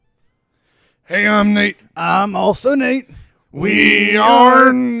Hey, I'm Nate. I'm also Nate. We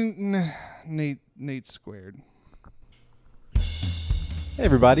are Nate squared. Hey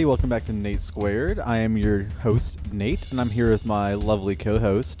everybody, welcome back to Nate Squared. I am your host, Nate, and I'm here with my lovely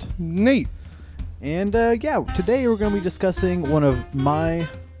co-host, Nate. And today we're going to be discussing one of my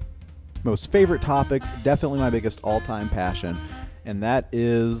most favorite topics, definitely my biggest all-time passion, and that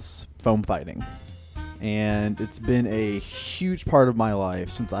is foam fighting. And it's been a huge part of my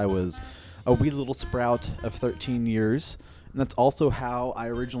life since I was a wee little sprout of 13 years, and that's also how I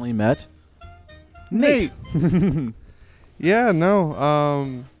originally met Nate. Yeah,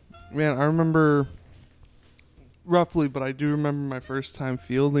 no. Man, I remember roughly, but I do remember my first time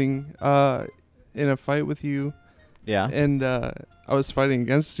fielding in a fight with you. Yeah. And I was fighting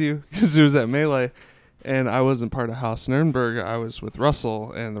against you because it was at Melee, and I wasn't part of House Nuremberg. I was with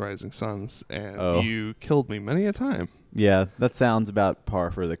Russell and the Rising Suns, and you killed me many a time. Yeah, that sounds about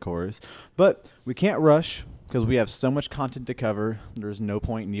par for the course. But we can't rush because we have so much content to cover. There's no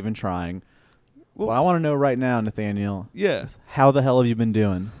point in even trying. Well, what I want to know right now, Nathaniel, is how the hell have you been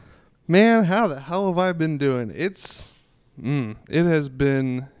doing? Man, how the hell have I been doing? It has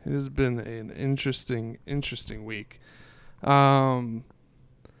been an interesting week. Lots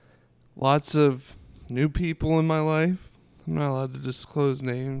of new people in my life. I'm not allowed to disclose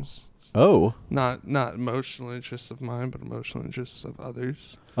names. Oh. Not emotional interests of mine, but emotional interests of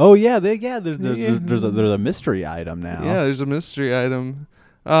others. Oh yeah, there's a mystery item now. Yeah, there's a mystery item.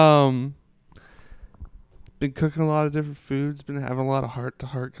 Been cooking a lot of different foods. Been having a lot of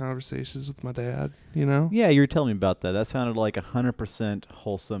heart-to-heart conversations with my dad. You know. Yeah, you were telling me about that. That sounded like 100%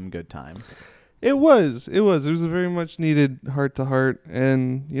 wholesome good time. It was. It was a very much needed heart-to-heart,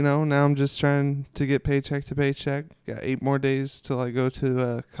 and now I'm just trying to get paycheck to paycheck. Got 8 more days till I go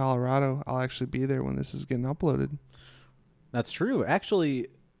to Colorado. I'll actually be there when this is getting uploaded. That's true. Actually,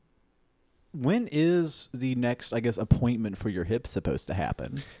 when is the next, appointment for your hip supposed to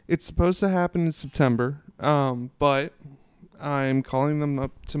happen? It's supposed to happen in September, but I'm calling them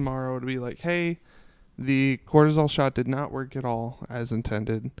up tomorrow to be like, hey, the cortisol shot did not work at all as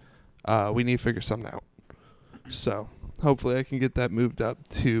intended. We need to figure something out. So hopefully I can get that moved up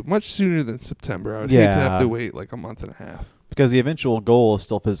to much sooner than September. I would hate to have to wait like a month and a half. Because the eventual goal is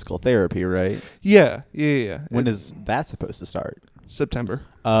still physical therapy, right? Yeah. When is that supposed to start? September.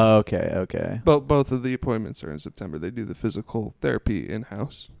 Okay. Both of the appointments are in September. They do the physical therapy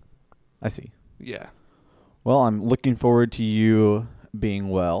in-house. I see. Yeah. Well, I'm looking forward to you being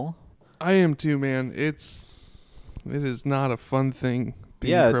well. I am too, man. It is not a fun thing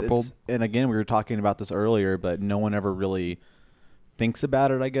being crippled. And again, we were talking about this earlier, but no one ever really thinks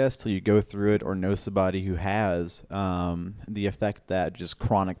about it, I guess, till you go through it or know somebody who has the effect that just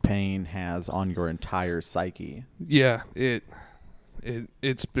chronic pain has on your entire psyche. Yeah,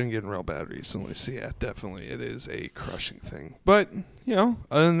 it's been getting real bad recently. So yeah, definitely it is a crushing thing. But,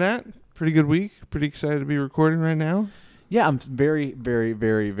 other than that, pretty good week. Pretty excited to be recording right now. Yeah, I'm very, very,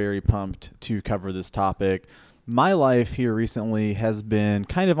 very, very pumped to cover this topic. My life here recently has been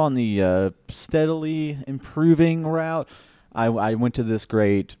kind of on the steadily improving route. I went to this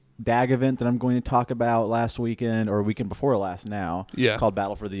great DAG event that I'm going to talk about last weekend or weekend before last now. Yeah. Called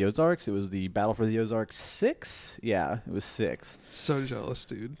Battle for the Ozarks. It was the Battle for the Ozarks 6. Yeah, it was 6. So jealous,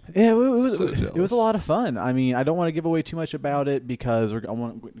 dude. Yeah, it was a lot of fun. I mean, I don't want to give away too much about it because I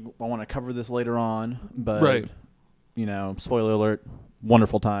want to cover this later on. But, right. Spoiler alert,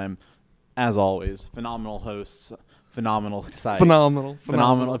 wonderful time. As always, phenomenal hosts, phenomenal site. Phenomenal.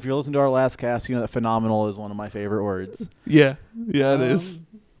 If you listen to our last cast, you know that phenomenal is one of my favorite words. Yeah, it is.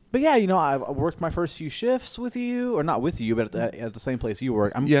 But yeah, I worked my first few shifts with you, or not with you, but at the same place you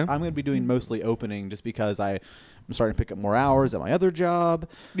work. I'm going to be doing mostly opening just because I'm starting to pick up more hours at my other job.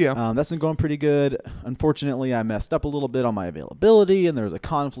 Yeah. That's been going pretty good. Unfortunately, I messed up a little bit on my availability, and there was a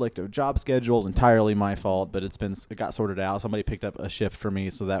conflict of job schedules, entirely my fault, but it got sorted out. Somebody picked up a shift for me,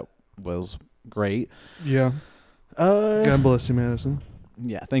 so that was great. Yeah. God bless you, Madison.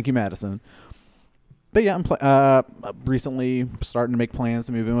 Yeah, thank you, Madison. But yeah, I'm recently starting to make plans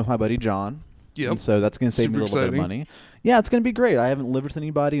to move in with my buddy John. Yep. And so that's going to save me a little bit of money. Yeah, it's going to be great. I haven't lived with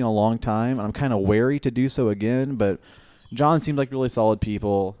anybody in a long time, and I'm kind of wary to do so again, but John seems like really solid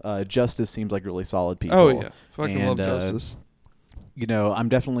people. Justice seems like really solid people. Oh, yeah. Fucking love Justice. I'm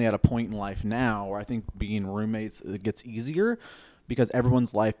definitely at a point in life now where I think being roommates, it gets easier because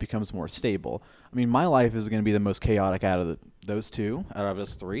everyone's life becomes more stable. I mean, my life is going to be the most chaotic out of those two, out of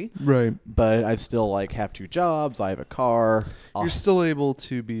us three. Right. But I still have 2 jobs. I have a car. You're still able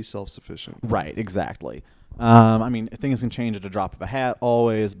to be self-sufficient. Right, exactly. I mean, things can change at a drop of a hat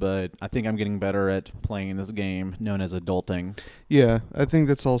always, but I think I'm getting better at playing this game known as adulting. Yeah, I think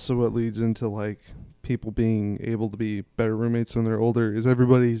that's also what leads into like people being able to be better roommates when they're older. Is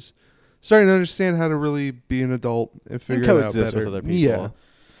everybody's starting to understand how to really be an adult and figure it out coexist better. with other people. Yeah.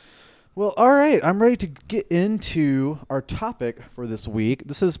 Well, all right. I'm ready to get into our topic for this week.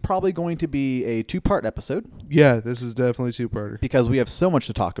 This is probably going to be a 2-part episode Yeah, this is definitely two-parter. because we have so much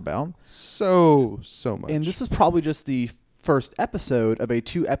to talk about. So much. And this is probably just the first episode of a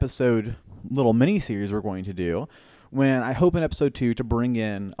 2-episode little mini-series we're going to do, when I hope in episode 2 to bring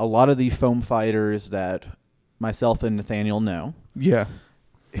in a lot of the foam fighters that myself and Nathaniel know, Yeah.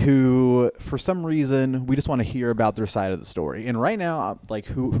 who, for some reason, we just want to hear about their side of the story. And right now, like,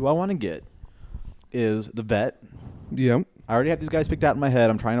 who I want to get is the vet. Yep. I already have these guys picked out in my head.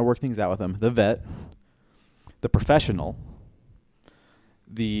 I'm trying to work things out with them. The vet, the professional,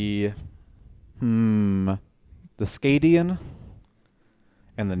 the Scadian,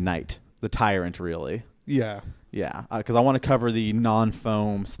 and the knight, the tyrant, really. Yeah. Yeah, because I want to cover the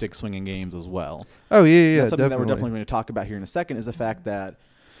non-foam stick-swinging games as well. Oh, yeah, That's something that we're definitely going to talk about here in a second is the fact that,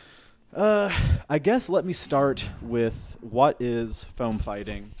 I guess let me start with what is foam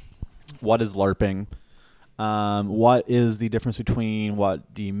fighting, what is LARPing, what is the difference between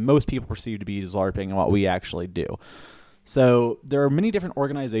what the most people perceive to be as LARPing and what we actually do. So there are many different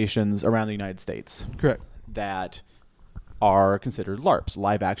organizations around the United States Correct. that are considered LARPs,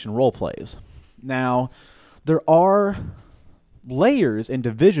 live-action role plays. Now, there are layers and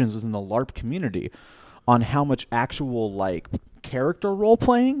divisions within the LARP community on how much actual like character role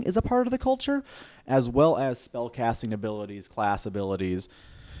playing is a part of the culture, as well as spellcasting abilities, class abilities.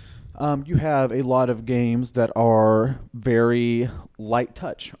 You have a lot of games that are very light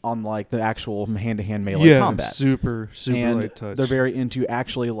touch on like the actual hand-to-hand melee combat. Super And light touch. they're very into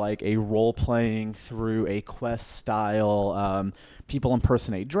actually like a role playing through a quest style. People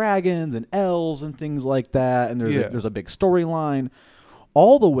impersonate dragons and elves and things like that, and there's a big storyline,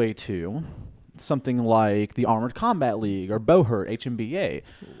 all the way to something like the Armored Combat League or Bohurt HMBA,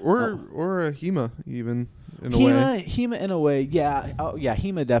 or a HEMA even in a way. HEMA in a way, yeah,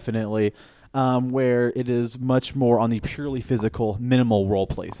 HEMA definitely, where it is much more on the purely physical, minimal role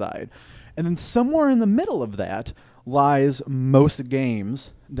play side, and then somewhere in the middle of that lies most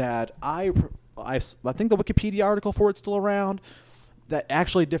games that I think the Wikipedia article for it's still around. That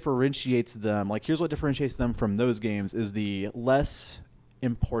actually differentiates them. Like, here's what differentiates them from those games is the less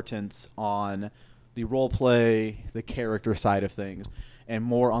importance on the role play, the character side of things, and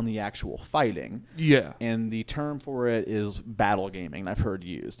more on the actual fighting. Yeah. And the term for it is battle gaming, I've heard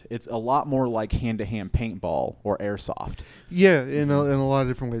used. It's a lot more like hand-to-hand paintball or airsoft. Yeah, in a lot of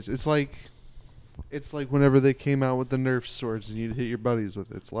different ways. It's like whenever they came out with the Nerf swords and you'd hit your buddies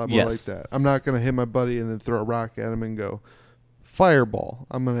with it. It's a lot more like that. I'm not going to hit my buddy and then throw a rock at him and go, fireball.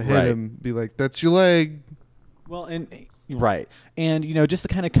 I'm going to hit him, be like, that's your leg. Well, right. And, just to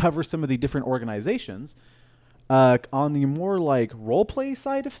kind of cover some of the different organizations, on the more like role play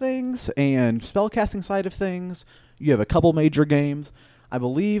side of things and spellcasting side of things, you have a couple major games. I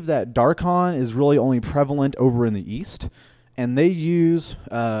believe that Darkon is really only prevalent over in the East, and they use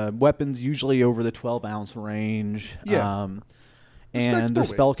weapons usually over the 12-ounce range. Yeah. And their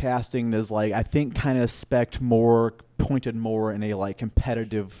spellcasting is like, I think, kind of pointed more in a like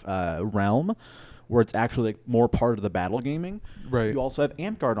competitive realm, where it's actually like more part of the battle gaming. Right. You also have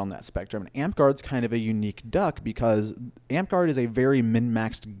Amtgard on that spectrum. And Amtgard's kind of a unique duck because Amtgard is a very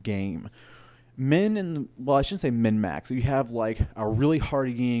min-maxed game. I shouldn't say min-max. You have like a really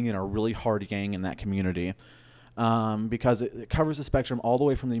hard yang and a really hard yang in that community, because it covers the spectrum all the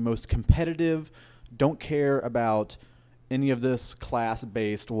way from the most competitive, don't care about any of this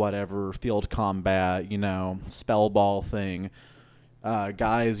class-based whatever, field combat, spell ball thing,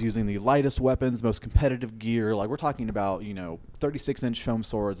 guys using the lightest weapons, most competitive gear. Like, we're talking about, 36-inch foam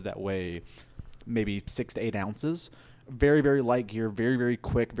swords that weigh maybe 6 to 8 ounces. Very, very light gear, very, very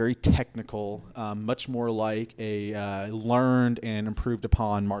quick, very technical, much more like a learned and improved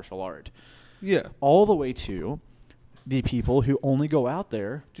upon martial art. Yeah. All the way to the people who only go out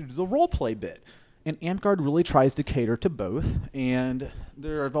there to do the role play bit. And Amtgard really tries to cater to both, and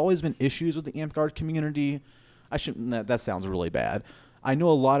there have always been issues with the Amtgard community. That sounds really bad. I know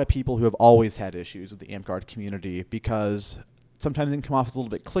a lot of people who have always had issues with the Amtgard community because sometimes they can come off as a little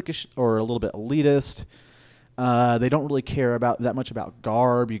bit cliquish or a little bit elitist. They don't really care that much about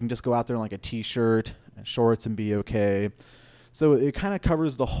garb. You can just go out there in like a t-shirt and shorts and be okay. So it kind of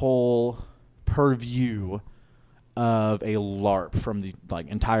covers the whole purview of a LARP from the like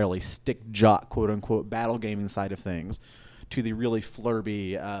entirely stick jock quote unquote battle gaming side of things to the really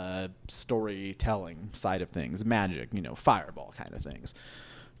flirby storytelling side of things, magic, fireball kind of things.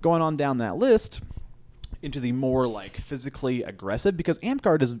 Going on down that list into the more like physically aggressive, because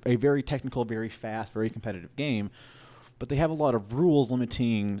Amtgard is a very technical, very fast, very competitive game, but they have a lot of rules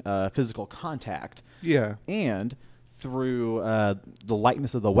limiting physical contact. Yeah. And through the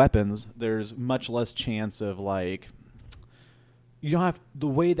lightness of the weapons, there's much less chance of like, you don't have, the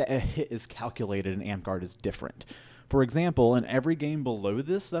way that a hit is calculated in Amtgard is different. For example, in every game below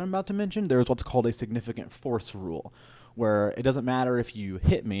this that I'm about to mention, there's what's called a significant force rule, where it doesn't matter if you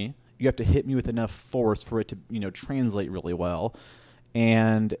hit me, you have to hit me with enough force for it to, translate really well.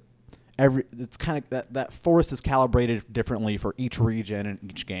 And it's kind of that force is calibrated differently for each region and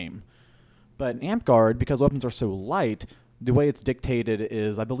each game. But in Amtgard, because weapons are so light, the way it's dictated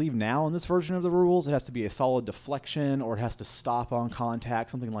is, I believe now in this version of the rules, it has to be a solid deflection or it has to stop on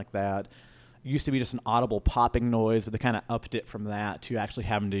contact, something like that. It used to be just an audible popping noise, but they kind of upped it from that to actually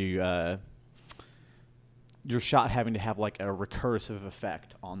having to your shot having to have like a recursive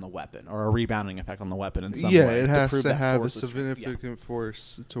effect on the weapon or a rebounding effect on the weapon in some way. Yeah, it has to have a force significant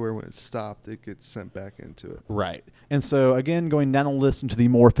force to where when it's stopped, it gets sent back into it. Right. And so, again, going down the list into the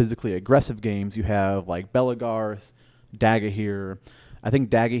more physically aggressive games, you have like Belagarth, Dagahir. I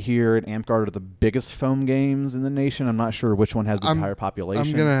think Dagahir and Amtgard are the biggest foam games in the nation. I'm not sure which one has the higher population.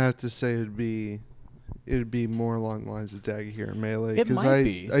 I'm going to have to say it'd be more along the lines of Dagahir and Melee. It might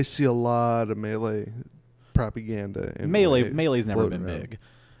be. I see a lot of Melee propaganda. And Melee's never been around. big.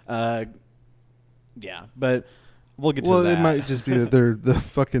 Yeah, but we'll get to well, that. it might just be that they're the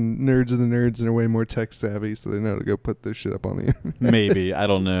fucking nerds of the nerds and are way more tech savvy, so they know to go put their shit up on the internet. Maybe. I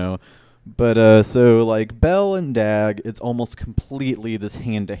don't know. But so like Bell and Dag, it's almost completely this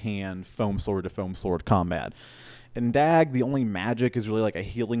hand-to-hand foam sword to foam sword combat. In Dag, the only magic is really like a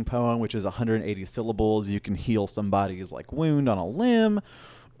healing poem, which is 180 syllables. You can heal somebody's like wound on a limb,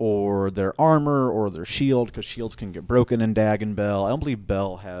 or their armor, or their shield, because shields can get broken in Dag and Bell. I don't believe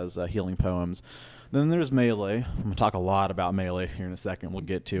Bell has healing poems. Then there's Melee. I'm going to talk a lot about Melee here in a second. We'll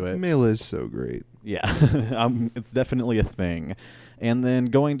get to it. Melee is so great. Yeah, it's definitely a thing. And then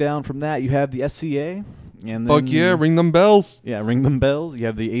going down from that, you have the SCA. And then, fuck yeah, ring them bells. Yeah, ring them bells. You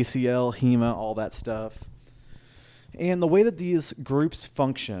have the ACL, HEMA, all that stuff. And the way that these groups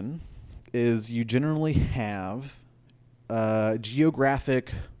function is you generally have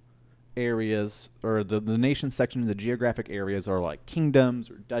geographic areas, or the nation section of the geographic areas are like kingdoms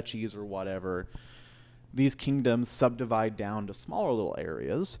or duchies or whatever. These kingdoms subdivide down to smaller little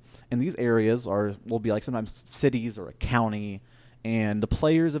areas, and these areas will be like sometimes cities or a county, and the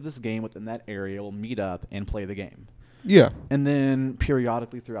players of this game within that area will meet up and play the game. Yeah. And then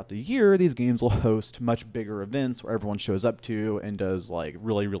periodically throughout the year, these games will host much bigger events where everyone shows up to and does like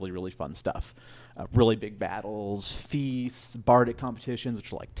really, really, really fun stuff. Really big battles, feasts, bardic competitions,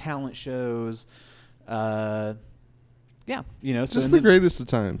 which are like talent shows. Yeah, so just the greatest of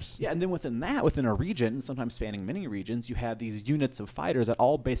times. Yeah, and then within a region, sometimes spanning many regions, you have these units of fighters that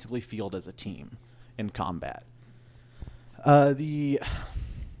all basically field as a team in combat. The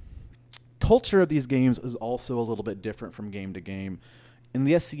culture of these games is also a little bit different from game to game. In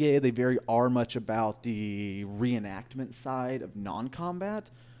the SCA, they are much about the reenactment side of non-combat,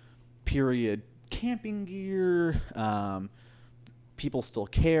 period camping gear. People still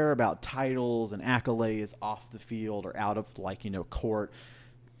care about titles and accolades off the field or out of court.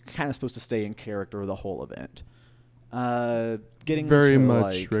 Kind of supposed to stay in character the whole event. Getting very to,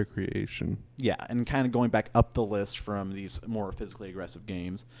 much recreation. Yeah, and kind of going back up the list from these more physically aggressive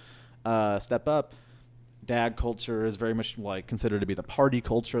games. Step up. Dag culture is very much considered to be the party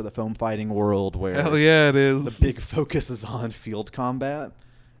culture of the foam fighting world, where hell yeah, it is. The big focus is on field combat.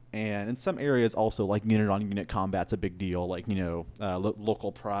 And in some areas also, unit-on-unit combat's a big deal,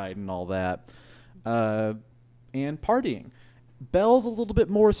 local pride and all that. And partying. Bell's a little bit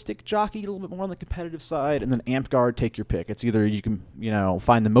more stick jockey, a little bit more on the competitive side, and then Amtgard, take your pick. It's either you can,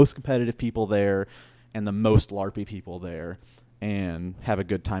 find the most competitive people there and the most LARPy people there and have a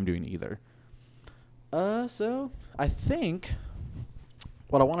good time doing either. So I think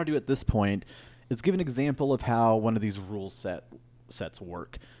what I want to do at this point is give an example of how one of these rule sets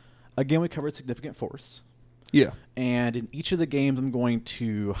work. Again, we covered significant force. Yeah. And in each of the games I'm going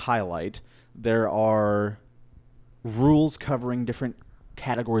to highlight, there are rules covering different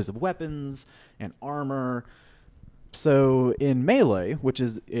categories of weapons and armor. So in Melee, which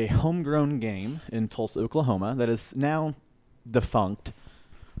is a homegrown game in Tulsa, Oklahoma, that is now defunct,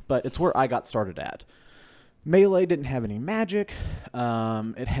 but it's where I got started at. Melee didn't have any magic.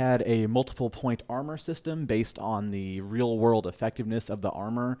 It had a multiple point armor system based on the real world effectiveness of the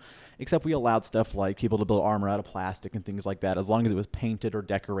armor, except we allowed stuff like people to build armor out of plastic and things like that, as long as it was painted or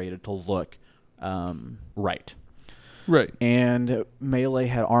decorated to look right. Right. And Melee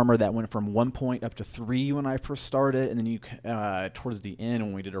had armor that went from 1 point up to 3 when I first started, and then you towards the end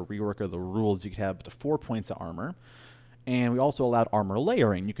when we did a rework of the rules, you could have up to 4 points of armor. And we also allowed armor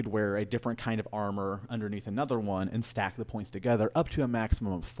layering. You could wear a different kind of armor underneath another one and stack the points together up to a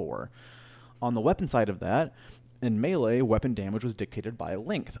maximum of 4. On the weapon side of that, in Melee, weapon damage was dictated by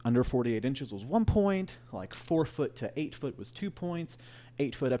length. Under 48 inches was 1 point, like 4 foot to 8 foot was 2 points,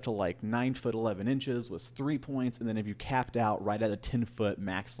 8 foot up to like 9 foot 11 inches was 3 points, and then if you capped out right at a 10 foot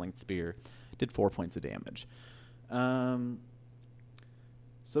max length spear, it did 4 points of damage.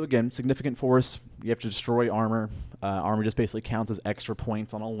 So again, significant force. You have to destroy armor. Armor just basically counts as extra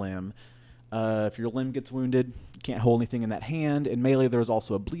points on a limb. If your limb gets wounded, you can't hold anything in that hand. In Melee, there's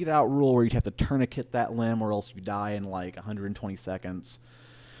also a bleed out rule where you'd have to tourniquet that limb or else you die in like 120 seconds.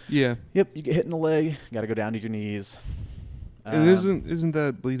 Yeah. Yep, you get hit in the leg, you got to go down to your knees. And isn't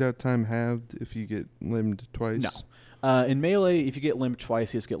that bleed out time halved if you get limbed twice? No. In Melee, if you get limbed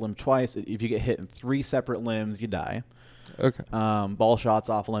twice, you just get limbed twice. If you get hit in 3 separate limbs, you die. Okay. Ball shots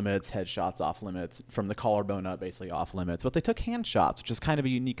off limits, head shots off limits, from the collarbone up basically off limits. But they took hand shots, which is kind of a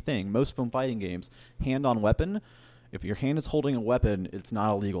unique thing. Most foam fighting games, hand on weapon, if your hand is holding a weapon, it's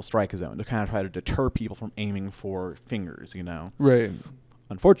not a legal strike zone to kind of try to deter people from aiming for fingers, you know? Right.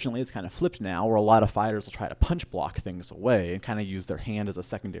 Unfortunately, it's kind of flipped now where a lot of fighters will try to punch block things away and kind of use their hand as a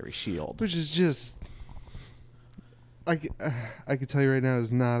secondary shield. Which is just... I can tell you right now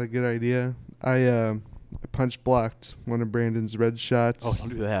is not a good idea. I punch blocked one of Brandon's red shots. Oh, don't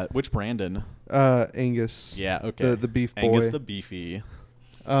do that. Which Brandon? Angus. Yeah, okay. The beef boy. Angus the beefy.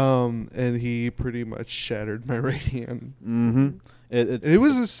 And he pretty much shattered my right hand. Mm-hmm. It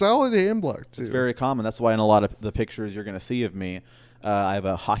was a solid hand block, too. It's very common. That's why in a lot of the pictures you're going to see of me, I have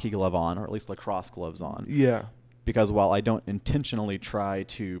a hockey glove on, or at least lacrosse gloves on. Yeah. Because while I don't intentionally try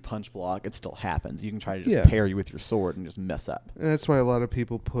to punch block, it still happens. You can try to just parry you with your sword and just mess up. And that's why a lot of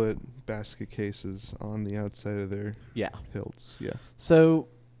people put basket cases on the outside of their hilts. Yeah. So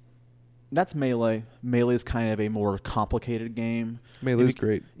that's Melee. Melee is kind of a more complicated game. Melee's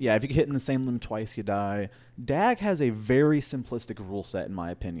great. Yeah, if you get hit in the same limb twice, you die. DAG has a very simplistic rule set, in my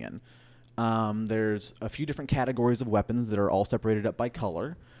opinion. There's a few different categories of weapons that are all separated up by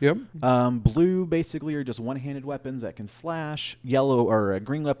color. Yep. Blue basically are just one-handed weapons that can slash. Yellow or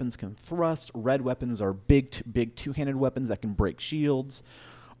green weapons can thrust. Red weapons are big two-handed weapons that can break shields.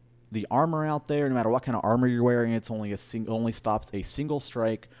 The armor out there, no matter what kind of armor you're wearing, it's only stops a single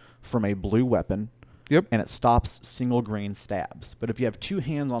strike from a blue weapon. Yep. And it stops single grain stabs. But if you have 2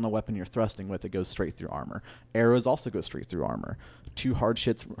 hands on the weapon you're thrusting with, it goes straight through armor. Arrows also go straight through armor. 2 hard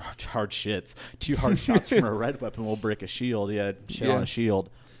shots from a red weapon will break a shield. Yeah, on a shield.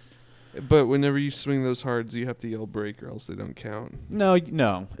 But whenever you swing those hards, you have to yell break or else they don't count. No.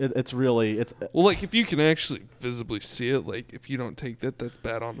 It's really... Well, like, if you can actually visibly see it, like, if you don't take that, that's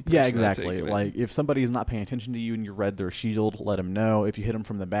bad on the person. Yeah, exactly. Like, if somebody's not paying attention to you and you read their shield, let them know. If you hit them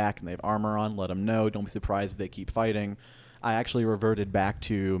from the back and they have armor on, let them know. Don't be surprised if they keep fighting. I actually reverted back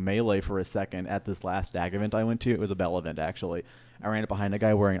to Melee for a second at this last DAG event I went to. It was a Bell event, actually. I ran up behind a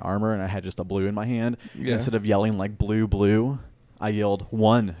guy wearing armor, and I had just a blue in my hand. Yeah. Instead of yelling, like, blue, blue... I yelled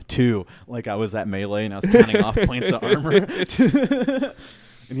 1, 2, like I was at Melee and I was counting off points of armor. And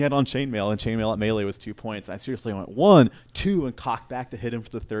he had on chainmail, and chainmail at Melee was 2 points. I seriously went 1, 2, and cocked back to hit him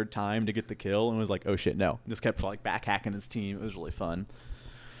for the 3rd time to get the kill, and was like, oh shit, no. And just kept like back hacking his team. It was really fun.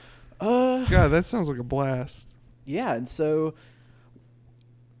 God, that sounds like a blast. Yeah, and so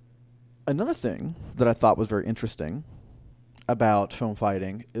another thing that I thought was very interesting about foam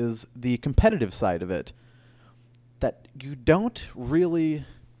fighting is the competitive side of it that you don't really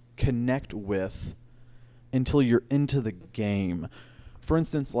connect with until you're into the game. For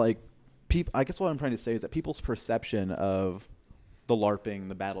instance, like, I guess what I'm trying to say is that people's perception of the LARPing,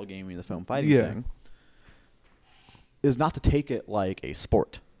 the battle gaming, the foam fighting thing is not to take it like a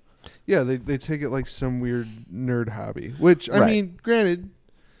sport. Yeah, they take it like some weird nerd hobby, which, I mean, granted,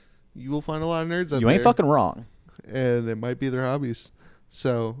 you will find a lot of nerds out there. You ain't fucking wrong. And it might be their hobbies.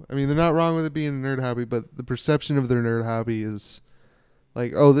 So, I mean, they're not wrong with it being a nerd hobby, but the perception of their nerd hobby is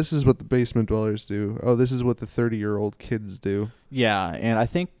like, oh, this is what the basement dwellers do. Oh, this is what the 30-year-old kids do. Yeah, and I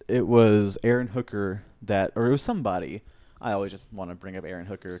think it was Aaron Hooker or it was somebody. I always just want to bring up Aaron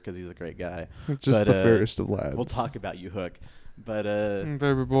Hooker because he's a great guy. Just the fairest of lads. We'll talk about you, Hook. But,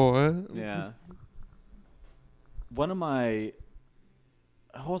 baby boy. Yeah. One of my...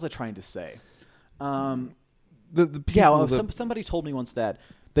 What was I trying to say? the people. Yeah, well, somebody told me once that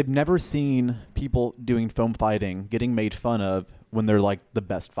they've never seen people doing foam fighting getting made fun of when they're like the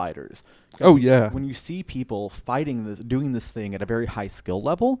best fighters. Oh yeah. When you see people doing this thing at a very high skill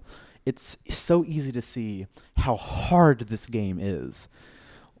level, it's so easy to see how hard this game is.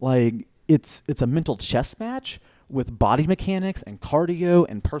 Like it's a mental chess match with body mechanics and cardio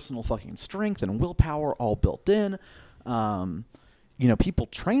and personal fucking strength and willpower all built in. People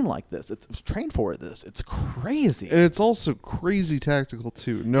train like this. It's trained for this. It's crazy. And it's also crazy tactical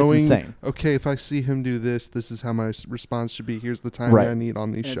too. Knowing, it's insane. Okay, if I see him do this is how my response should be. Here's the time I need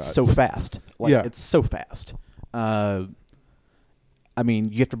on these shots. It's so fast. It's so fast. You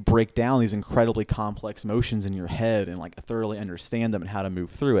have to break down these incredibly complex motions in your head and like thoroughly understand them and how to move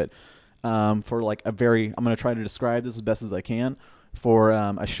through it. I'm going to try to describe this as best as I can. For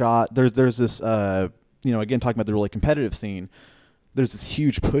a shot, there's this, again, talking about the really competitive scene, there's this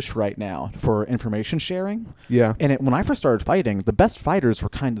huge push right now for information sharing. Yeah. And when I first started fighting, the best fighters were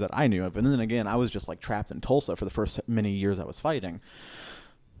kind of that I knew of. And then again, I was just like trapped in Tulsa for the first many years I was fighting.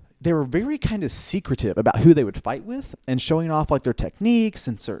 They were very kind of secretive about who they would fight with and showing off like their techniques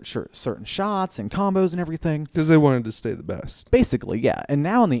and certain shots and combos and everything. Because they wanted to stay the best. Basically, yeah. And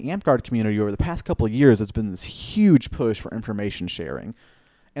now in the AmpGuard community over the past couple of years, it's been this huge push for information sharing.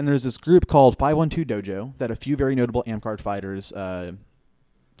 And there's this group called 512 Dojo that a few very notable AmpGuard fighters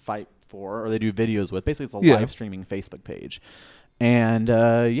fight for, or they do videos with. Basically, it's a live streaming Facebook page. And,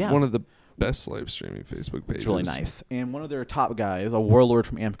 one of the best live streaming Facebook pages. It's really nice. And one of their top guys, a warlord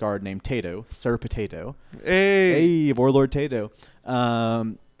from AmpGuard named Tato, Sir Potato. Hey, Warlord Tato,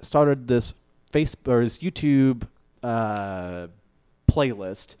 started this YouTube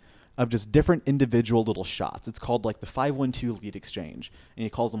playlist of just different individual little shots. It's called like the 512 lead exchange, and he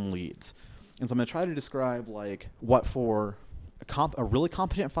calls them leads. And so I'm going to try to describe like what for a really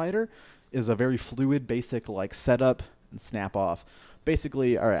competent fighter is a very fluid, basic like setup and snap off.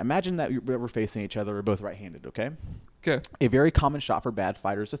 Basically, all right, imagine that we're facing each other. We're both right-handed, okay? Okay. A very common shot for bad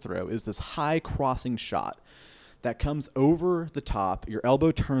fighters to throw is this high crossing shot that comes over the top, your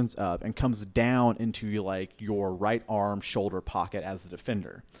elbow turns up, and comes down into like your right arm shoulder pocket as the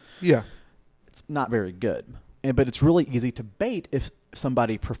defender. Yeah. It's not very good. But it's really easy to bait if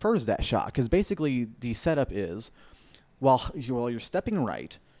somebody prefers that shot, because basically the setup is while you're stepping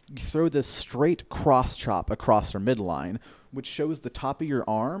right, you throw this straight cross chop across their midline, which shows the top of your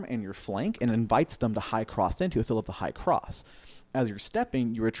arm and your flank and invites them to high cross into it. If they love the high cross. As you're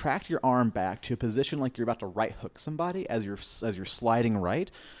stepping, you retract your arm back to a position like you're about to right hook somebody as you're sliding right.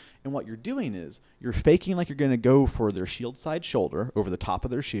 And what you're doing is you're faking like you're going to go for their shield side shoulder over the top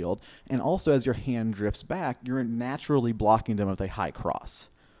of their shield. And also as your hand drifts back, you're naturally blocking them with a high cross.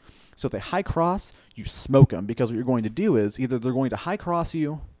 So if they high cross, you smoke them, because what you're going to do is either they're going to high cross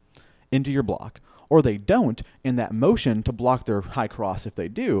you into your block, or they don't, and that motion to block their high cross, if they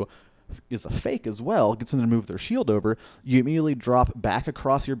do, is a fake as well, gets them to move their shield over. You immediately drop back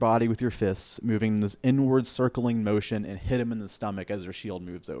across your body with your fists, moving this inward circling motion, and hit them in the stomach as their shield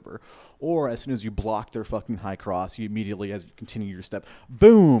moves over. Or as soon as you block their fucking high cross, you immediately, as you continue your step,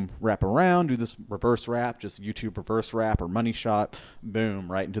 boom, wrap around, do this reverse wrap, just YouTube reverse wrap or money shot,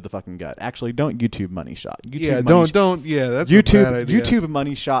 boom, right into the fucking gut. Actually, don't YouTube money shot. That's a bad idea. YouTube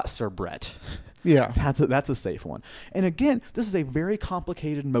money shot, Sir Brett. Yeah. That's a safe one. And again, this is a very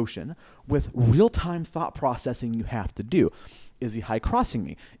complicated motion with real-time thought processing you have to do. Is he high crossing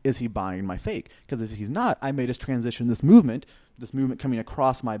me? Is he buying my fake? Because if he's not, I may just transition this movement coming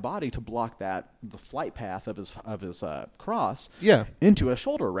across my body to block the flight path of his cross into a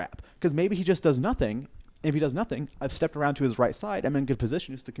shoulder wrap. Because maybe he just does nothing. If he does nothing, I've stepped around to his right side. I'm in good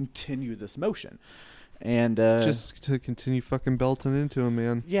position just to continue this motion. And just to continue fucking belting into him,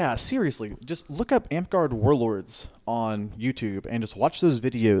 man. Yeah, seriously. Just look up AmpGuard Warlords on YouTube and just watch those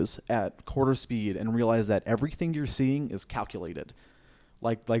videos at quarter speed and realize that everything you're seeing is calculated.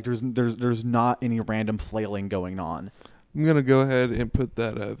 Like there's not any random flailing going on. I'm gonna go ahead and put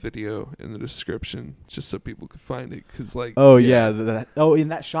that video in the description just so people can find it. Cause like, in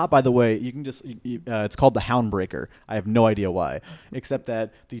that shot, by the way, you can just it's called the Houndbreaker. I have no idea why, except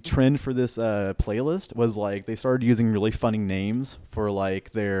that the trend for this playlist was like they started using really funny names for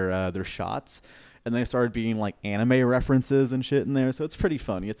like their shots. And they started being like anime references and shit in there, so it's pretty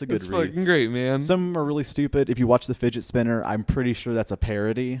funny. It's a good read. It's fucking great, man. Some are really stupid. If you watch the fidget spinner, I'm pretty sure that's a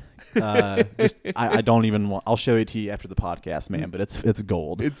parody. I don't even want. I'll show it to you after the podcast, man. But it's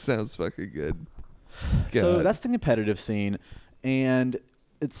gold. It sounds fucking good. So that's the competitive scene, and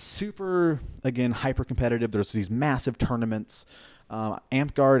it's super hyper competitive. There's these massive tournaments.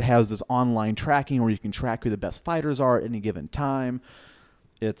 AmpGuard has this online tracking where you can track who the best fighters are at any given time.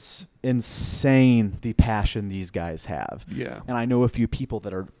 It's insane the passion these guys have. Yeah. And I know a few people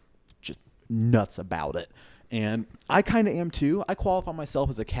that are just nuts about it. And I kind of am too. I qualify myself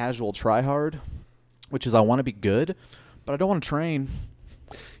as a casual tryhard, which is I want to be good, but I don't want to train.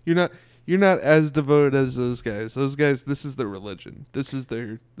 You're not as devoted as those guys. Those guys, this is their religion. This is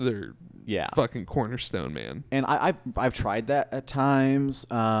their fucking cornerstone, man. And I've tried that at times.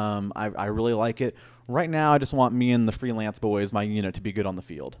 I really like it. Right now, I just want me and the freelance boys, my unit, to be good on the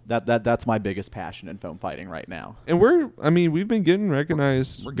field. That's my biggest passion in foam fighting right now. And we've been getting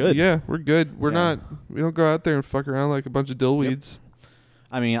recognized. We're good. Yeah, we're good. We don't go out there and fuck around like a bunch of dillweeds. Yep.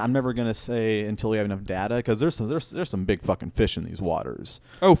 I mean, I'm never gonna say until we have enough data, because there's some big fucking fish in these waters.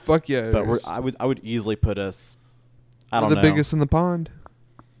 Oh fuck yeah! But I would easily put us. I don't know. The biggest in the pond.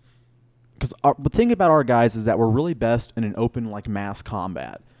 Because the thing about our guys is that we're really best in an open like mass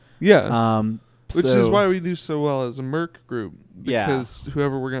combat. Yeah. Which is why we do so well as a Merc group. Because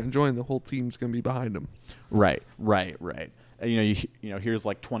whoever we're going to join, the whole team's going to be behind them. Right. You know, here's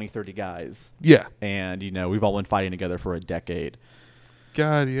like 20, 30 guys. Yeah. And, we've all been fighting together for a decade.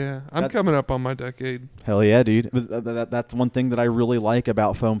 God, yeah. I'm coming up on my decade. Hell yeah, dude. But that's one thing that I really like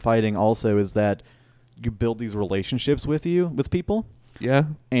about foam fighting also is that you build these relationships with people. Yeah.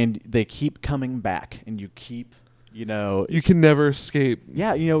 And they keep coming back. And you keep... you can never escape.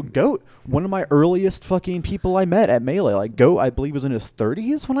 Yeah, Goat, one of my earliest fucking people I met at Melee. Like, Goat, I believe, was in his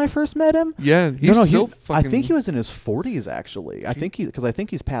 30s when I first met him. Yeah, I think he was in his 40s, actually. I think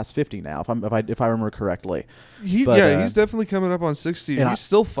he's past 50 now, if I remember correctly. He's definitely coming up on 60. He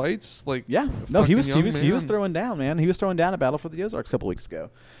still fights like he was throwing down, man. He was throwing down a Battle for the Ozarks a couple weeks ago.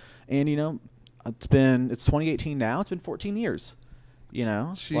 And it's 2018 now. It's been 14 years.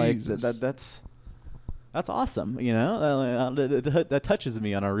 Jesus. Like that's awesome, that touches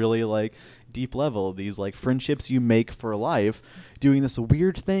me on a really deep level. These friendships you make for life, doing this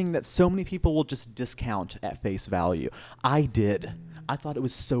weird thing that so many people will just discount at face value. I thought it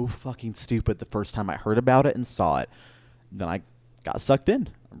was so fucking stupid the first time I heard about it and saw it. Then I got sucked in.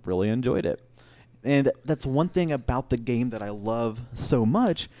 I really enjoyed it. And that's one thing about the game that I love so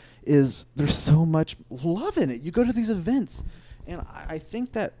much is there's so much love in it. You go to these events. And I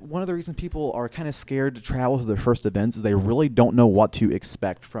think that one of the reasons people are kind of scared to travel to their first events is they really don't know what to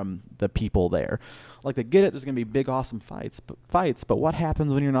expect from the people there. Like, they get it, there's going to be big, awesome fights, but what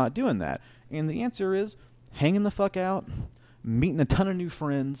happens when you're not doing that? And the answer is hanging the fuck out, meeting a ton of new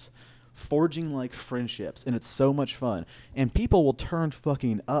friends, forging friendships, and it's so much fun. And people will turn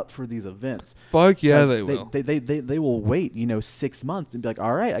fucking up for these events. Fuck yeah, they will. They will wait 6 months and be like,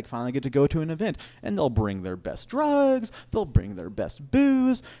 all right, I finally get to go to an event. And they'll bring their best drugs, they'll bring their best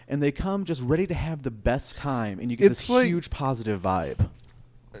booze, and they come just ready to have the best time. And you get this huge positive vibe.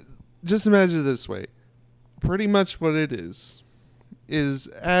 Just imagine it this way. Pretty much what it is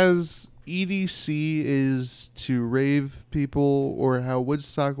as EDC is to rave people, or how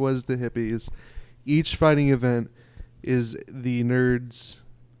Woodstock was to hippies, each fighting event is the nerds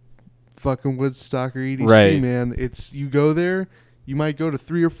fucking Woodstock or EDC, right. Man. It's, you go there, you might go to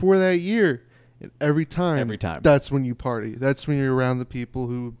 3 or 4 that year, and every time that's when you party. That's when you're around the people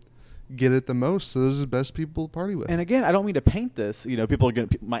who get it the most. So those are the best people to party with. And again, I don't mean to paint this. People are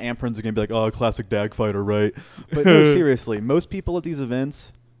my amp friends are gonna be like, "Oh, classic Dag fighter, right?" But no, seriously, most people at these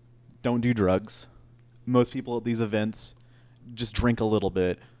events don't do drugs. Most people at these events just drink a little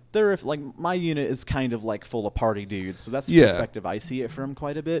bit. My unit is kind of full of party dudes, so that's the perspective I see it from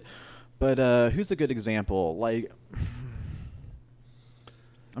quite a bit. But who's a good example?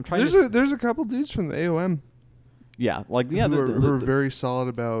 I'm trying. There's a couple dudes from the AOM. Yeah, who are very solid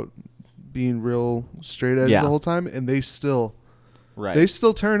about being real straight edge the whole time, and they still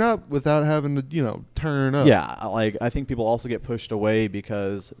turn up without having to turn up. Yeah, I think people also get pushed away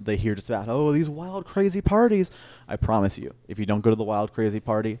because they hear just about these wild crazy parties. I promise you, if you don't go to the wild crazy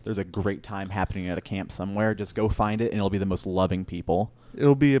party, there's a great time happening at a camp somewhere. Just go find it, and it'll be the most loving people.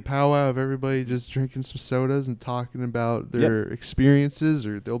 It'll be a powwow of everybody just drinking some sodas and talking about their experiences,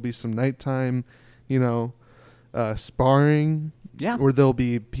 or there'll be some nighttime, sparring. Yeah. Or there'll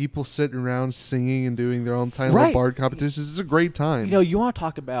be people sitting around singing and doing their own tiny little bard competitions. It's a great time. You want to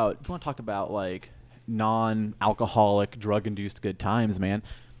talk about non-alcoholic, drug-induced good times, man.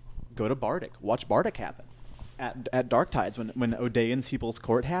 Go to Bardic. Watch Bardic happen at Dark Tides when Odeon's People's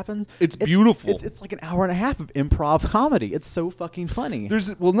Court happens. It's beautiful. It's like an hour and a half of improv comedy. It's so fucking funny. Not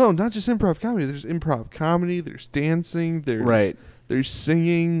just improv comedy. There's improv comedy. There's dancing. There's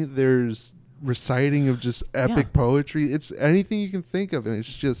singing. There's reciting of just epic poetry. It's anything you can think of, and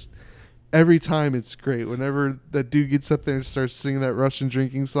it's just every time it's great. Whenever that dude gets up there and starts singing that Russian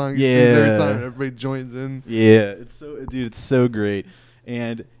drinking song, he sings every time, and everybody joins in. Yeah, it's so great.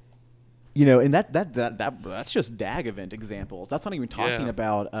 And and that's just DAG event examples. That's not even talking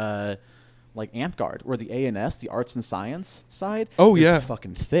about like AmpGuard or the ANS, the arts and science side. Oh, is yeah.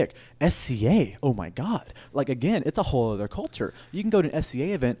 fucking thick. SCA, oh my god. Like, again, it's a whole other culture. You can go to an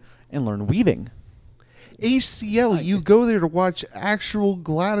SCA event and learn weaving. ACL, you go there to watch actual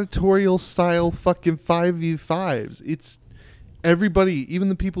gladiatorial style fucking 5v5s. It's everybody, even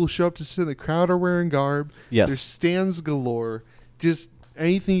the people who show up to sit in the crowd are wearing garb. Yes. There's stands galore. Just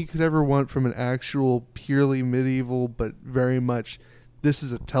anything you could ever want from an actual purely medieval, but very much this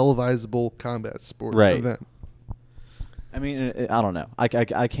is a televisable combat sport event. I mean, I don't know. I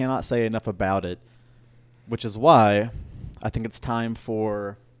cannot say enough about it, which is why I think it's time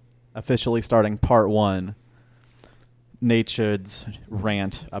for officially starting part 1, Nature's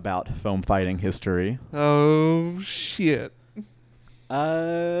rant about foam fighting history. Oh, shit.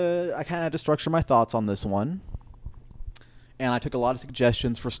 I kind of had to structure my thoughts on this one, and I took a lot of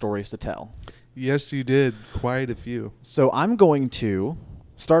suggestions for stories to tell. Yes, you did. Quite a few. So I'm going to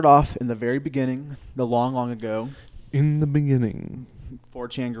start off in the very beginning, the long, long ago. In the beginning.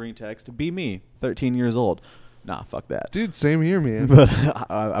 4chan green text. Be me, 13 years old. Nah, fuck that. Dude, same here, man. But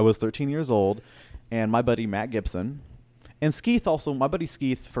I was 13 years old, and my buddy Matt Gibson, and Skeeth also, my buddy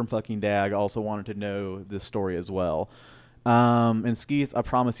Skeeth from fucking DAG also wanted to know this story as well. And Skeeth, I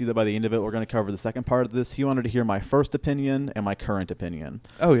promise you that by the end of it, we're going to cover the second part of this. He wanted to hear my first opinion and my current opinion.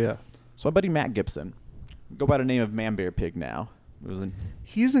 Oh, yeah. So my buddy Matt Gibson, go by the name of Man Bear Pig now.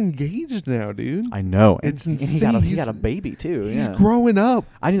 He's engaged now, dude. I know. It's and insane. He got a baby, too. He's growing up.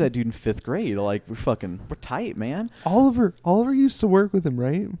 I knew that dude in 5th grade. Like, we're tight, man. Oliver used to work with him,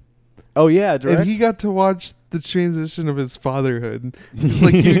 right? Oh, yeah. Direct? And he got to watch the transition of his fatherhood. It's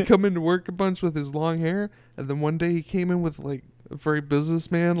like he would come into work a bunch with his long hair, and then one day he came in with like a very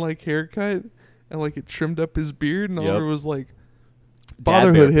businessman-like haircut, and like it trimmed up his beard, and Oliver was like,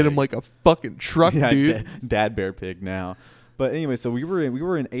 fatherhood hit him like a fucking truck, dude. Dad Bear Pig now. But anyway, so we were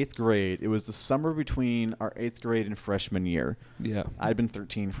in 8th grade. It was the summer between our 8th grade and freshman year. Yeah. I'd been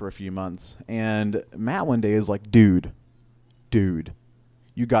 13 for a few months. And Matt one day is like, dude,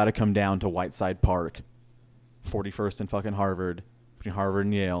 you got to come down to Whiteside Park, 41st and fucking Harvard, between Harvard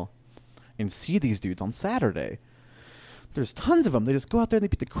and Yale, and see these dudes on Saturday. There's tons of them. They just go out there and they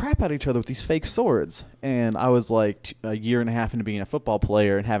beat the crap out of each other with these fake swords. And I was like a year and a half into being a football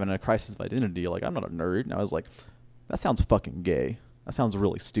player and having a crisis of identity. Like, I'm not a nerd. And I was like, that sounds fucking gay. That sounds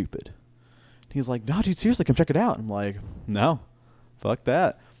really stupid. And he's like, no, dude, seriously, come check it out. I'm like, no, fuck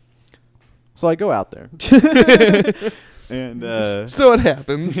that. So I go out there. And so it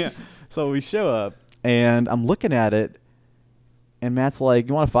happens. Yeah. So we show up, and I'm looking at it, and Matt's like,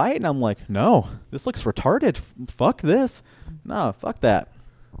 you want to fight? And I'm like, no, this looks retarded. Fuck this. No, fuck that.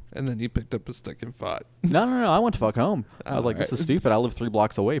 And then you picked up a stick and fought. No. I went to fuck home. I was like, this is stupid. I live 3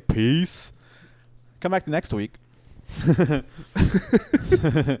 blocks away. Peace. Come back the next week.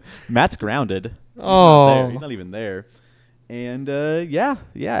 Matt's grounded. He's not even there. And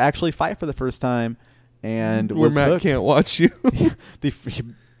actually fight for the first time. And where Matt hooked. Can't watch you.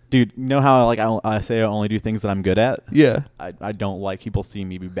 Dude, you know how I say I only do things that I'm good at? Yeah. I don't like people seeing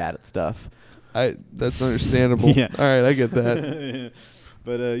me be bad at stuff. That's understandable. Yeah. All right, I get that.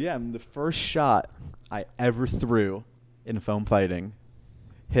 But the first shot I ever threw in foam fighting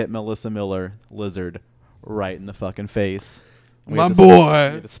hit Melissa Miller, Lizard, right in the fucking face. My boy. We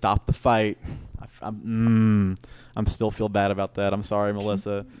had to stop the fight. I'm still feel bad about that. I'm sorry,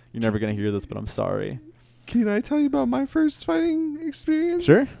 Melissa. You're never going to hear this, but I'm sorry. Can I tell you about my first fighting experience?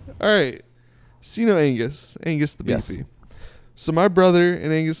 Sure. All right. So you know Angus the Beefy. Yes. So my brother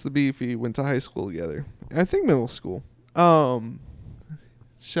and Angus the Beefy went to high school together. I think middle school.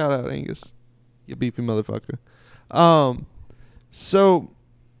 Shout out Angus, you beefy motherfucker. So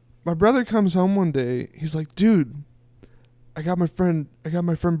my brother comes home one day. He's like, dude, I got my friend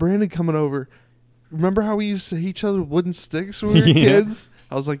Brandon coming over. Remember how we used to hit each other with wooden sticks when we were kids?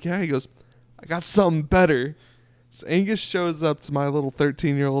 I was like, yeah. He goes, I got something better. So Angus shows up to my little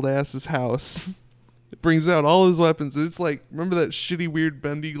 13-year-old ass's house. It brings out all his weapons. And it's like, remember that shitty, weird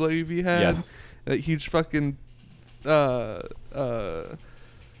bendy glaive he had? Yes. That huge fucking Nerf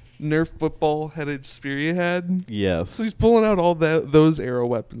football-headed spear he had? Yes. So he's pulling out all those arrow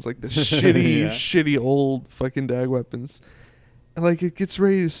weapons, like the shitty, shitty old fucking dag weapons. And like it gets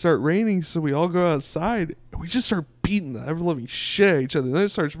ready to start raining, so we all go outside and we just start beating the ever-loving shit out of each other. And then it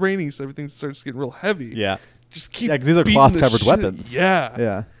starts raining, so everything starts getting real heavy. Yeah. Just keep because these are cloth-covered weapons. Yeah.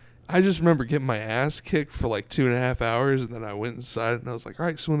 Yeah. I just remember getting my ass kicked for like 2.5 hours, and then I went inside and I was like, all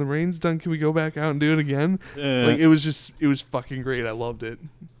right, so when the rain's done, can we go back out and do it again? Like it was fucking great. I loved it.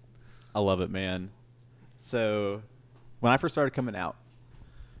 I love it, man. So when I first started coming out,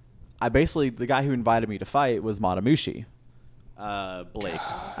 the guy who invited me to fight was Matamushi. Blake.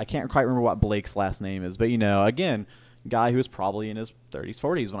 I can't quite remember what Blake's last name is, but again, guy who was probably in his 30s,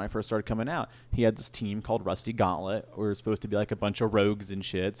 40s when I first started coming out. He had this team called Rusty Gauntlet. We were supposed to be like a bunch of rogues and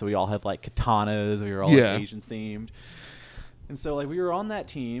shit, so we all had like katanas. We were all like, Asian themed. And so like we were on that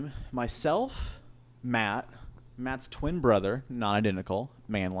team, myself, Matt's twin brother, non-identical,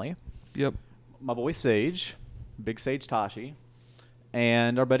 Manly. Yep. My boy Sage, Big Sage Tashi,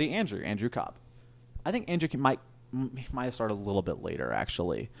 and our buddy Andrew Cobb. I think Andrew might have started a little bit later,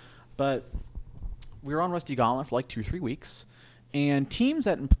 actually. But we were on Rusty Gauntlet for like 2-3 weeks. And teams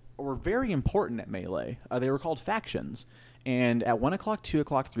that were very important at Melee, they were called factions. And at 1 o'clock, 2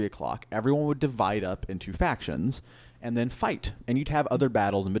 o'clock, 3 o'clock, everyone would divide up into factions and then fight. And you'd have other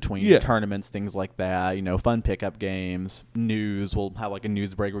battles in between, tournaments, things like that, fun pickup games, news. We'll have like a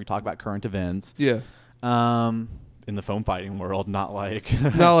news break where we talk about current events. Yeah. In the foam fighting world, not like...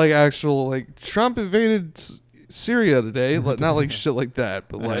 not like actual, like, Trump invaded Syria today. Not like shit like that,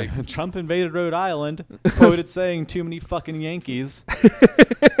 but like... Trump invaded Rhode Island, quoted saying, too many fucking Yankees.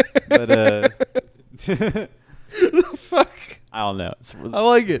 But, the fuck? I don't know. I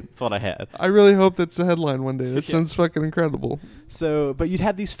like it. That's what I had. I really hope that's the headline one day. That sounds fucking incredible. So, but you'd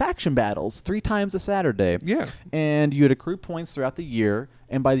have these faction battles 3 times a Saturday. Yeah. And you would accrue points throughout the year,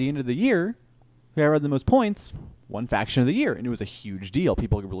 and by the end of the year, whoever had the most points won faction of the year, and it was a huge deal.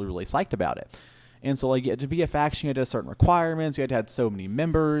 People were really, really psyched about it. And so, like, to be a faction, you had to have certain requirements. You had to have so many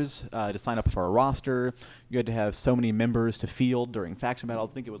members to sign up for a roster. You had to have so many members to field during faction battle.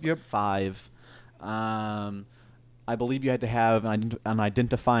 I think it was like 5. I believe you had to have an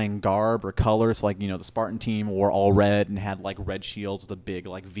identifying garb or color. So, like, the Spartan team wore all red and had, like, red shields with the big,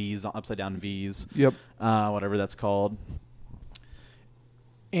 like, V's, upside-down V's. Yep. Whatever that's called.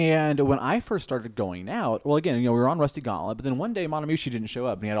 And when I first started going out, well, again, we were on Rusty Gauntlet, but then one day Matamushi didn't show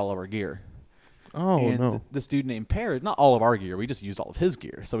up, and he had all of our gear. Oh, and no. This dude named Parrot, not all of our gear, we just used all of his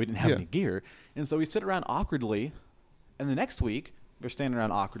gear, so we didn't have any gear. And so we sit around awkwardly, and the next week, we're standing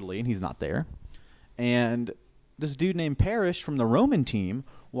around awkwardly, and he's not there. And this dude named Parrish from the Roman team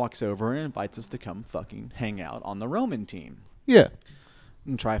walks over and invites us to come fucking hang out on the Roman team. Yeah.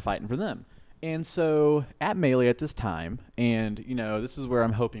 And try fighting for them. And so at Melee at this time, and, this is where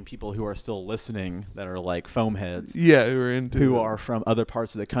I'm hoping people who are still listening that are like foam heads. Yeah, who are from other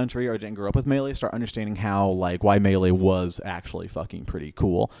parts of the country or didn't grow up with Melee start understanding why Melee was actually fucking pretty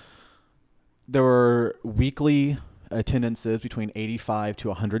cool. There were weekly attendances between 85 to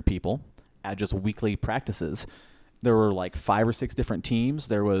 100 people at just weekly practices. There were like 5 or 6 different teams.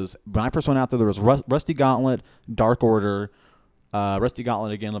 When I first went out there was Rusty Gauntlet, Dark Order, Rusty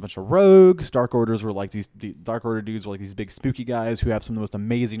Gauntlet again, a bunch of rogues. Dark Orders were like Dark Order dudes were like these big spooky guys who have some of the most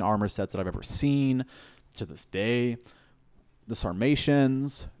amazing armor sets that I've ever seen to this day. The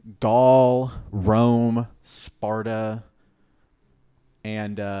Sarmatians, Gaul, Rome, Sparta,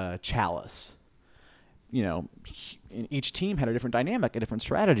 and Chalice. And each team had a different dynamic, a different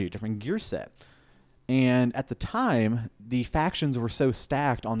strategy, a different gear set. And at the time, the factions were so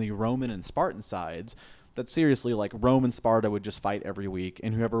stacked on the Roman and Spartan sides that seriously, like, Rome and Sparta would just fight every week,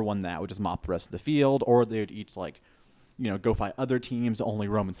 and whoever won that would just mop the rest of the field, or they would each, like, go fight other teams. Only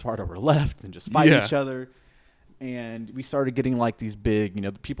Rome and Sparta were left and just fight each other. And we started getting, like, these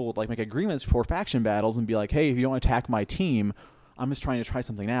big, people would, like, make agreements before faction battles and be like, hey, if you don't attack my team, I'm just trying to try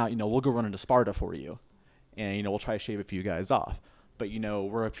something out. We'll go run into Sparta for you. And, we'll try to shave a few guys off. But,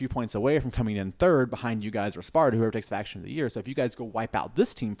 we're a few points away from coming in third behind you guys or Sparta, whoever takes faction of the year. So if you guys go wipe out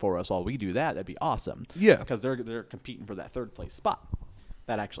this team for us while we do that, that'd be awesome. Yeah. Because they're competing for that third place spot.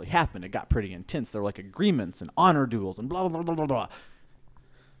 That actually happened. It got pretty intense. There were like agreements and honor duels and blah, blah, blah, blah, blah.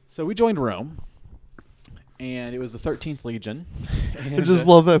 So we joined Rome. And it was the 13th Legion. I just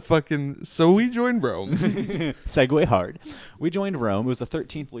love that fucking... So we joined Rome. Segue hard. We joined Rome. It was the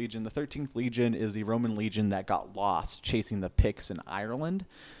 13th Legion. The 13th Legion is the Roman legion that got lost chasing the Picts in Ireland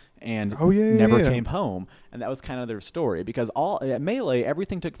and never came home. And that was kind of their story. Because at Melee,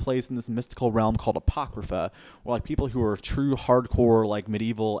 everything took place in this mystical realm called Apocrypha, where like people who were true hardcore, like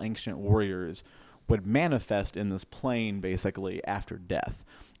medieval ancient warriors would manifest in this plane basically after death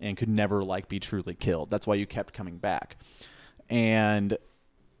and could never like be truly killed. That's why you kept coming back. And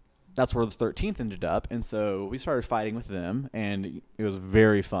that's where the 13th ended up. And so we started fighting with them, and it was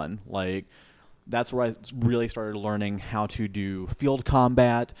very fun. Like, that's where I really started learning how to do field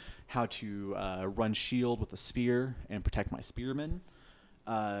combat, how to run shield with a spear and protect my spearmen.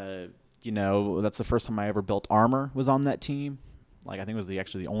 That's the first time I ever built armor, was on that team. Like, I think it was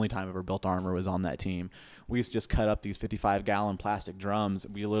actually the only time I ever built armor was on that team. We used to just cut up these 55-gallon plastic drums.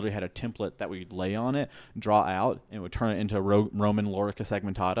 We literally had a template that we'd lay on it, draw out, and would turn it into Roman lorica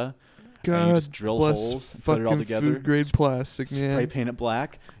segmentata. God, and you just drill holes, put it all together, food grade plastic, man. Spray paint it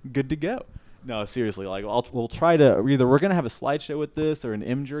black, good to go. No, seriously, like we'll try to either we're gonna have a slideshow with this or an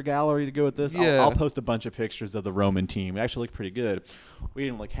Imgur gallery to go with this. Yeah. I'll post a bunch of pictures of the Roman team. It actually looked pretty good. We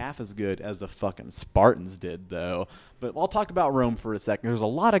didn't look half as good as the fucking Spartans did, though. But I'll talk about Rome for a second. There's a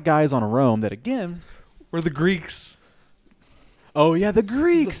lot of guys on Rome that, again, were the Greeks. Oh yeah, the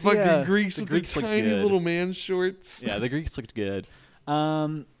Greeks. The fucking yeah. Greeks the with Greeks the looked tiny good. little man shorts. Yeah, the Greeks looked good.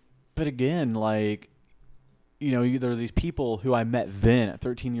 But again, like, you know, there are these people who I met then at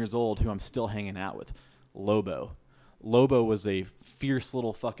 13 years old who I'm still hanging out with. Lobo. Lobo was a fierce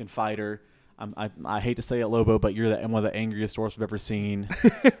little fucking fighter. I hate to say it, Lobo, but you're one of the angriest dwarfs I've ever seen.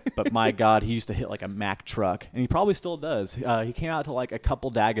 But my God, he used to hit like a Mack truck, and he probably still does. He came out to like a couple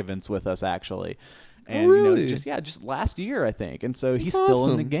DAG events with us, actually. And, really? you know, just last year, I think. And so he's That's still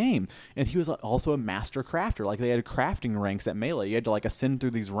awesome. in the game. And he was also a master crafter. Like, they had crafting ranks at Melee. You had to like ascend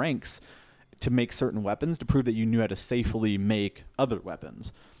through these ranks to make certain weapons to prove that you knew how to safely make other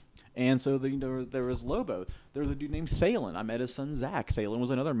weapons. And so there was Lobo. There was a dude named Thalen. I met his son, Zach. Thalen was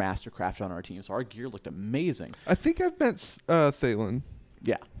another master crafter on our team. So our gear looked amazing. I think I've met Thalen.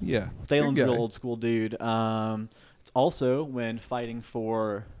 Yeah. Yeah. Thalen's good an guy. old school dude. It's also when fighting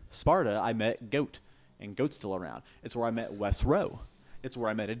for Sparta, I met Goat. And Goat's still around. It's where I met Wes Rowe. It's where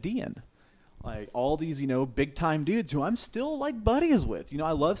I met Adian. Like, all these, you know, big-time dudes who I'm still, like, buddies with. You know,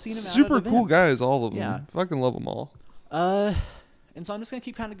 I love seeing them out Super at cool events. guys, all of them. Yeah. Fucking love them all. And so I'm just going to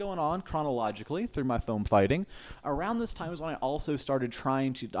keep kind of going on chronologically through my foam fighting. Around this time is when I also started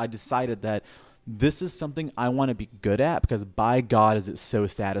I decided that this is something I want to be good at because, by God, is it so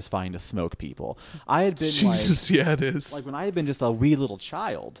satisfying to smoke people. I had been Jesus, yeah, it is. like when I had been just a wee little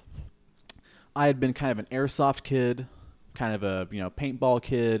child, I had been kind of an airsoft kid, kind of a, you know, paintball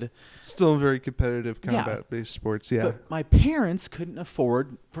kid. Still very competitive combat-based sports, yeah. But my parents couldn't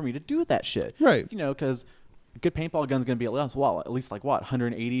afford for me to do that shit. Right. You know, because a good paintball gun's going to be at least like what,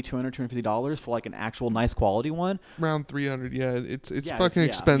 $180, $200, $250 for like an actual nice quality one. Around 300, yeah. It's Yeah, fucking yeah,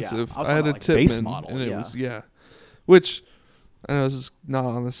 expensive. yeah. I was I had talking a about, like, base Tipman, model, and it yeah. was, which, I know this is not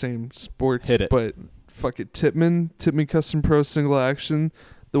on the same sports, Hit it. but fucking Tipman Custom Pro single action,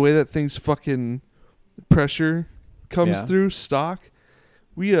 the way that thing's fucking pressure comes Yeah. through stock.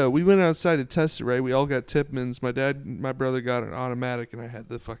 We went outside to test it, right? We all got Tipmans. My dad and my brother got an automatic, and I had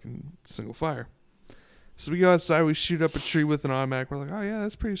the fucking single fire. So we go outside, we shoot up a tree with an automatic. We're like, oh yeah,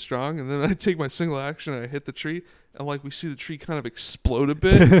 that's pretty strong. And then I take my single action, and I hit the tree, and like we see the tree kind of explode a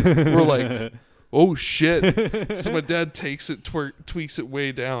bit. We're like, oh shit. So my dad takes it, tweaks it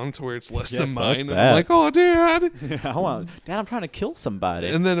way down to where it's less than fuck mine. And that. I'm like, oh, Dad. Dad, I'm trying to kill somebody.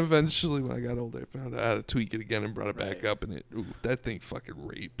 And then eventually when I got older, I found out how to tweak it again and brought it back up. And that thing fucking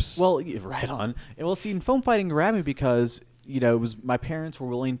rapes. Well, right on. And well, see, foam fighting grabbed me because, you know, it was my parents were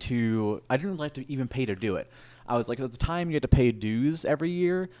willing to. I didn't like to even pay to do it. I was like, at the time, you had to pay dues every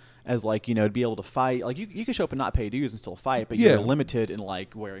year, as like, you know, to be able to fight. Like, you could show up and not pay dues and still fight, but you Yeah. were limited in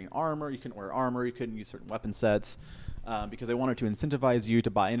like wearing armor. You couldn't wear armor. You couldn't use certain weapon sets. Because they wanted to incentivize you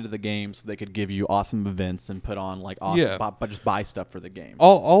to buy into the game, so they could give you awesome events and put on like awesome, but just buy stuff for the game.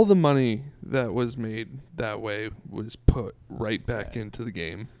 All the money that was made that way was put right back into the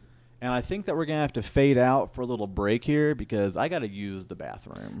game. And I think that we're gonna have to fade out for a little break here because I gotta use the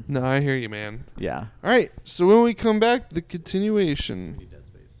bathroom. No, I hear you, man. Yeah. All right, so when we come back, the continuation.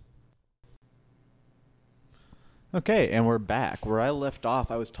 Okay, and we're back. Where I left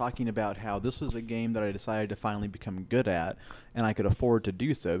off, I was talking about how this was a game that I decided to finally become good at, and I could afford to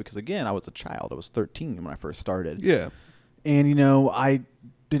do so because, again, I was a child. I was 13 when I first started. Yeah. And, you know, I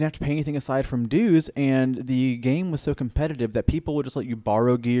didn't have to pay anything aside from dues, and the game was so competitive that people would just let you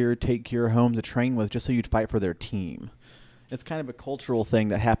borrow gear, take gear home to train with just so you'd fight for their team. It's kind of a cultural thing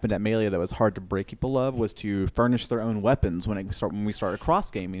that happened at Melee that was hard to break people of, was to furnish their own weapons when we started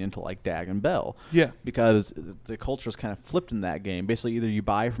cross-gaming into, like, Dag and Bell. Yeah. Because the culture's kind of flipped in that game. Basically, either you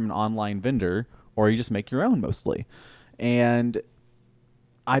buy from an online vendor or you just make your own, mostly. And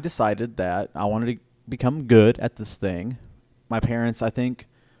I decided that I wanted to become good at this thing. My parents, I think,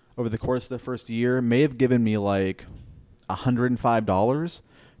 over the course of the first year, may have given me, like, $105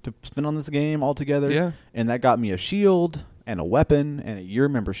 to spend on this game altogether. Yeah. And that got me a shield and a weapon and a year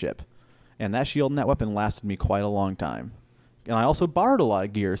membership. And that shield and that weapon lasted me quite a long time. And I also borrowed a lot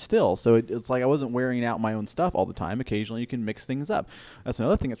of gear still. So it's like I wasn't wearing out my own stuff all the time. Occasionally you can mix things up. That's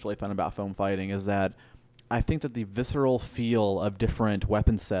another thing that's really fun about foam fighting is that I think that the visceral feel of different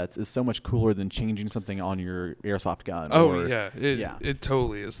weapon sets is so much cooler than changing something on your airsoft gun. It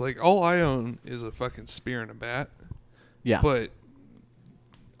totally is. Like, all I own is a fucking spear and a bat. Yeah. But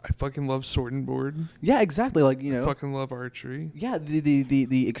I fucking love sword and board. Yeah, exactly. Like, I fucking love archery. Yeah,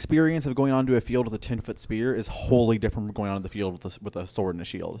 the experience of going onto a field with a 10-foot spear is wholly different from going onto the field with a sword and a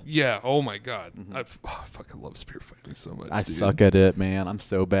shield. Yeah. Oh my god. I fucking love spear fighting so much. I dude. suck at it, man. I'm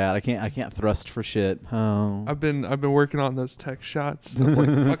so bad. I can't thrust for shit. Oh. I've been working on those tech shots of like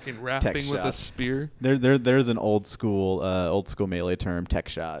fucking rapping with a spear. There's an old school melee term, tech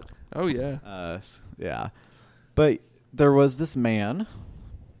shot. Oh yeah. Yeah. But there was this man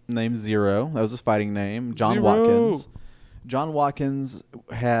named Zero. That was his fighting name. John Zero. Watkins. John Watkins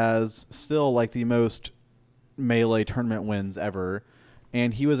has still like the most melee tournament wins ever.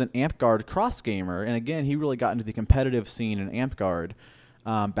 And he was an Amp Guard cross gamer. And again, he really got into the competitive scene in Amp Guard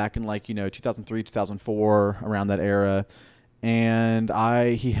back in 2003, 2004, around that era. And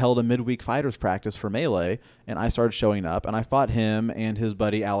he held a midweek fighters practice for melee. And I started showing up. And I fought him and his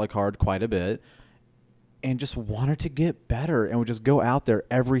buddy Alucard quite a bit. And just wanted to get better and would just go out there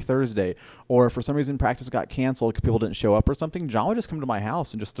every Thursday. Or if for some reason practice got canceled because people didn't show up or something, John would just come to my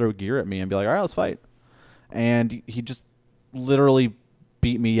house and just throw gear at me and be like, all right, let's fight. And he just literally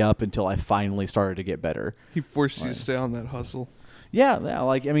beat me up until I finally started to get better. He forced you to stay on that hustle. Yeah.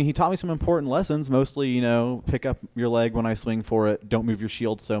 He taught me some important lessons. Mostly, pick up your leg when I swing for it. Don't move your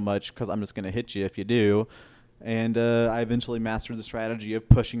shield so much because I'm just going to hit you if you do. And I eventually mastered the strategy of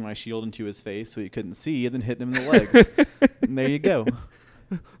pushing my shield into his face so he couldn't see and then hitting him in the legs. And there you go.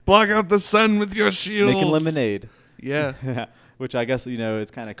 Block out the sun with your shield. Making lemonade. Yeah. Which I guess,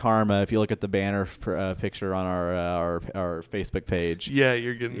 is kind of karma if you look at the banner picture on our Facebook page. Yeah,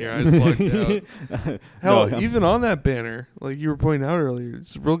 you're getting your eyes blocked out. Hell, even on that banner, like you were pointing out earlier,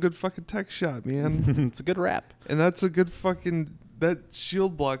 it's a real good fucking tech shot, man. It's a good wrap. And that's a good fucking... That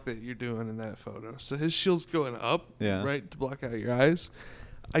shield block that you're doing in that photo. So his shield's going up, right, to block out your eyes.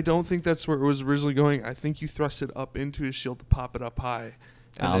 I don't think that's where it was originally going. I think you thrust it up into his shield to pop it up high.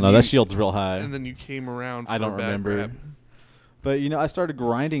 I don't know. That shield's real high. And then you came around for I don't a bad remember. grab. But, I started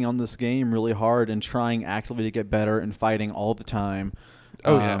grinding on this game really hard and trying actively to get better and fighting all the time.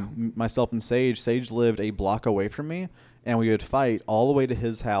 Oh, yeah. Myself and Sage. Sage lived a block away from me. And we would fight all the way to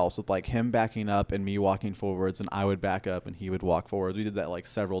his house with him backing up and me walking forwards, and I would back up and he would walk forwards. We did that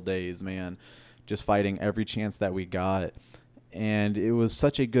several days, man, just fighting every chance that we got. And it was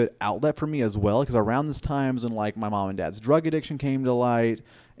such a good outlet for me as well, because around this time is when my mom and dad's drug addiction came to light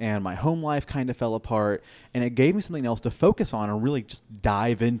and my home life kind of fell apart, and it gave me something else to focus on and really just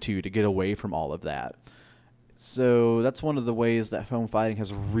dive into to get away from all of that. So that's one of the ways that foam fighting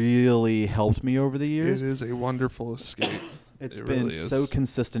has really helped me over the years. It is a wonderful escape. It's been really so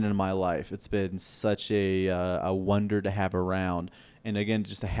consistent in my life. It's been such a wonder to have around. And again,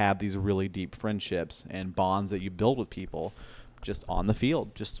 just to have these really deep friendships and bonds that you build with people just on the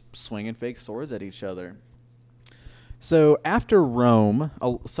field, just swinging fake swords at each other. So after Rome,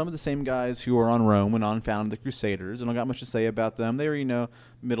 some of the same guys who were on Rome went on and founded the Crusaders. I don't got much to say about them. They were,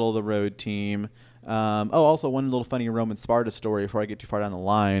 middle of the road team. Also one little funny Roman Sparta story before I get too far down the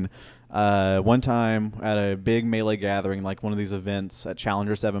line. One time at a big melee gathering, like one of these events at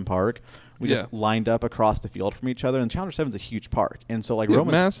Challenger 7 Park, we just lined up across the field from each other. And Challenger 7 is a huge park. And so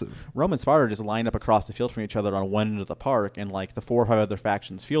massive. Roman Sparta just lined up across the field from each other on one end of the park, and the 4 or 5 other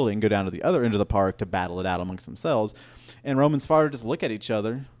factions fielding go down to the other end of the park to battle it out amongst themselves. And Roman Sparta just look at each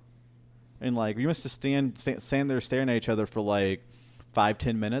other and we must just stand there staring at each other for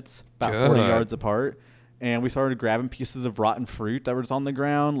 5-10 minutes, about 40 yards apart. And we started grabbing pieces of rotten fruit that were just on the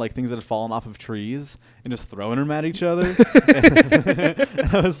ground, things that had fallen off of trees, and just throwing them at each other. And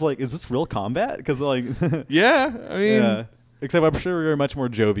I was like, is this real combat? Because yeah, I mean, except I'm sure we were much more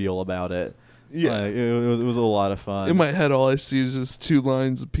jovial about it. Yeah, it was a lot of fun. In my head, all I see is just 2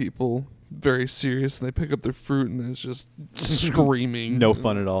 lines of people very serious, and they pick up their fruit, and it's just screaming. No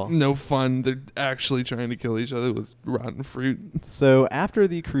fun at all. No fun. They're actually trying to kill each other with rotten fruit. So after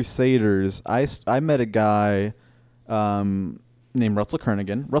the Crusaders, I met a guy named Russell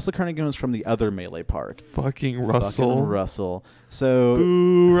Kernigan. Russell Kernigan was from the other melee park. Fucking Russell. So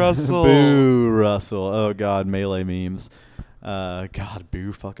boo Russell. Boo Russell. Oh God, melee memes. God,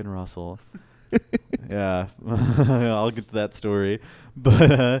 boo fucking Russell. Yeah, I'll get to that story.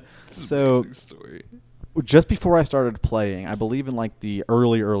 But so story. Just before I started playing, I believe in the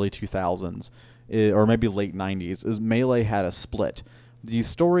early 2000s, or maybe late 90s, is Melee had a split. The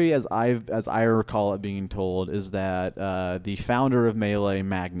story, as I recall it being told, is that the founder of Melee,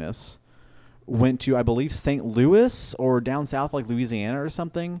 Magnus, went to, I believe, St. Louis or down south like Louisiana or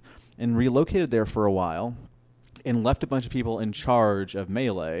something, and relocated there for a while and left a bunch of people in charge of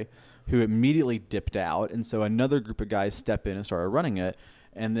Melee who immediately dipped out. And so another group of guys stepped in and started running it.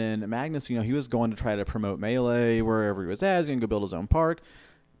 And then Magnus, he was going to try to promote Melee wherever he was at. He was going to go build his own park.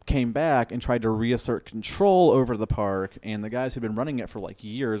 Came back and tried to reassert control over the park. And the guys who'd been running it for like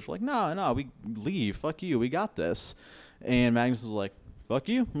years were like, no, we leave. Fuck you. We got this. And Magnus was like, fuck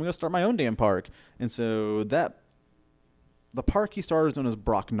you. I'm going to start my own damn park. And so the park he started is known as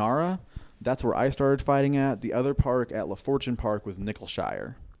Brocknara. That's where I started fighting at. The other park at La Fortune Park was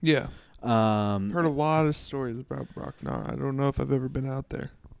Nickelshire. Yeah. Heard a lot of stories about Brocknara. I don't know if I've ever been out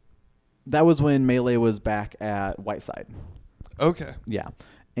there. That was when Melee was back at Whiteside. Okay. Yeah.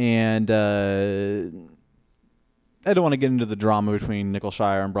 And I don't want to get into the drama between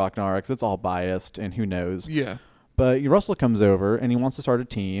Nickelshire and Brocknara because it's all biased and who knows. Yeah. But Russell comes over and he wants to start a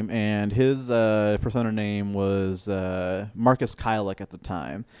team, and his persona name was Marcus Kylek at the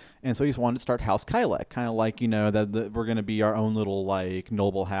time. And so he just wanted to start House Kylek, kind of like, that we're going to be our own little like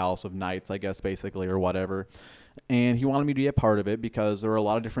noble house of knights, I guess, basically, or whatever. And he wanted me to be a part of it because there were a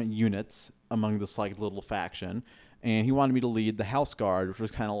lot of different units among this like little faction. And he wanted me to lead the House Guard, which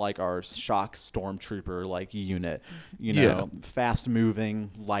was kind of like our shock stormtrooper like unit, fast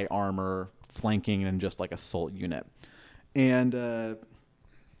moving, light armor, flanking, and just like assault unit. And that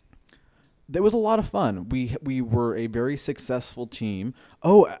was a lot of fun. We were a very successful team.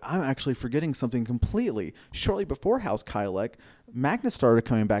 Oh, I'm actually forgetting something completely. Shortly before House Kylek, Magnus started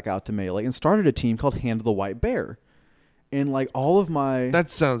coming back out to Melee and started a team called Hand of the White Bear. And like all of my... That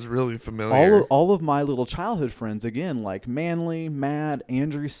sounds really familiar. All of my little childhood friends, again, like Manly, Matt,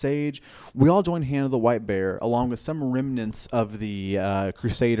 Andrew, Sage, we all joined Hand of the White Bear, along with some remnants of the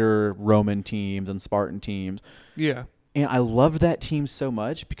Crusader Roman teams and Spartan teams. Yeah. And I loved that team so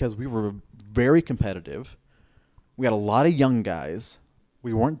much because we were very competitive. We had a lot of young guys.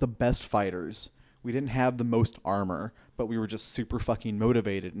 We weren't the best fighters. We didn't have the most armor, but we were just super fucking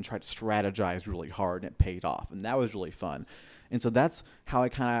motivated and tried to strategize really hard, and it paid off. And that was really fun. And so that's how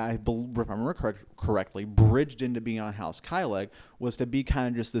I remember correctly, bridged into being on House Kylek, was to be kind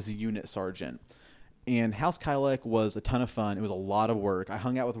of just this unit sergeant. And House Kylek was a ton of fun. It was a lot of work. I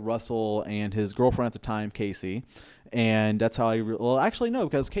hung out with Russell and his girlfriend at the time, Casey. And that's how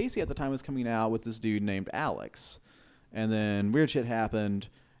because Casey at the time was coming out with this dude named Alex. And then weird shit happened,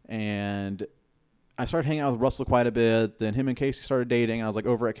 and I started hanging out with Russell quite a bit. Then him and Casey started dating, and I was like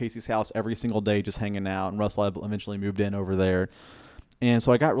over at Casey's house every single day just hanging out. And Russell eventually moved in over there. And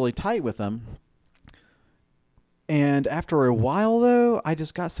so I got really tight with him. And after a while, though, I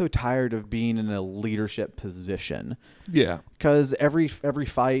just got so tired of being in a leadership position. Yeah. Because every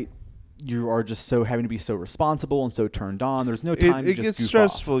fight, you are just so having to be so responsible and so turned on. There's no time to just goof off. It gets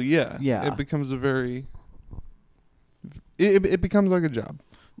stressful, yeah. Yeah. It becomes it becomes like a job.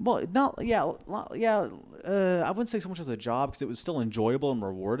 Well, I wouldn't say so much as a job because it was still enjoyable and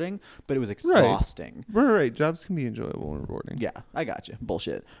rewarding, but it was exhausting. Right. Jobs can be enjoyable and rewarding. Yeah, I got you.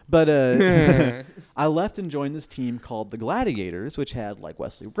 Bullshit. But I left and joined this team called the Gladiators, which had like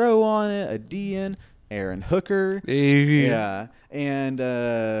Wesley Rowe on it, a Dean, Aaron Hooker. Yeah. And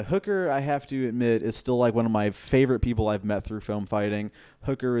Hooker, I have to admit, is still like one of my favorite people I've met through film fighting.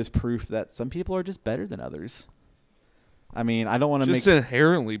 Hooker is proof that some people are just better than others. I mean, I don't want to make... Just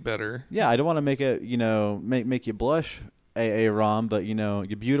inherently better. Yeah, I don't want to make it, make you blush, A.A. Rom, but,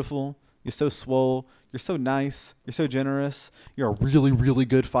 you're beautiful. You're so swole. You're so nice. You're so generous. You're a really, really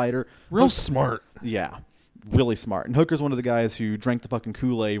good fighter. Real smart. Yeah, really smart. And Hooker's one of the guys who drank the fucking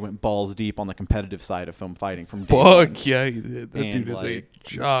Kool-Aid, went balls deep on the competitive side of film fighting from day one. Fuck yeah, he did. That dude is a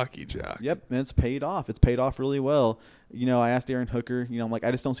jockey. Yep, and it's paid off. It's paid off really well. I asked Aaron Hooker, I'm like,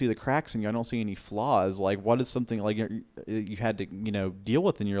 I just don't see the cracks in you. I don't see any flaws. Like, what is something like you had to, deal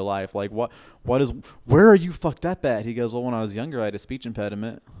with in your life? Like, where are you fucked up at? He goes, well, when I was younger, I had a speech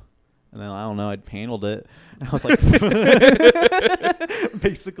impediment. And then, I don't know, I'd handled it. And I was like,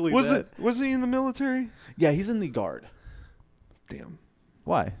 basically Was he in the military? Yeah, he's in the Guard. Damn.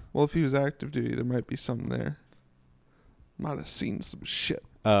 Why? Well, if he was active duty, there might be something there. Might have seen some shit.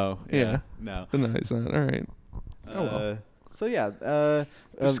 Oh, yeah. No. But no, he's not. All right. So yeah,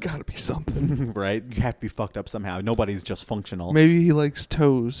 there's got to be something, right? You have to be fucked up somehow. Nobody's just functional. Maybe he likes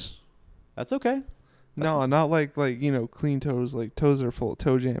toes. That's okay. No, not like clean toes. Like toes that are full of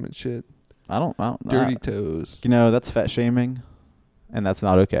toe jam and shit. I don't dirty toes. That's fat shaming, and that's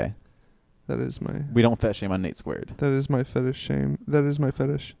not okay. That is my. We don't fat shame on Nate². That is my fetish. Shame. That is my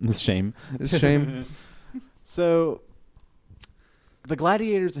fetish. It's shame. It's shame. So. the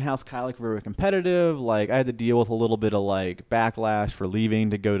gladiators in House Kylek were very competitive. Like, I had to deal with a little bit of like backlash for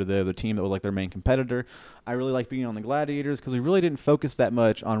leaving to go to the other team that was like their main competitor. I really liked being on the gladiators because we really didn't focus that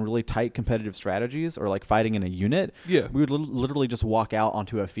much on really tight competitive strategies or like fighting in a unit. Yeah. We would literally just walk out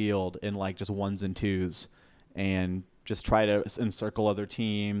onto a field in like just ones and twos and just try to encircle other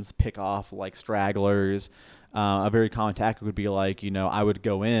teams, pick off like stragglers. A very common tactic would be like, I would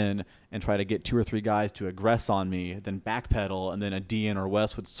go in and try to get 2 or 3 guys to aggress on me, then backpedal, and then a DN or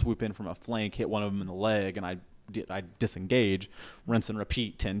West would swoop in from a flank, hit one of them in the leg, and I'd disengage, rinse and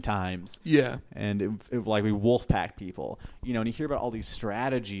repeat 10 times. Yeah. And it like we wolf pack people, and you hear about all these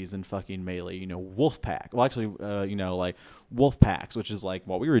strategies in fucking Melee, wolf pack. Well, actually, like wolf packs, which is like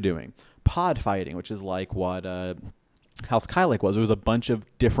what we were doing. Pod fighting, which is like what House Kylek was. It was a bunch of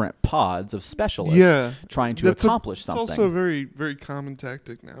different pods of specialists trying to accomplish something. It's also a very, very common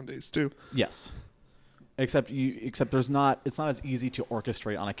tactic nowadays too. Yes. Except it's not as easy to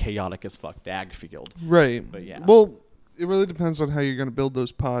orchestrate on a chaotic as fuck dag field. Right. But yeah. Well, it really depends on how you're going to build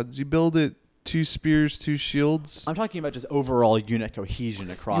those pods. You build it 2 spears, 2 shields. I'm talking about just overall unit cohesion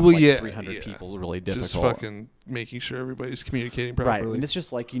across 300 people is really difficult. Just fucking making sure everybody's communicating properly. Right. And it's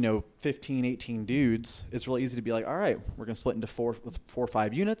just like, 15, 18 dudes. It's really easy to be like, all right, we're going to split into 4 or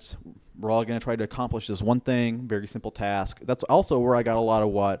 5 units. We're all going to try to accomplish this one thing. Very simple task. That's also where I got a lot of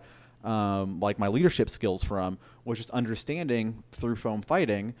what, like my leadership skills from, was just understanding through foam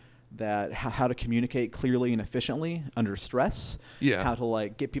fighting that how to communicate clearly and efficiently under stress, how to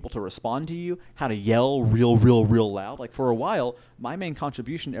like get people to respond to you, how to yell real loud. Like for a while, my main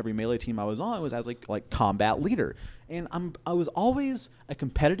contribution to every Melee team I was on was as like combat leader, and I was always a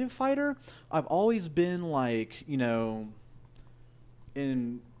competitive fighter. I've always been like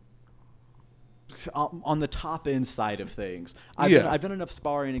on the top end side of things. I've done enough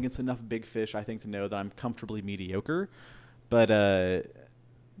sparring against enough big fish, I think, to know that I'm comfortably mediocre, but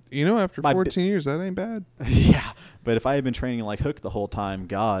after 14 years, that ain't bad. Yeah, but if I had been training like Hook the whole time,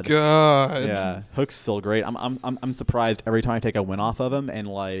 God, yeah, Hook's still great. I'm surprised every time I take a win off of him, and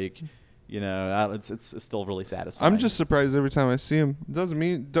like, it's still really satisfying. I'm just surprised every time I see him. Doesn't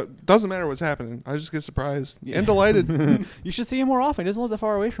matter what's happening. I just get surprised and delighted. You should see him more often. He doesn't live that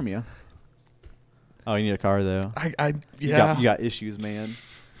far away from you. Oh, you need a car though. You got issues, man.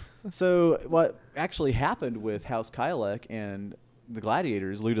 So what actually happened with House Kylek and the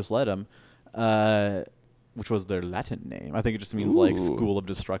gladiators, Ludus Ledum, which was their Latin name. I think it just means like School of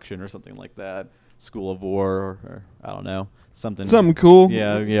Destruction or something like that. School of War, or I don't know, something cool.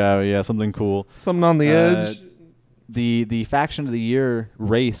 Yeah, something cool. Something on the edge. The faction of the year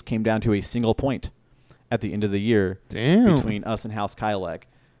race came down to a single point at the end of the year. Damn. Between us and House Kylek.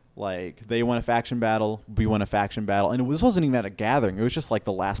 Like, they won a faction battle, we won a faction battle, and this wasn't even at a gathering. It was just like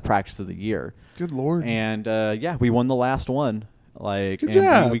the last practice of the year. Good Lord. And we won the last one. Like, good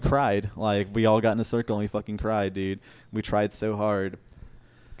job. We cried. Like, we all got in a circle and we fucking cried, dude. We tried so hard.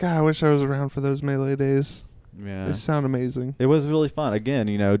 God, I wish I was around for those Melee days. Yeah. They sound amazing. It was really fun. Again,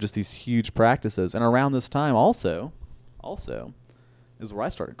 just these huge practices. And around this time also is where I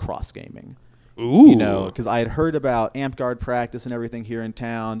started cross-gaming. Ooh. Because I had heard about Amp Guard practice and everything here in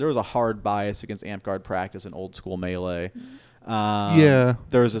town. There was a hard bias against Amp Guard practice in old school Melee. There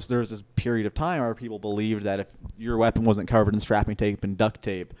was this period of time where people believed that if your weapon wasn't covered in strapping tape and duct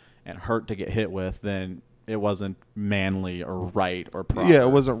tape and hurt to get hit with, then it wasn't manly or right or proper. Yeah, it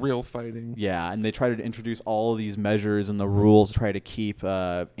wasn't real fighting. Yeah, and they tried to introduce all of these measures and the rules to try to keep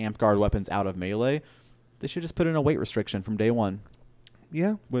Amp Guard weapons out of Melee. They should just put in a weight restriction from day one.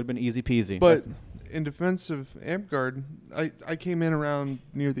 Yeah. Would have been easy peasy. But in defense of Amp Guard, I came in around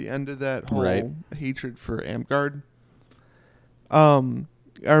near the end of that whole hatred for Amp Guard. I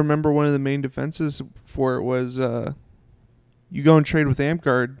remember one of the main defenses for it was you go and trade with Amp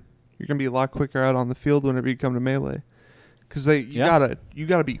Guard, you're going to be a lot quicker out on the field whenever you come to Melee. Because you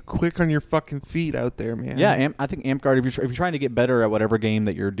gotta be quick on your fucking feet out there, man. Yeah, I think Amp Guard. If you're trying to get better at whatever game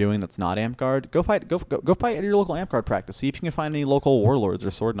that you're doing that's not Amp Guard, go fight at your local Amp Guard practice. See if you can find any local warlords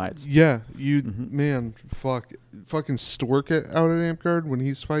or sword knights. Yeah, man, fucking Stork it out at Amp Guard when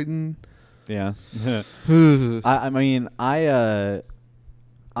he's fighting. Yeah,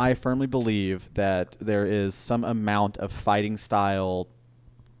 I firmly believe that there is some amount of fighting style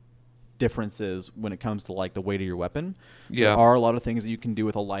differences when it comes to like the weight of your weapon. Yeah. There are a lot of things that you can do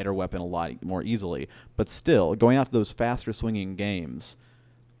with a lighter weapon a lot more easily, but still going out to those faster swinging games,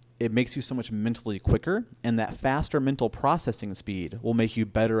 it makes you so much mentally quicker, and that faster mental processing speed will make you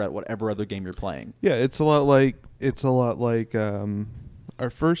better at whatever other game you're playing. Yeah, it's a lot like our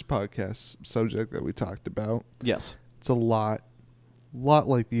first podcast subject that we talked about. Yes. It's a lot lot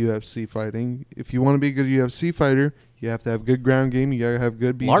like the UFC fighting. If you want to be a good UFC fighter, you have to have good ground game. You gotta have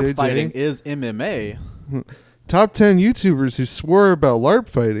good BJJ. LARP fighting is MMA. Top 10 YouTubers who swore about LARP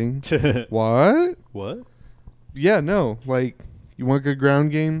fighting. What? What? Yeah, no. Like, you want good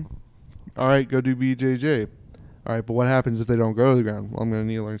ground game? All right, go do BJJ. All right, but what happens if they don't go to the ground? Well, I'm going to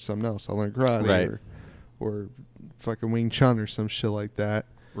need to learn something else. I'll learn karate Right. or fucking Wing Chun or some shit like that.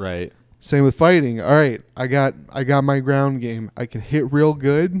 Right. Same with fighting. All right, I got my ground game. I can hit real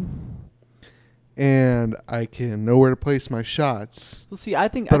good, and I can know where to place my shots. Well, see,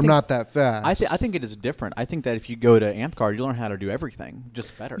 I'm not that fast. I think it is different. I think that if you go to AmpCard, you learn how to do everything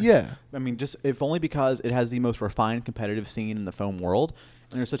just better. Yeah. I mean, just if only because it has the most refined competitive scene in the foam world,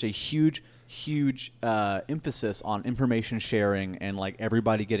 and there's such a huge emphasis on information sharing and like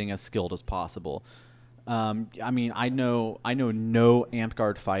everybody getting as skilled as possible. I mean, I know no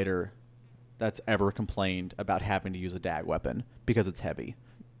AmpGuard fighter that's ever complained about having to use a dag weapon because it's heavy.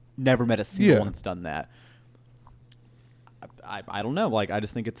 Never met a single one that's done that. I don't know. Like, I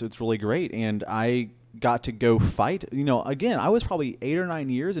just think it's really great, and I got to go fight. You know, again, I was probably 8 or 9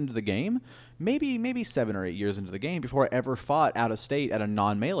 years into the game, maybe 7 or 8 years into the game before I ever fought out of state at a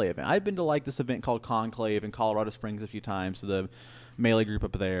non-melee event. I'd been to like this event called Conclave in Colorado Springs a few times, so the melee group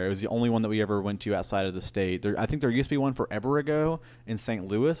up there. It was the only one that we ever went to outside of the state. I think there used to be one forever ago in St.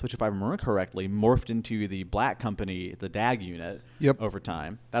 Louis, which, if I remember correctly, morphed into the Black Company, the DAG unit, over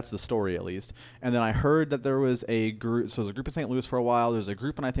time. That's the story, at least. And then I heard that there was a group. So there's a group in St. Louis for a while. There's a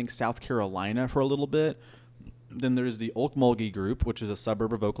group in, I think, South Carolina for a little bit. Then there's the Okmulgee group, which is a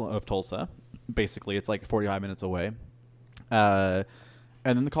suburb of Tulsa. Basically, it's like 45 minutes away. And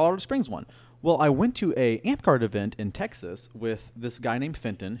then the Colorado Springs one. Well, I went to a AmpGuard event in Texas with this guy named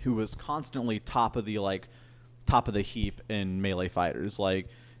Fenton, who was constantly top of the heap in melee fighters. Like,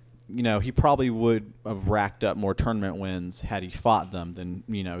 you know, he probably would have racked up more tournament wins had he fought them than,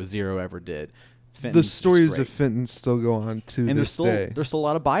 you know, Zero ever did. Fenton's the stories of Fenton still go on to this day. There's still a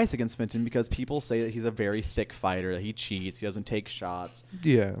lot of bias against Fenton because people say that he's a very thick fighter, that he cheats, he doesn't take shots.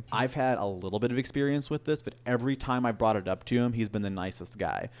 Yeah. I've had a little bit of experience with this, but every time I brought it up to him, he's been the nicest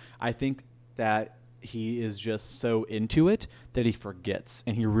guy. I think that he is just so into it that he forgets,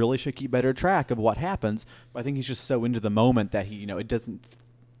 and he really should keep better track of what happens. But I think he's just so into the moment that he gets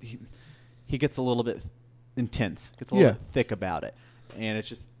a little bit intense, gets a little bit thick about it, and it's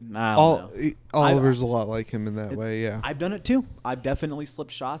just I don't know. Oliver's a lot like him in that way. Yeah, I've done it too. I've definitely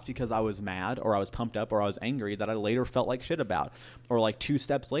slipped shots because I was mad or I was pumped up or I was angry that I later felt like shit about, or like 2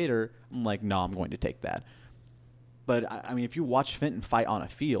 steps later I'm like, no, I'm going to take that. But, I mean, if you watch Fenton fight on a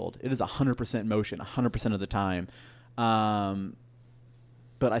field, it is 100% motion 100% of the time. But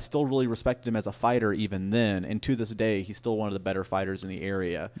I still really respected him as a fighter even then. And to this day, he's still one of the better fighters in the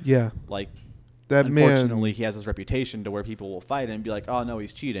area. Yeah. Like, that unfortunately, he has this reputation to where people will fight him and be like, oh, no,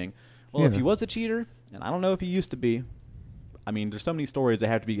 he's cheating. Well, if he was a cheater, and I don't know if he used to be, I mean, there's so many stories that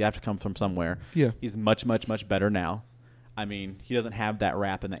have to come from somewhere. Yeah. He's much, much, much better now. I mean, he doesn't have that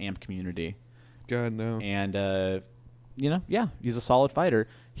rap in the AMP community. God, no. And, you know, yeah, he's a solid fighter.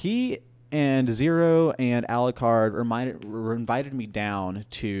 He and Zero and Alucard invited me down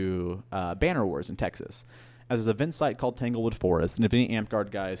to Banner Wars in Texas. As an event site called Tanglewood Forest. And if any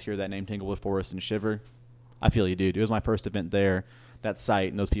AmpGuard guys hear that name, Tanglewood Forest, and shiver, I feel you, dude. It was my first event there. That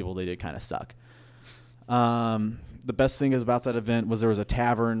site and those people, they did kind of suck. The best thing about that event was there was a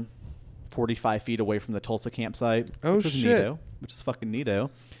tavern 45 feet away from the Tulsa campsite. Which is fucking neato.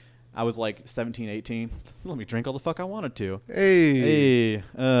 I was like 17, 18. Let me drink all the fuck I wanted to. Hey.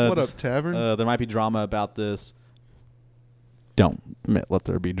 What up, tavern? There might be drama about this. Don't let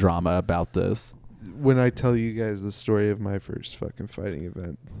there be drama about this. When I tell you guys the story of my first fucking fighting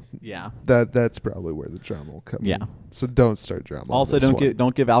event, that's probably where the drama will come in. So don't start drama. Also,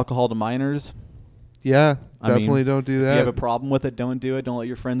 don't give alcohol to minors. Yeah, definitely don't do that. If you have a problem with it, don't do it. Don't let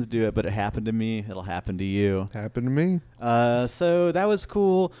your friends do it. But it happened to me. It'll happen to you. Happened to me. So that was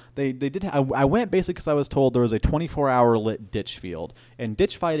cool. They did. I went basically because I was told there was a 24-hour lit ditch field. And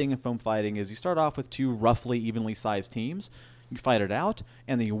ditch fighting and foam fighting is you start off with 2 roughly evenly sized teams. You fight it out,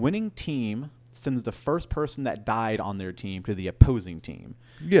 and the winning team sends the first person that died on their team to the opposing team.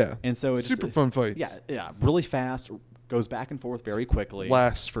 Yeah. And so it's super fun fights. Yeah, really fast. Goes back and forth very quickly.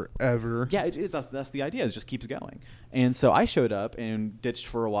 Lasts forever. Yeah, that's the idea. It just keeps going. And so I showed up and ditched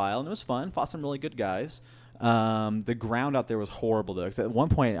for a while, and it was fun. Fought some really good guys. The ground out there was horrible, though. Because at one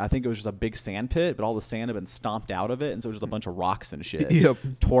point, I think it was just a big sand pit, but all the sand had been stomped out of it, and so it was just a bunch of rocks and shit. Yep.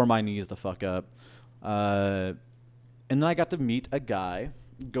 Tore my knees the fuck up. And then I got to meet a guy,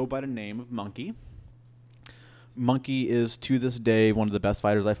 go by the name of Monkey. Monkey is, to this day, one of the best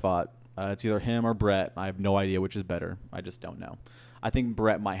fighters I fought. It's either him or Brett. I have no idea which is better. I just don't know. I think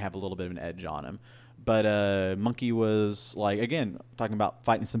Brett might have a little bit of an edge on him. But Monkey was like, again, talking about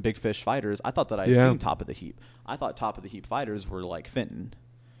fighting some big fish fighters. I thought that I'd seen Top of the Heap. I thought Top of the Heap fighters were like Fenton.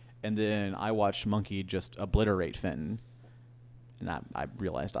 And then I watched Monkey just obliterate Fenton. And I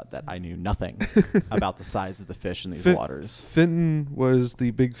realized that I knew nothing about the size of the fish in these waters. Fenton was the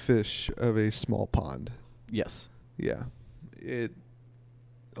big fish of a small pond. Yes. Yeah.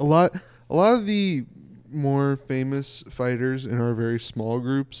 A lot of the more famous fighters in our very small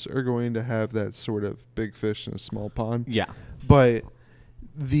groups are going to have that sort of big fish in a small pond. Yeah. But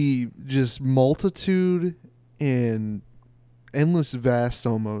the just multitude and endless vast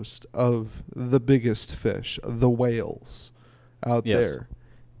almost of the biggest fish, the whales out there,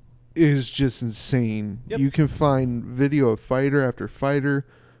 is just insane. Yep. You can find video of fighter after fighter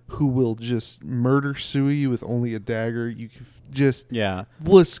who will just murder sue you with only a dagger. You can just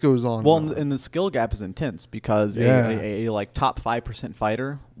list goes on. Well, and the skill gap is intense because a like top 5%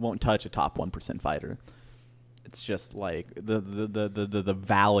 fighter won't touch a top 1% fighter. It's just like the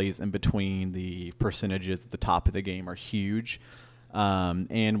valleys in between the percentages at the top of the game are huge.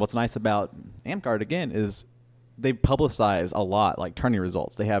 And what's nice about Amcard again is they publicize a lot, like tourney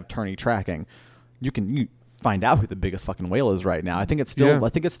results. They have tourney tracking. You find out who the biggest fucking whale is right now. I think it's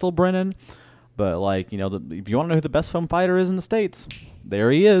still Brennan, but like, you know, if you want to know who the best foam fighter is in the States,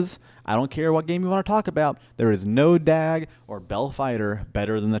 there he is. I don't care what game you want to talk about. There is no dag or bell fighter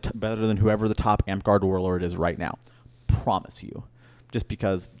better than whoever the top Amcard warlord is right now. Promise you, just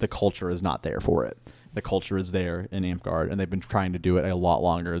because the culture is not there for it. The culture is there in Amcard, and they've been trying to do it a lot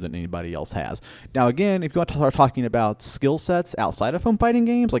longer than anybody else has. Now, again, if you want to start talking about skill sets outside of foam fighting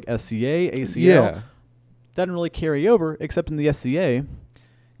games like SCA, ACL, doesn't really carry over, except in the SCA.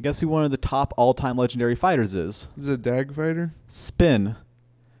 Guess who one of the top all-time legendary fighters is? Is it a dag fighter? Spin.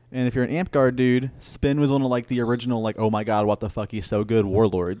 And if you're an Amcard dude, Spin was one of like the original, like, oh my god, what the fuck, he's so good,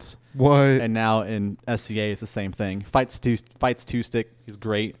 warlords. What? And now in SCA, it's the same thing. Fights two-stick, he's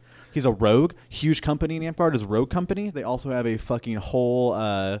great. He's a rogue. Huge company in Amcard is Rogue Company. They also have a fucking whole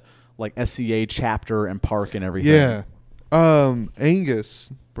like SCA chapter and park and everything. Yeah. Angus,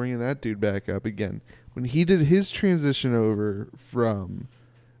 bringing that dude back up again. When he did his transition over from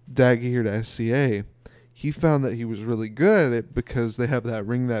Daggear to SCA, he found that he was really good at it because they have that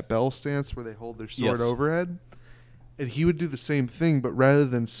ring that bell stance where they hold their sword overhead. And he would do the same thing, but rather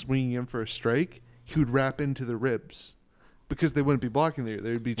than swinging in for a strike, he would wrap into the ribs because they wouldn't be blocking there.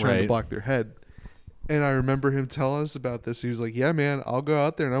 They would be trying to block their head. And I remember him telling us about this. He was like, yeah, man, I'll go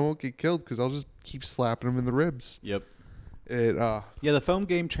out there and I won't get killed because I'll just keep slapping him in the ribs. Yep. Yeah, the foam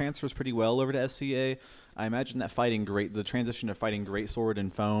game transfers pretty well over to SCA. I imagine that the transition of fighting greatsword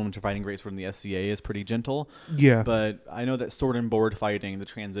and foam to fighting greatsword in the SCA is pretty gentle. Yeah. But I know that sword and board fighting, the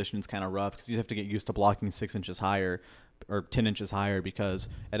transition is kind of rough because you have to get used to blocking 6 inches higher or 10 inches higher because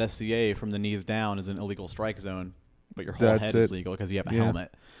at SCA, from the knees down is an illegal strike zone, but your whole head is legal because you have a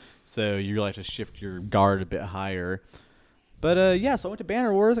helmet. So you really have to shift your guard a bit higher. But, so I went to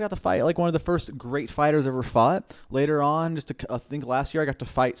Banner Wars. I got to fight like one of the first great fighters ever fought. Later on, I think last year, I got to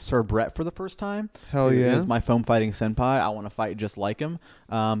fight Sir Brett for the first time. Hell yeah. He's my foam fighting senpai. I want to fight just like him.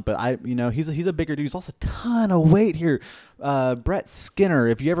 But he's a bigger dude. He's also a ton of weight here. Brett Skinner,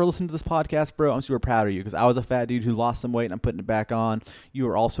 if you ever listen to this podcast, bro, I'm super proud of you because I was a fat dude who lost some weight and I'm putting it back on. You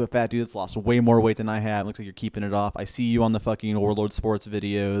are also a fat dude that's lost way more weight than I have. Looks like you're keeping it off. I see you on the fucking Warlord Sports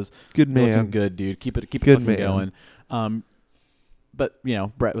videos. Good man. Looking good, dude. Keep it good fucking man. going. But,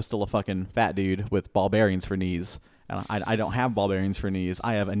 Brett was still a fucking fat dude with ball bearings for knees. And I don't have ball bearings for knees.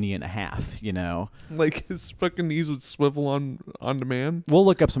 I have a knee and a half, Like his fucking knees would swivel on demand? We'll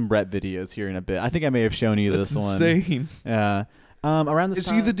look up some Brett videos here in a bit. I think I may have shown you this one. That's insane. Yeah. Around this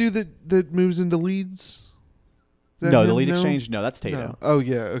time... Is he the dude that moves into leads? No, the lead exchange, no, that's Tato. No. Oh,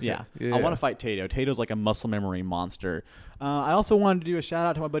 yeah, okay. Yeah. I want to fight Tato. Tato's like a muscle memory monster. I also wanted to do a shout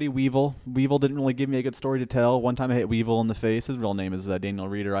out to my buddy Weevil. Weevil didn't really give me a good story to tell. One time I hit Weevil in the face. His real name is Daniel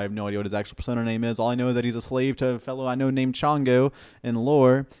Reeder. I have no idea what his actual persona name is. All I know is that he's a slave to a fellow I know named Chongo in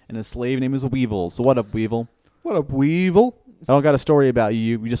lore, and his slave name is Weevil. So what up, Weevil? What up, Weevil? I don't got a story about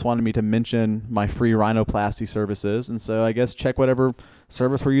you. You just wanted me to mention my free rhinoplasty services, and so I guess check whatever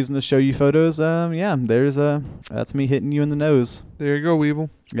service we're using to show you photos. That's me hitting you in the nose. There you go,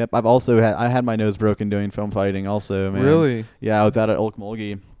 Weevil. Yep, I had my nose broken doing foam fighting also, man. Really? Yeah, I was out at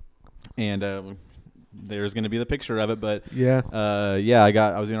Okmulgee, and there's going to be the picture of it, but I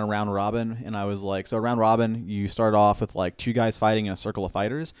was doing a round robin, and I was like, so a round robin, you start off with like 2 guys fighting in a circle of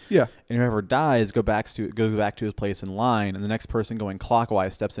fighters. Yeah. And whoever dies goes back to his place in line, and the next person going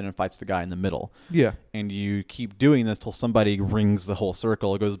clockwise steps in and fights the guy in the middle. Yeah. And you keep doing this till somebody rings the whole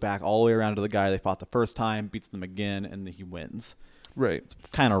circle. It goes back all the way around to the guy they fought the first time, beats them again, and then he wins. Right. It's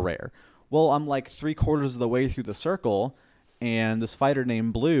kind of rare. Well, I'm like 3/4 of the way through the circle, and this fighter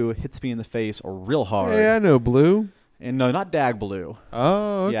named Blue hits me in the face real hard. Hey, I know Blue. And no, not Dag Blue.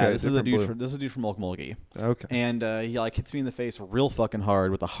 Oh, okay. Yeah, this is a Blue. dude. This is a dude from Mulkey. Okay. And he like hits me in the face real fucking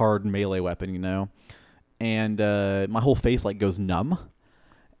hard with a hard melee weapon, you know. And my whole face like goes numb.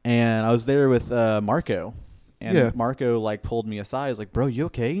 And I was there with Marco, and Marco like pulled me aside. He's like, "Bro, you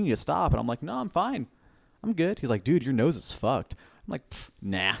okay? You need to stop." And I'm like, "No, I'm fine. I'm good." He's like, "Dude, your nose is fucked." I'm like,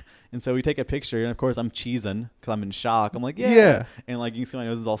 "Nah." And so we take a picture, and of course I'm cheesing because I'm in shock. I'm like, yeah. And like you can see my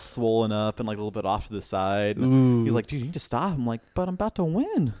nose is all swollen up and like a little bit off to the side. He's like, "Dude, you need to stop." I'm like, "But I'm about to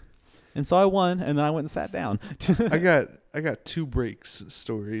win." And so I won, and then I went and sat down. I got 2 breaks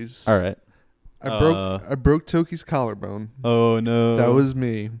stories. All right. I broke Toki's collarbone. Oh no. That was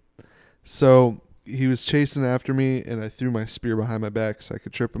me. So he was chasing after me, and I threw my spear behind my back so I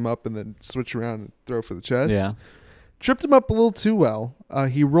could trip him up and then switch around and throw for the chest. Yeah. Tripped him up a little too well.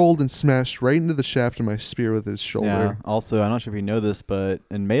 He rolled and smashed right into the shaft of my spear with his shoulder. Yeah. Also, I'm not sure if you know this, but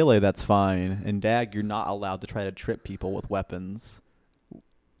in melee that's fine. In Dag, you're not allowed to try to trip people with weapons.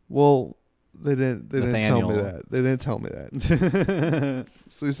 Well, they didn't tell me that. They didn't tell me that.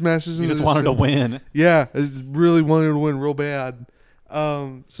 So he smashes into You just wanted to win. Yeah, I just really wanted to win real bad.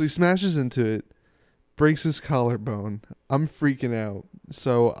 So he smashes into it, breaks his collarbone. I'm freaking out.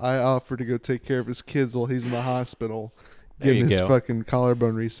 So I offer to go take care of his kids while he's in the hospital, getting his fucking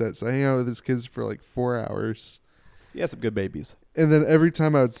collarbone reset. So I hang out with his kids for like 4 hours. He has some good babies. And then every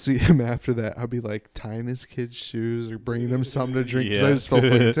time I would see him after that, I'd be like tying his kids' shoes or bringing him something to drink because I just felt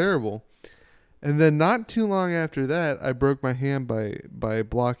fucking terrible. And then not too long after that, I broke my hand by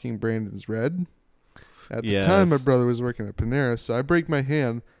blocking Brandon's red. At the time, my brother was working at Panera, so I break my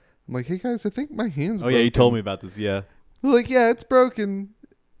hand. I'm like, "Hey guys, I think my hand's broken." Oh yeah, you told me about this. Yeah. They're like, "Yeah, it's broken."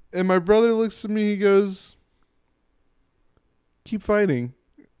 And my brother looks at me. He goes, "Keep fighting."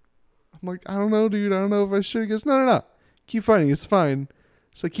 I'm like, "I don't know, dude. I don't know if I should." He goes, No. Keep fighting. It's fine."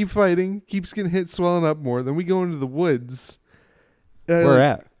 So I keep fighting. Keeps getting hit, swelling up more. Then we go into the woods. Where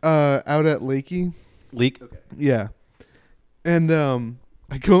at? Out at Lakey. Leak? Okay. Yeah. And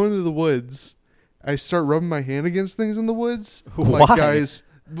I go into the woods. I start rubbing my hand against things in the woods. Why? Like guys,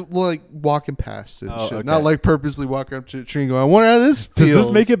 like walking past it. Shit. Okay. Not like purposely walking up to a tree and going, "I wonder how this feels." Does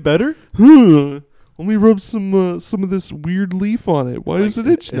this make it better? Let me rub some of this weird leaf on it. Why does it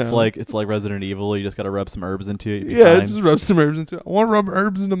itch now? It's like Resident Evil. You just got to rub some herbs into it. Yeah, just rub some herbs into it. I want to rub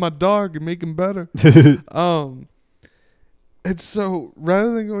herbs into my dog and make him better. And so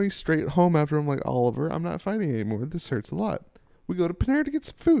rather than going straight home after I'm like, "Oliver, I'm not fighting anymore. This hurts a lot," we go to Panera to get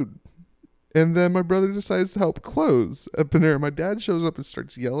some food. And then my brother decides to help close at Panera. My dad shows up and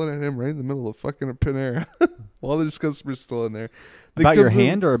starts yelling at him right in the middle of fucking Panera while there's customers still in there. About your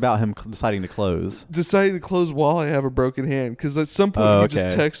hand or about him deciding to close? Deciding to close while I have a broken hand. Because at some point he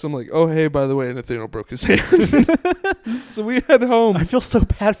just texts him like, "Oh, hey, by the way, Nathaniel broke his hand." So we head home. I feel so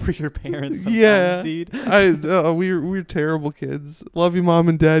bad for your parents sometimes, dude. We're terrible kids. Love you, Mom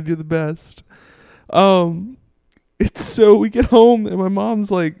and Dad. You're the best. It's so we get home and my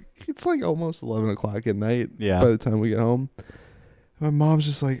mom's like, it's like almost 11 o'clock at night by the time we get home. My mom's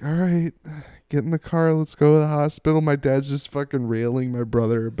just like, "All right, get in the car. Let's go to the hospital." My dad's just fucking railing my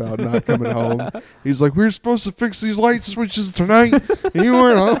brother about not coming home. He's like, "We were supposed to fix these light switches tonight, and you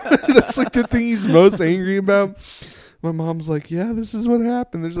weren't home." That's like the thing he's most angry about. My mom's like, "Yeah, this is what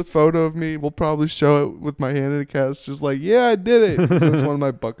happened." There's a photo of me. We'll probably show it with my hand in a cast. Just like, "Yeah, I did it." So that's one of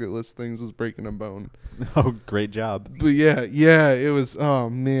my bucket list things, was breaking a bone. Oh, great job. But yeah, it was, oh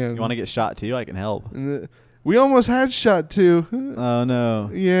man. You want to get shot too? I can help. We almost had shot too. Oh no.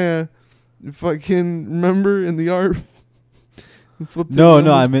 Yeah. If I can remember in the art. No,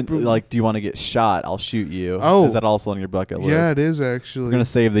 I meant like, do you want to get shot? I'll shoot you. Oh. Is that also on your bucket list? Yeah, it is actually. We're going to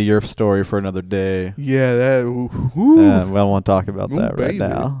save the Yerf story for another day. Yeah, that. We don't want to talk about that right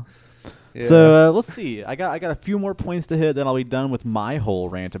now. Yeah. So let's see. I got a few more points to hit, then I'll be done with my whole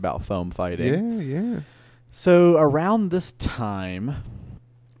rant about foam fighting. Yeah. So around this time,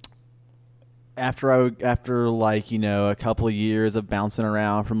 after like, you know, a couple of years of bouncing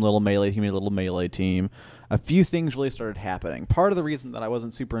around from little melee team to little melee team, a few things really started happening. Part of the reason that I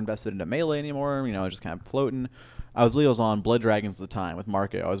wasn't super invested into melee anymore, you know, just kind of floating. I was on Blood Dragons at the time with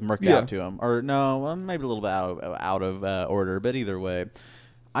Marco. I was merked out to him, or no, maybe a little bit out of order, but either way,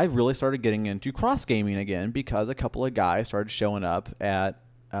 I really started getting into cross gaming again because a couple of guys started showing up at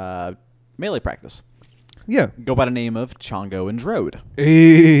melee practice. Yeah. Go by the name of Chongo and Drode.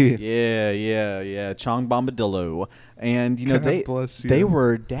 Hey. Yeah. Chong Bombadillo. And, you know, they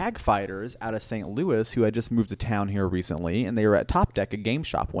were DAG fighters out of St. Louis who had just moved to town here recently, and they were at Top Deck, a game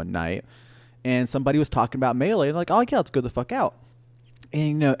shop, one night, and somebody was talking about melee, and like, "Oh, yeah, let's go the fuck out."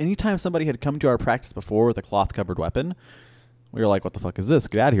 And, anytime somebody had come to our practice before with a cloth-covered weapon, we were like, what the fuck is this?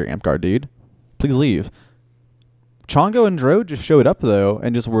 Get out of here, amp guard dude. Please leave. Chongo and Dro just showed up, though,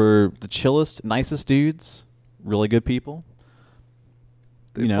 and just were the chillest, nicest dudes. Really good people.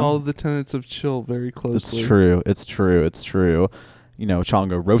 They follow the tenets of chill very closely. It's true.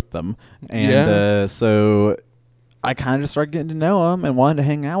 Chongo wrote them. And so I kind of just started getting to know them and wanted to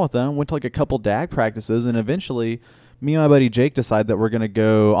hang out with them. Went to like a couple DAG practices, and eventually me and my buddy Jake decided that we're going to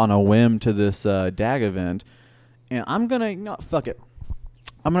go on a whim to this DAG event. And I'm going to, fuck it.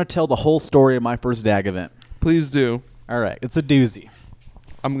 I'm going to tell the whole story of my first DAG event. Please do. All right. It's a doozy.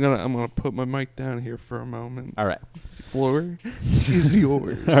 I'm gonna put my mic down here for a moment. All right. Floor is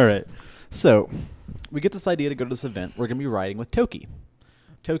yours. All right. So we get this idea to go to this event. We're going to be riding with Toki.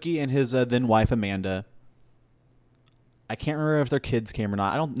 Toki and his then wife, Amanda. I can't remember if their kids came or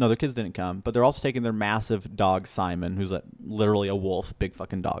not. I don't know. Their kids didn't come. But they're also taking their massive dog, Simon, who's literally a wolf, big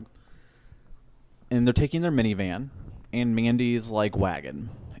fucking dog. And they're taking their minivan and Mandy's wagon.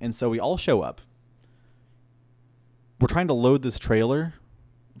 And so we all show up. We're trying to load this trailer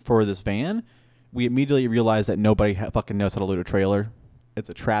for this van. We immediately realize that nobody fucking knows how to load a trailer. It's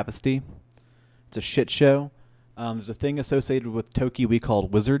a travesty. It's a shit show. There's a thing associated with Toki we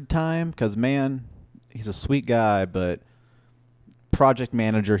called wizard time because, man, he's a sweet guy, but project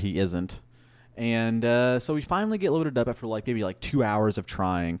manager he isn't. And so we finally get loaded up after maybe 2 hours of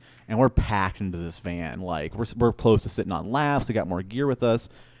trying, and we're packed into this van. We're close to sitting on laps. We got more gear with us.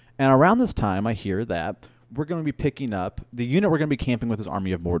 And around this time, I hear that we're going to be picking up the unit we're going to be camping with is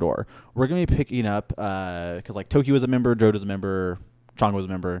Army of Mordor. We're going to be picking up because Toki was a member, Joe was a member, Chong was a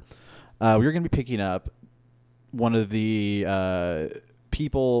member. We're going to be picking up one of the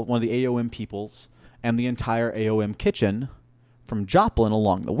people, one of the AOM peoples, and the entire AOM kitchen from Joplin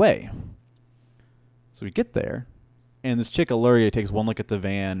along the way. So we get there, and this chick Aluria takes one look at the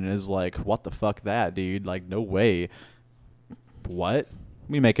van and is like, "What the fuck, that dude? No way." What?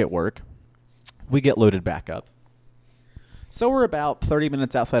 We make it work. We get loaded back up. So we're about 30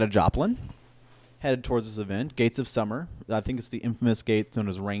 minutes outside of Joplin, headed towards this event, Gates of Summer. I think it's the infamous gates known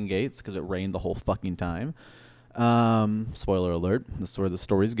as Rain Gates because it rained the whole fucking time. Spoiler alert, this is where the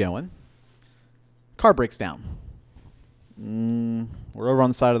story's going. Car breaks down. We're over on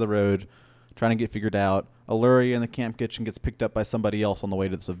the side of the road trying to get figured out. Aluria in the camp kitchen gets picked up by somebody else on the way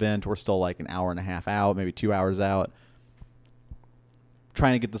to this event. We're still an hour and a half out, maybe 2 hours out.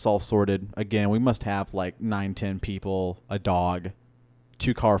 Trying to get this all sorted. Again, we must have 9, 10 people, a dog,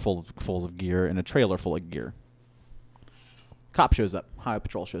 2 cars full of gear, and a trailer full of gear. Cop shows up. Highway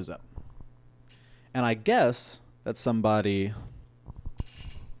Patrol shows up. And I guess that somebody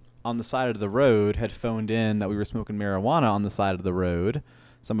on the side of the road had phoned in that we were smoking marijuana on the side of the road.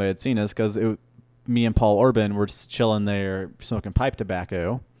 Somebody had seen us because me and Paul Urban were just chilling there smoking pipe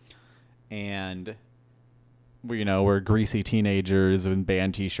tobacco. And we're greasy teenagers in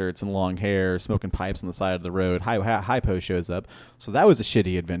band T-shirts and long hair, smoking pipes on the side of the road. Hypo shows up. So that was a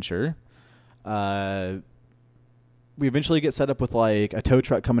shitty adventure. We eventually get set up with a tow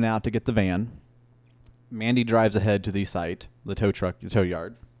truck coming out to get the van. Mandy drives ahead to the site, the tow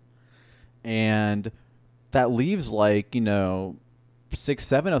yard. And that leaves 6,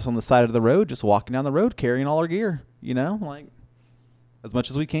 7 of us on the side of the road just walking down the road carrying all our gear, as much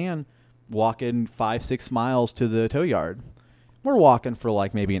as we can. Walking 5, 6 miles to the tow yard. We're walking for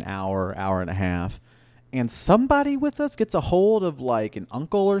maybe an hour, hour and a half. And somebody with us gets a hold of an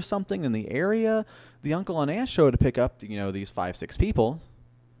uncle or something in the area. The uncle and aunt show to pick up, these 5, 6 people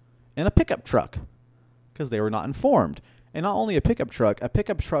in a pickup truck because they were not informed. And not only a pickup truck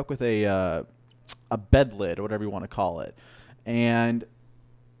with a bed lid or whatever you want to call it. And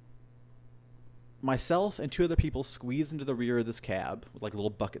myself and 2 other people squeeze into the rear of this cab with little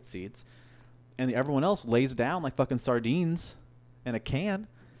bucket seats, and everyone else lays down like fucking sardines in a can,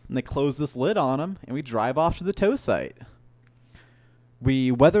 and they close this lid on them, and we drive off to the tow site.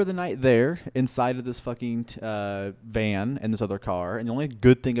 We weather the night there inside of this fucking van and this other car, and the only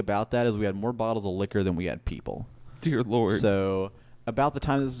good thing about that is we had more bottles of liquor than we had people. Dear Lord. So about the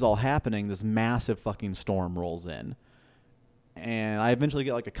time this is all happening, this massive fucking storm rolls in. And I eventually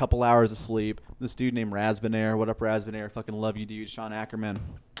get a couple hours of sleep. This dude named Razbanair, what up Razbanair? Fucking love you, dude. Sean Ackerman,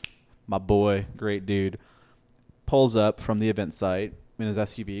 my boy, great dude. Pulls up from the event site in his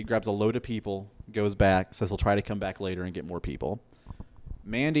SUV, grabs a load of people, goes back, says he'll try to come back later and get more people.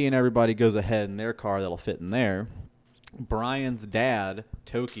 Mandy and everybody goes ahead in their car that'll fit in there. Brian's dad,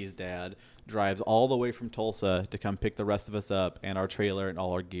 Toki's dad, drives all the way from Tulsa to come pick the rest of us up and our trailer and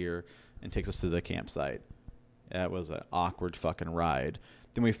all our gear and takes us to the campsite. That was an awkward fucking ride.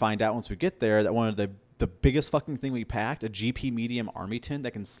 Then we find out once we get there that one of the the biggest fucking thing we packed, a GP medium army tent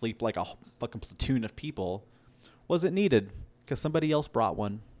that can sleep like a fucking platoon of people, wasn't needed because somebody else brought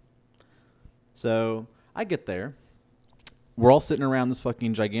one. So I get there. We're all sitting around this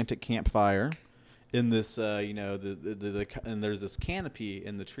fucking gigantic campfire in this, and there's this canopy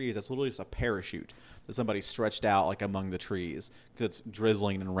in the trees that's literally just a parachute that somebody stretched out like among the trees because it's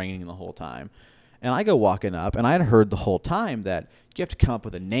drizzling and raining the whole time. And I go walking up, and I had heard the whole time that you have to come up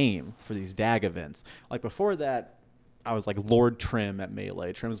with a name for these DAG events. Like before that, I was like Lord Trim at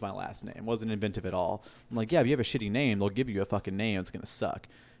Melee. Trim is my last name. It wasn't inventive at all. I'm like, yeah, if you have a shitty name, they'll give you a fucking name. It's going to suck.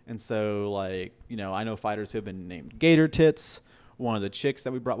 And so, like, I know fighters who have been named Gator Tits. One of the chicks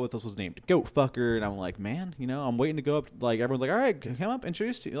that we brought with us was named Goat Fucker. And I'm like, man, I'm waiting to go up. Like, everyone's like, all right, come up,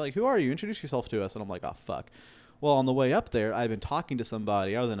 introduce you. Like, who are you? Introduce yourself to us. And I'm like, oh, fuck. Well, on the way up there, I'd been talking to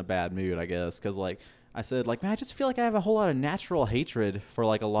somebody. I was in a bad mood, I guess, because, like, I said, like, man, I just feel like I have a whole lot of natural hatred for,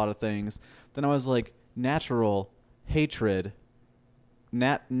 like, a lot of things. Then I was like, natural hatred.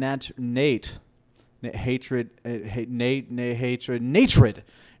 Nate. Hatred.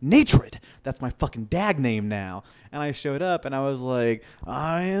 Nate². That's my fucking DAG name now. And I showed up and I was like,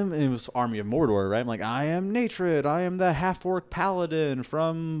 it was Army of Mordor, right? I'm like, I am Nate². I am the half-orc paladin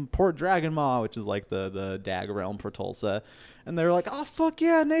from Port Dragonmaw, which is like the DAG realm for Tulsa. And they're like, oh, fuck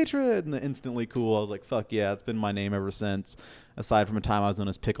yeah, Nate². And instantly cool. I was like, fuck yeah, it's been my name ever since. Aside from a time I was known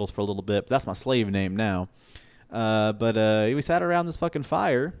as Pickles for a little bit. But that's my slave name now. But we sat around this fucking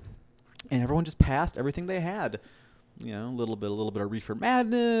fire and everyone just passed everything they had. A little bit of reefer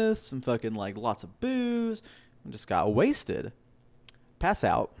madness, some fucking like lots of booze, and just got wasted. Pass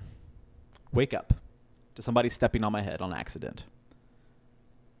out, wake up to somebody stepping on my head on accident.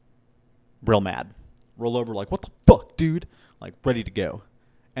 Real mad. Roll over like, what the fuck, dude? Like, ready to go.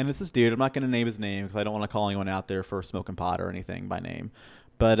 And it's this dude. I'm not going to name his name because I don't want to call anyone out there for smoking pot or anything by name.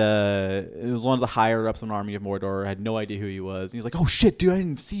 But it was one of the higher ups in Army of Mordor. I had no idea who he was. And he was like, oh shit, dude, I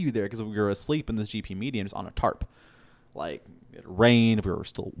didn't see you there because we were asleep in this GP medium just on a tarp. Like, it rained, we were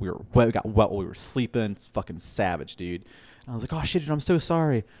wet, we got wet while we were sleeping. It's fucking savage, dude. And I was like, oh shit, dude, I'm so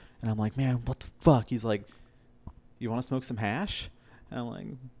sorry. And I'm like, man, what the fuck? He's like, you want to smoke some hash? And I'm like,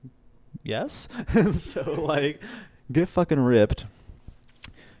 yes. And so, like, get fucking ripped.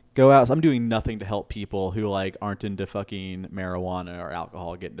 Go out. So I'm doing nothing to help people who, like, aren't into fucking marijuana or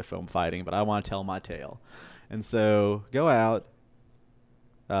alcohol get into foam fighting, but I want to tell my tale. And so, go out.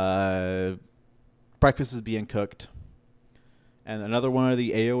 Breakfast is being cooked. And another one of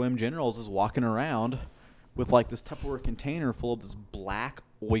the AOM generals is walking around with, like, this Tupperware container full of this black,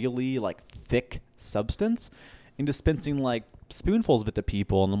 oily, like, thick substance and dispensing, like, spoonfuls of it to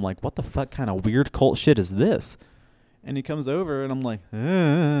people. And I'm like, what the fuck kind of weird cult shit is this? And he comes over, and I'm like,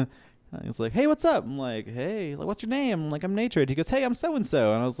 And he's like, hey, what's up? I'm like, hey, like, what's your name? I'm like, I'm Nate². He goes, hey, I'm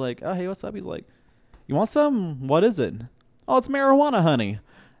so-and-so. And I was like, oh, hey, what's up? He's like, you want some? What is it? Oh, it's marijuana, honey.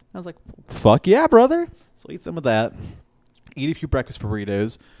 I was like, fuck yeah, brother. So I eat some of that. Eat a few breakfast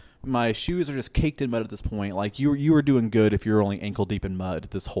burritos. My shoes are just caked in mud at this point. Like, you were doing good if you were only ankle deep in mud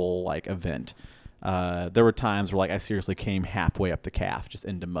this whole, like, event. There were times where, like, I seriously came halfway up the calf just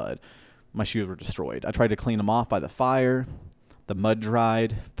into mud. My shoes were destroyed. I tried to clean them off by the fire. The mud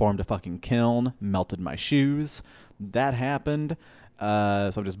dried, formed a fucking kiln, melted my shoes. That happened.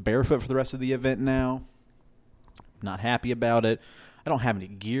 So I'm just barefoot for the rest of the event now. Not happy about it. I don't have any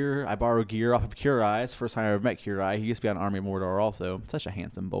gear. I borrow gear off of Curai. It's the first time I ever met Curai. He used to be on Army of Mordor also. Such a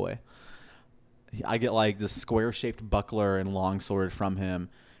handsome boy. I get like this square-shaped buckler and longsword from him.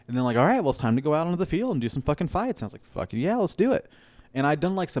 And then like, all right, well, it's time to go out onto the field and do some fucking fights. And I was like, fucking yeah, let's do it. And I'd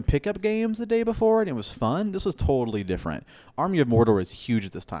done like some pickup games the day before, and it was fun. This was totally different. Army of Mordor is huge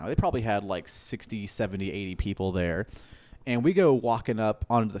at this time. They probably had like 60, 70, 80 people there. And we go walking up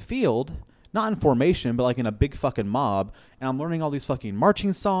onto the field, not in formation, but like in a big fucking mob. And I'm learning all these fucking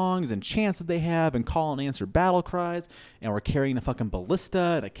marching songs and chants that they have and call and answer battle cries. And we're carrying a fucking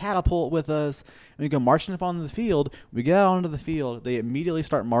ballista and a catapult with us. And we go marching up onto the field. We get out onto the field. They immediately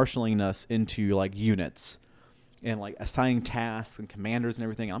start marshaling us into like units and like assigning tasks and commanders and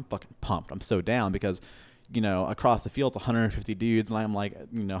everything. I'm fucking pumped. I'm so down because, you know, across the field it's 150 dudes. And I'm like,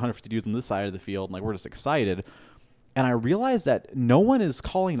 you know, 150 dudes on this side of the field. And like, we're just excited. And I realized that no one is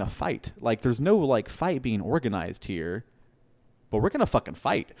calling a fight. Like, there's no, like, fight being organized here. But we're going to fucking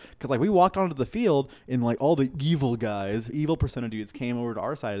fight. Because, like, we walked onto the field, and, like, all the evil guys, evil percent of dudes came over to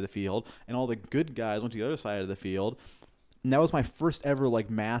our side of the field, and all the good guys went to the other side of the field. And that was my first ever, like,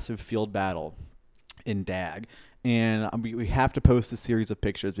 massive field battle in DAG. And we have to post a series of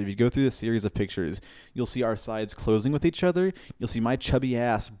pictures. But if you go through the series of pictures, you'll see our sides closing with each other. You'll see my chubby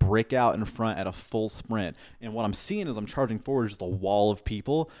ass break out in front at a full sprint. And what I'm seeing as I'm charging forward is just a wall of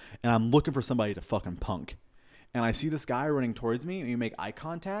people. And I'm looking for somebody to fucking punk. And I see this guy running towards me, and we make eye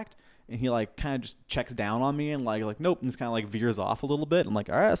contact. And he like kind of just checks down on me and like nope, and just kind of like veers off a little bit. I'm like,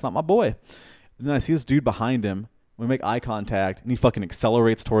 all right, that's not my boy. And then I see this dude behind him. We make eye contact, and he fucking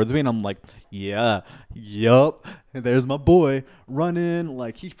accelerates towards me, and I'm like, yeah, yup, and there's my boy running.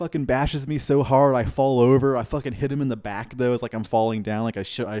 Like, he fucking bashes me so hard, I fall over. I fucking hit him in the back, though. It's like I'm falling down, like I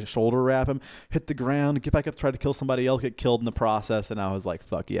shoulder wrap him, hit the ground, get back up, try to kill somebody else, get killed in the process, and I was like,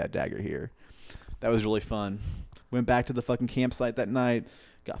 fuck yeah, dagger here. That was really fun. Went back to the fucking campsite that night,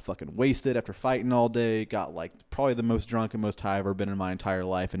 got fucking wasted after fighting all day, got like probably the most drunk and most high I've ever been in my entire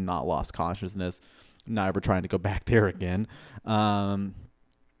life, and not lost consciousness. Not ever trying to go back there again.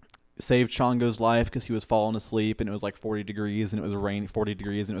 Saved Chongo's life because he was falling asleep and it was like 40 degrees and it was raining 40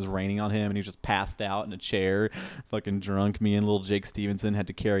 degrees and it was raining on him and he was just passed out in a chair, fucking drunk. Me and little Jake Stevenson had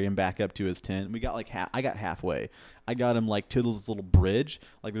to carry him back up to his tent. We got like I got halfway. I got him like to this little bridge.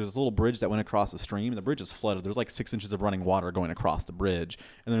 Like there's this little bridge that went across the stream and the bridge is flooded. There's like 6 inches of running water going across the bridge.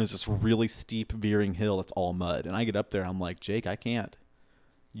 And then there's this really steep veering hill that's all mud. And I get up there and I'm like, Jake, I can't.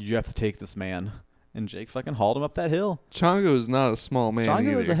 You have to take this man. And Jake fucking hauled him up that hill. Chongo is not a small man.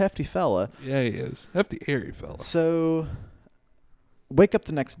 Chongo is a hefty fella. Yeah, he is. Hefty, hairy fella. So, wake up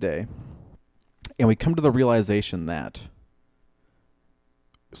the next day, and we come to the realization that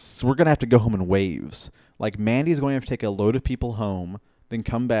we're going to have to go home in waves. Like, Mandy's going to have to take a load of people home, then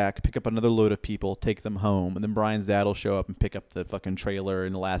come back, pick up another load of people, take them home, and then Brian's dad will show up and pick up the fucking trailer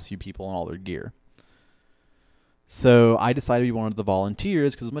and the last few people and all their gear. So I decided we wanted the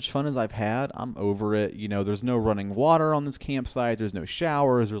volunteers because as much fun as I've had, I'm over it. You know, there's no running water on this campsite. There's no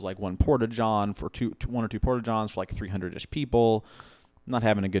showers. There's like one porta-john for one or two porta-johns for like 300-ish people. I'm not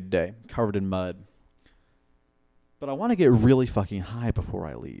having a good day. Covered in mud. But I want to get really fucking high before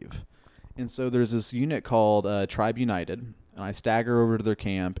I leave. And so there's this unit called Tribe United. And I stagger over to their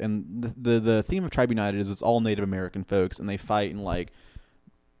camp. And the theme of Tribe United is it's all Native American folks. And they fight in like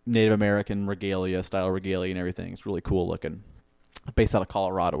Native American regalia, style regalia and everything. It's really cool looking. Based out of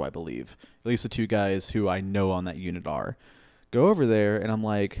Colorado, I believe. At least the two guys who I know on that unit are. Go over there, and I'm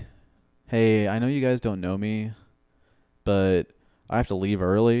like, hey, I know you guys don't know me, but I have to leave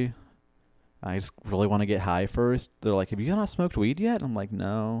early. I just really want to get high first. They're like, have you not smoked weed yet? I'm like,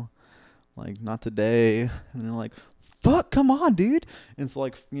 no. Like, not today. And they're like, fuck, come on, dude. And so,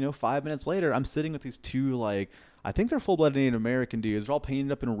 like, 5 minutes later, I'm sitting with these two, like, I think they're full-blooded Native American dudes. They're all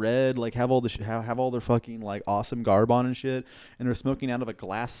painted up in red, like have all their fucking like awesome garb on and shit, and they're smoking out of a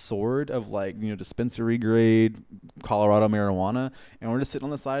glass sword of like dispensary grade Colorado marijuana, and we're just sitting on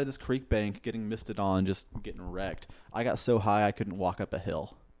the side of this creek bank getting misted on, just getting wrecked. I got so high I couldn't walk up a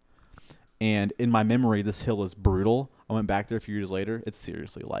hill, and in my memory, this hill is brutal. I went back there a few years later. It's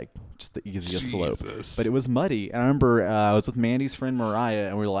seriously like just the easiest slope, but it was muddy. And I remember I was with Mandy's friend Mariah,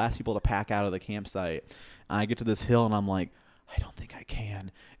 and we were the last people to pack out of the campsite. I get to this hill, and I'm like, I don't think I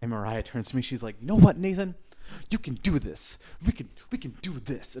can. And Mariah turns to me. She's like, you know what, Nathan? You can do this. We can do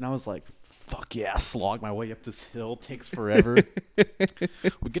this. And I was like, fuck yeah. Slog my way up this hill. Takes forever.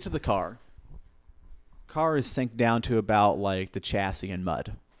 We get to the car. Car is sank down to about like the chassis in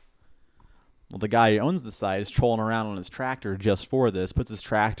mud. Well, the guy who owns the site is trolling around on his tractor just for this. Puts his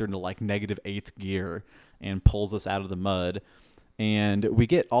tractor into like -8th gear and pulls us out of the mud. And we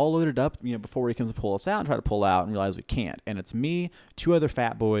get all loaded up, before he comes to pull us out and try to pull out and realize we can't. And it's me, 2 other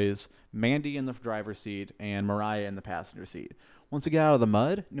fat boys, Mandy in the driver's seat, and Mariah in the passenger seat. Once we get out of the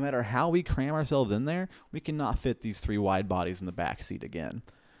mud, no matter how we cram ourselves in there, we cannot fit these 3 wide bodies in the back seat again.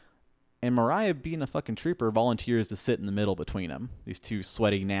 And Mariah, being a fucking trooper, volunteers to sit in the middle between them. These 2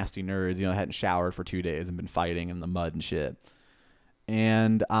 sweaty, nasty nerds, hadn't showered for 2 days and been fighting in the mud and shit.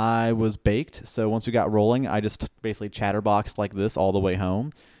 And I was baked, so once we got rolling, I just basically chatterboxed like this all the way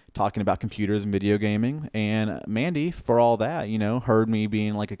home, talking about computers and video gaming. And Mandy, for all that, heard me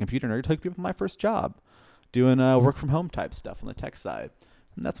being like a computer nerd, took me up my first job, doing work from home type stuff on the tech side.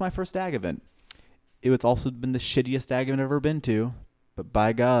 And that's my first ag event. It was also been the shittiest ag event I've ever been to, but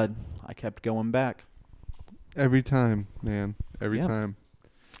by God, I kept going back. Every time, man. Every time.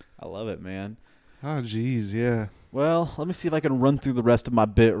 I love it, man. Oh, geez, yeah. Well, let me see if I can run through the rest of my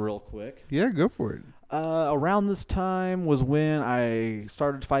bit real quick. Yeah, go for it. Around this time was when I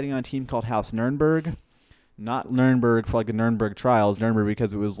started fighting on a team called House Nuremberg. Not Nuremberg for like the Nuremberg trials, Nuremberg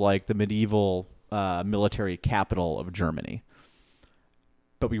because it was like the medieval military capital of Germany.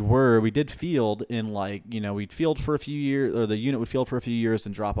 But we did field in like, we'd field for a few years, or the unit would field for a few years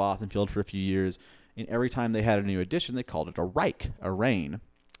and drop off and field for a few years. And every time they had a new addition, they called it a Reich, a reign.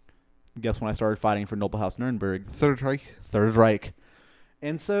 Guess when I started fighting for Noble House Nuremberg? Third Reich. Third Reich.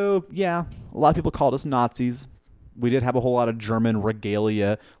 And so, yeah, a lot of people called us Nazis. We did have a whole lot of German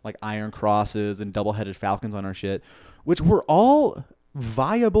regalia, like Iron Crosses and double-headed falcons on our shit, which were all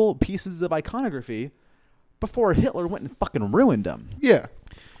viable pieces of iconography before Hitler went and fucking ruined them. Yeah.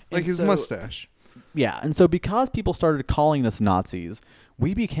 Like And his so- mustache. Yeah, and so because people started calling us Nazis,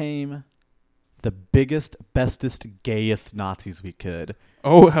 we became the biggest, bestest, gayest Nazis we could.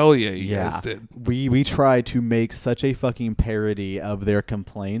 Oh, hell yeah, you guys did. We tried to make such a fucking parody of their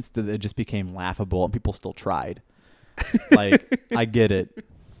complaints that it just became laughable, and people still tried. Like, I get it.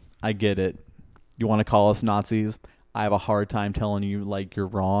 You want to call us Nazis? I have a hard time telling you, like, you're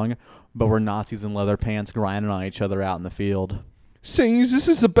wrong, but we're Nazis in leather pants grinding on each other out in the field. Saying this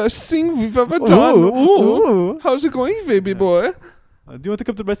is the best thing we've ever done. Ooh. How's it going, baby boy? Do you want to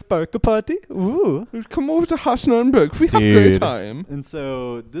come to my sparkle party? Ooh. Come over to Haus Nuremberg. We have a great Dude. time. And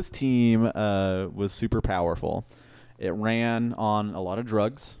so this team was super powerful. It ran on a lot of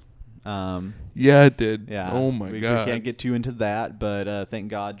drugs. Yeah, it did. Yeah. Oh, my God. We can't get too into that, but thank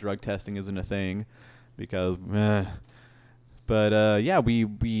God drug testing isn't a thing because, But, yeah,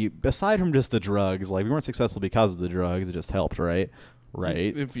 we aside from just the drugs, like, we weren't successful because of the drugs. It just helped, right?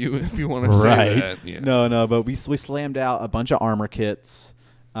 Right. If you want to say that. Yeah. No, but we slammed out a bunch of armor kits.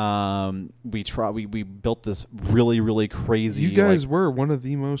 We built this really, really crazy. You guys were one of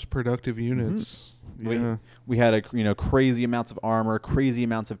the most productive units. Mm-hmm. Yeah. We had crazy amounts of armor, crazy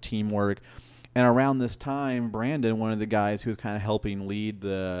amounts of teamwork. And around this time, Brandon, one of the guys who was kind of helping lead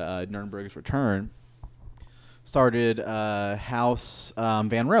the Nuremberg's return, started House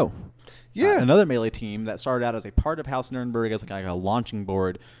Van Roe. Yeah. Another melee team that started out as a part of House Nuremberg as like a launching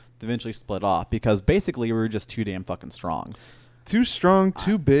board, that eventually split off because basically we were just too damn fucking strong. Too strong,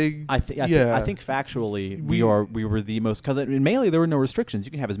 too big. I think factually we were the most, because in melee there were no restrictions.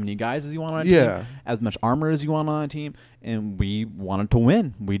 You can have as many guys as you want on a team, as much armor as you want on a team, and we wanted to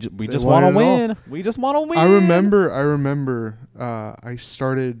win. We just want to win. We just want to win. I remember. I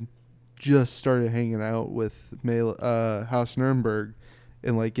started hanging out with House Nuremberg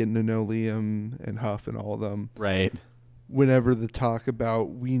and like getting to know Liam and Huff and all of them. Right. Whenever the talk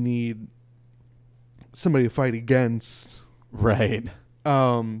about we need somebody to fight against. Right.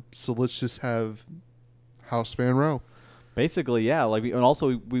 So let's just have House Van Roe. Basically, yeah. Like,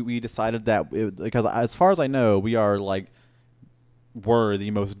 we decided that because as far as I know, we're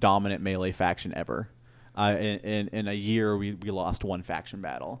the most dominant melee faction ever. In a year, we lost one faction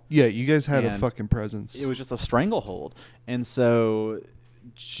battle. Yeah, you guys had a fucking presence. It was just a stranglehold, and so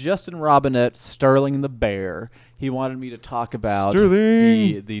Justin Robinette, Sterling the Bear, he wanted me to talk about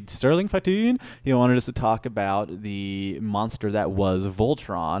the Sterling 15. He wanted us to talk about the monster that was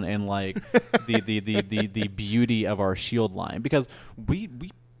Voltron and like the beauty of our shield line, because we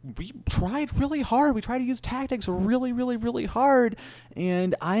tried really hard. We tried to use tactics really, really, really hard,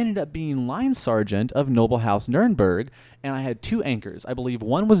 and I ended up being line sergeant of Noble House Nuremberg, and I had two anchors. I believe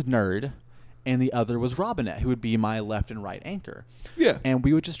one was Nerd, and the other was Robinette, who would be my left and right anchor. Yeah. And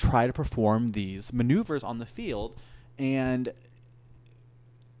we would just try to perform these maneuvers on the field, and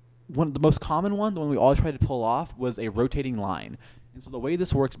one of the most common one, the one we always tried to pull off, was a rotating line. And so the way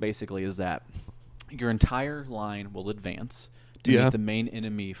this works basically is that your entire line will advance to meet the main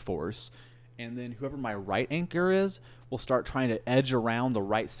enemy force, and then whoever my right anchor is will start trying to edge around the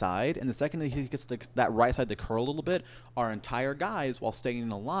right side, and the second that he gets that right side to curl a little bit, our entire guys, while staying in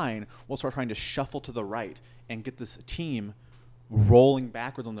a line, will start trying to shuffle to the right and get this team rolling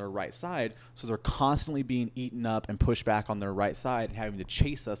backwards on their right side, so they're constantly being eaten up and pushed back on their right side and having to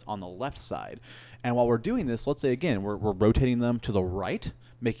chase us on the left side. And while we're doing this, let's say again we're rotating them to the right,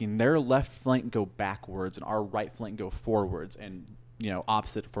 making their left flank go backwards and our right flank go forwards, and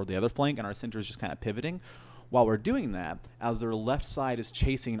opposite for the other flank, and our center is just kind of pivoting. While we're doing that, as their left side is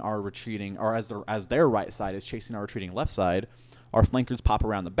chasing our retreating, or as their right side is chasing our retreating left side, our flankers pop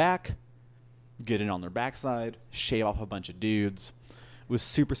around the back, get in on their backside, shave off a bunch of dudes. It was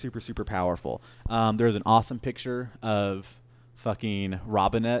super, super, super powerful. There's an awesome picture of fucking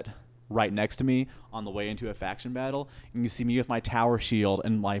Robinette right next to me on the way into a faction battle, and you see me with my tower shield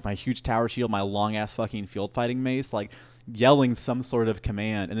and my huge tower shield, my long ass fucking field fighting mace, like yelling some sort of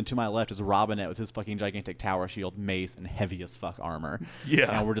command, and then to my left is Robinette with his fucking gigantic tower shield, mace, and heavy as fuck armor.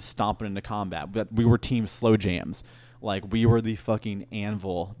 Yeah. And we're just stomping into combat. But we were team slow jams. Like, we were the fucking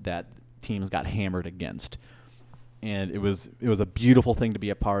anvil that teams got hammered against. And it was a beautiful thing to be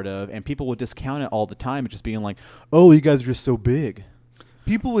a part of, and people would discount it all the time, just being like, oh, you guys are just so big.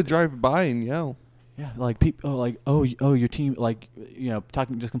 People would drive by and yell. Yeah, like people, your team, like,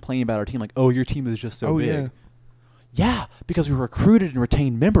 just complaining about our team, like, oh, your team is just so big. Yeah. Yeah, because we recruited and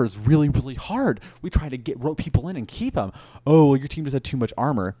retained members really, really hard. We try to rope people in and keep them. Oh, well, your team just had too much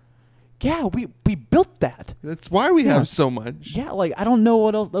armor. Yeah, we built that. That's why we have so much. Yeah, like, I don't know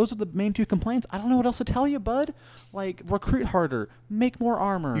what else. Those are the main two complaints. I don't know what else to tell you, bud. Like, recruit harder. Make more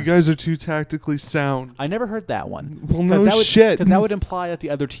armor. You guys are too tactically sound. I never heard that one. Well, no shit. Because that would imply that the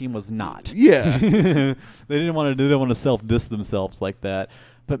other team was not. Yeah. They didn't want to self-diss themselves like that.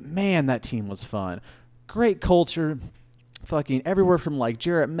 But, man, that team was fun. Great culture. Fucking everywhere from, like,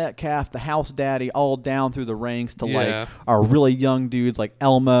 Jarrett Metcalf, the house daddy, all down through the ranks to, like, our really young dudes like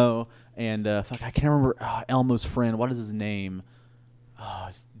Elmo. And I can't remember Elmo's friend. What is his name?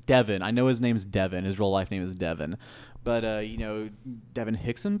 Devin. I know his name's Devin. His real life name is Devin. But, Devin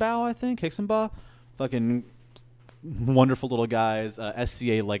Hicksonbaugh, I think. Hicksonbaugh. Fucking wonderful little guys.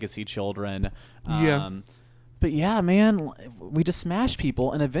 SCA legacy children. But, yeah, man, we just smashed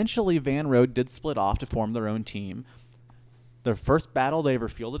people. And eventually Van Road did split off to form their own team. Their first battle they ever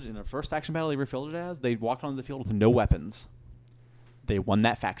fielded, in their first faction battle they ever fielded as, they walked onto the field with no weapons. They won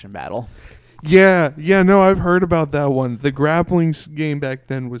that faction battle. Yeah, no, I've heard about that one. The grappling game back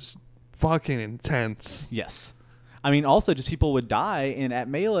then was fucking intense. Yes. I mean, also, just people would die, and at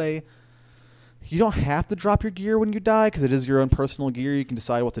Melee, you don't have to drop your gear when you die, because it is your own personal gear. You can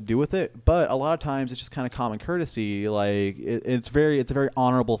decide what to do with it. But a lot of times, it's just kind of common courtesy. Like, it's a very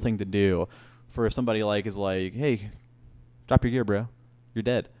honorable thing to do. For if somebody, like, is like, hey, drop your gear, bro. You're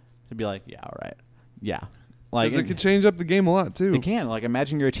dead. To be like, yeah, all right. Yeah. Because it could change up the game a lot, too. It can. Like,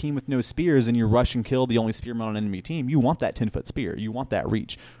 imagine you're a team with no spears and you rush and kill the only spearman on an enemy team. You want that 10-foot spear. You want that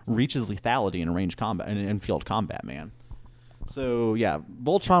reach. Reach is lethality in range combat, in field combat, man. So, yeah,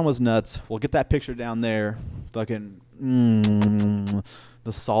 Voltron was nuts. We'll get that picture down there. Fucking,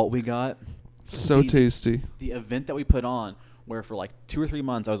 the salt we got. So tasty. The event that we put on, where for like 2 or 3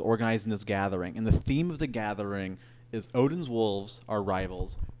 months I was organizing this gathering, and the theme of the gathering is Odin's Wolves, our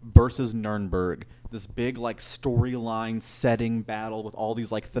rivals, versus Nuremberg. This big, like, storyline setting battle with all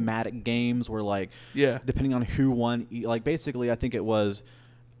these, like, thematic games where, like, depending on who won, like, basically I think it was...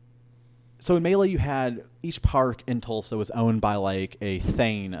 So in Melee you had... Each park in Tulsa was owned by, like, a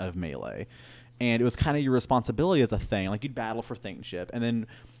Thane of Melee. And it was kind of your responsibility as a Thane. Like, you'd battle for Thaneship. And then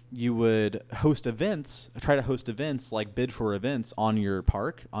you would host events, try to host events, like, bid for events on your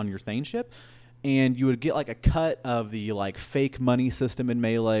park, on your Thaneship. And you would get, like, a cut of the, like, fake money system in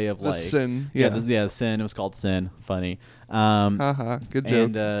Melee of, like... Sin. Sin. It was called Sin. Funny. Good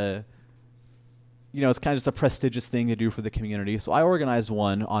joke. And, it's kind of just a prestigious thing to do for the community. So I organized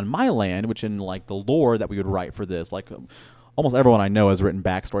one on my land, which in, like, the lore that we would write for this, like, almost everyone I know has written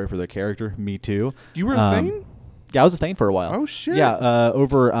backstory for their character. Me too. You were a Thane? Yeah, I was a Thane for a while. Oh, shit. Yeah,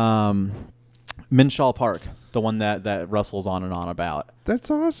 over Minshaw Park. The one that Russell's on and on about.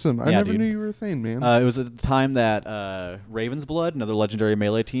 That's awesome. I never knew you were a Thane, man. It was at the time that Raven's Blood, another legendary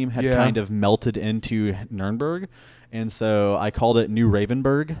Melee team, had kind of melted into Nuremberg. And so I called it New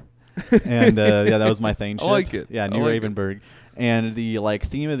Ravenburg. And that was my Thane ship. I like it. Yeah, New Ravenburg. And the, like,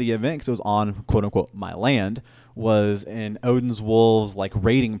 theme of the event, because it was on, quote-unquote, my land, was an Odin's Wolves, like,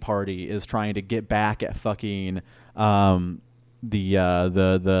 raiding party is trying to get back at fucking...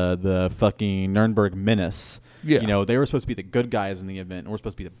 the fucking Nuremberg menace. Yeah. They were supposed to be the good guys in the event, and we're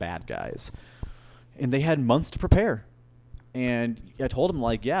supposed to be the bad guys. And they had months to prepare. And I told them,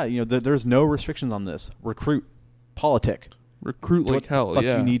 like, there's no restrictions on this. Recruit. Politic. Recruit like hell, what the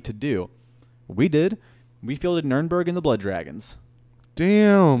fuck you need to do. We did. We fielded Nuremberg and the Blood Dragons.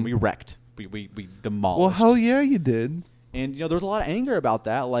 Damn. We wrecked. We demolished. Well, hell yeah, you did. And, there was a lot of anger about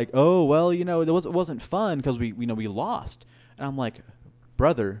that. Like, oh, well, it wasn't fun because we lost. And I'm like,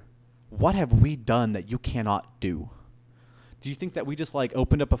 brother, what have we done that you cannot do? Do you think that we just, like,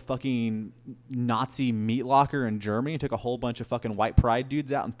 opened up a fucking Nazi meat locker in Germany and took a whole bunch of fucking white pride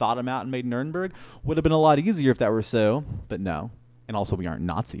dudes out and thawed them out and made Nuremberg? Would have been a lot easier if that were so, but no. And also, we aren't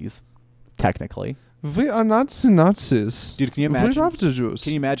Nazis, technically. We are not Nazis. Dude, can you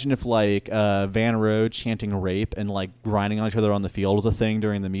imagine if, like, Van Road chanting rape and, like, grinding on each other on the field was a thing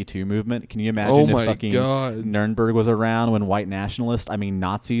during the Me Too movement? Can you imagine if fucking Nuremberg was around when white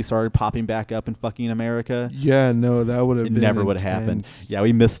Nazis started popping back up in fucking America? Yeah, no, that would have been never would have happened. Yeah,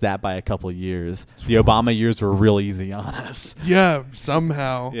 we missed that by a couple of years. The Obama years were real easy on us. Yeah,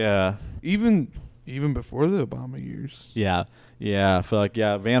 somehow. Yeah. Even before the Obama years. Yeah. Yeah,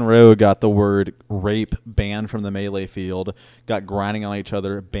 Van Rowe got the word rape banned from the Melee field, got grinding on each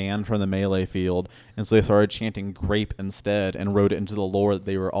other banned from the Melee field, and so they started chanting grape instead and wrote it into the lore that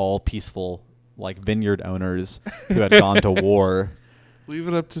they were all peaceful, like, vineyard owners who had gone to war. Leave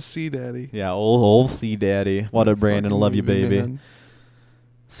it up to C Daddy. Yeah, old C Daddy. What up, Brandon? I love you, baby. Man.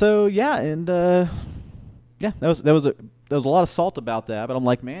 So yeah, and yeah, that was a lot of salt about that. But I'm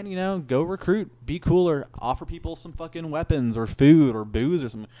like, man, go recruit, be cooler, offer people some fucking weapons or food or booze or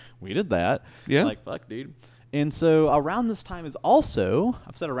something. We did that. Yeah. Like, fuck, dude. And so around this time is also,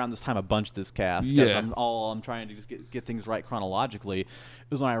 I've said around this time a bunch this cast because I'm trying to just get things right chronologically. It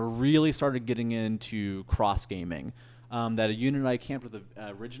was when I really started getting into cross gaming. That a unit I camped with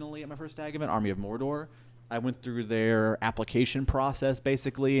originally at my first stag event, Army of Mordor. I went through their application process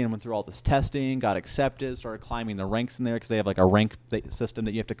basically and went through all this testing, got accepted, started climbing the ranks in there because they have like a rank system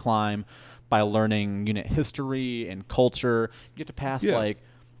that you have to climb by learning unit history and culture. You have to pass like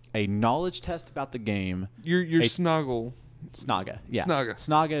a knowledge test about the game. Your Snoggle. Snaga, yeah.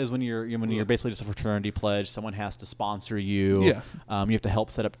 Snaga is when you're basically just a fraternity pledge. Someone has to sponsor you. Yeah. You have to help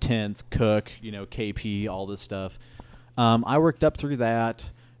set up tents, cook, KP, all this stuff. I worked up through that,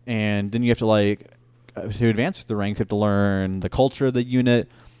 and then you have to to advance through the ranks, you have to learn the culture of the unit.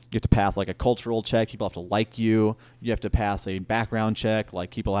 You have to pass like a cultural check. People have to like you. You have to pass a background check.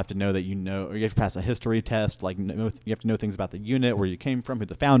 Like people have to know that or you have to pass a history test. Like you have to know things about the unit, where you came from, who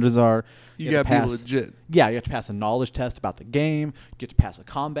the founders are. You got to be legit. Yeah, you have to pass a knowledge test about the game. You have to pass a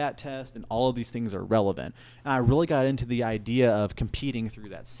combat test, and all of these things are relevant. And I really got into the idea of competing through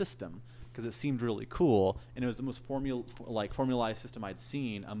that system, because it seemed really cool, and it was the most formalized system I'd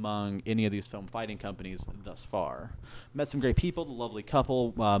seen among any of these film fighting companies thus far. Met some great people, the lovely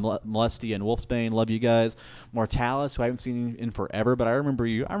couple, Molesty and Wolfsbane, love you guys. Mortalis, who I haven't seen in forever, but I remember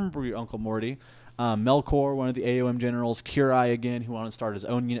you, Uncle Morty. Melkor, one of the AOM generals. Kurai again, who wanted to start his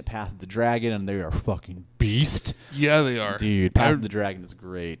own unit, Path of the Dragon, and they are fucking beast. Yeah, they are. Dude, Path of the Dragon is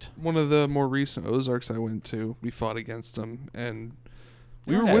great. One of the more recent Ozarks I went to, we fought against them, and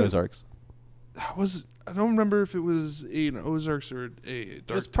we were with Ozarks. I don't remember if it was an Ozarks or a Dark Tides.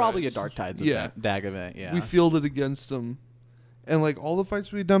 It was probably a Dark Tides event, DAG event, yeah. We fielded against them. And like all the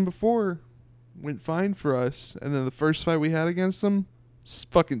fights we'd done before went fine for us. And then the first fight we had against them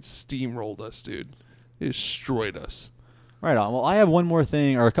fucking steamrolled us, dude. It destroyed us. Right on. Well, I have one more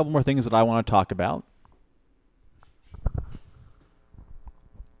thing, or a couple more things that I want to talk about.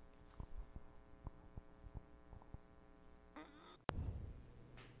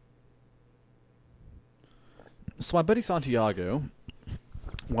 So my buddy Santiago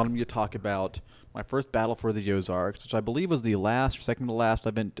wanted me to talk about my first battle for the Ozarks, which I believe was the last or second to last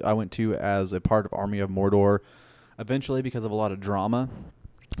event I went to as a part of Army of Mordor. Eventually, because of a lot of drama,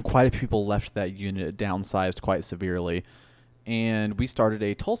 quite a few people left that unit, downsized quite severely, and we started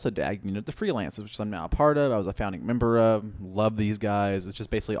a Tulsa DAG unit, the Freelancers, which I'm now a part of. I was a founding member of. Love these guys. It's just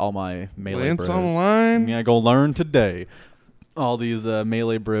basically all my melee Lance bros. Online. Yeah, go learn today. All these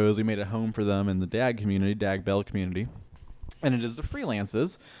melee bros, we made a home for them in the DAG community, DAG Bell community, and it is the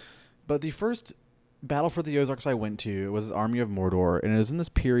Freelancers. But the first battle for the Ozarks I went to was Army of Mordor, and it was in this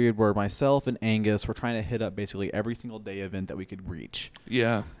period where myself and Angus were trying to hit up basically every single day event that we could reach.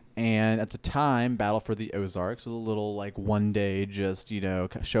 Yeah. And at the time, Battle for the Ozarks was a little like one day, just,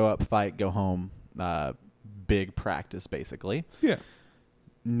 show up, fight, go home, big practice basically. Yeah.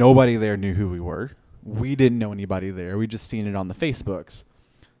 Nobody there knew who we were. We didn't know anybody there. We just seen it on the Facebooks.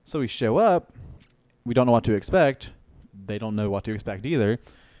 So we show up. We don't know what to expect. They don't know what to expect either.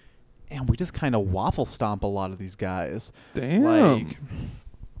 And we just kind of waffle stomp a lot of these guys. Damn.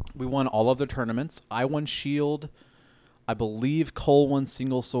 We won all of their tournaments. I won Shield. I believe Cole won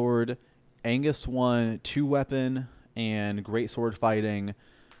Single Sword. Angus won 2-weapon and Great Sword Fighting.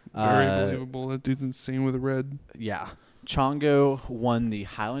 Very believable. That dude's insane with a red. Yeah. Chongo won the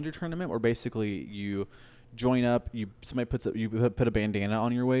Highlander tournament, where basically you join up, somebody put a bandana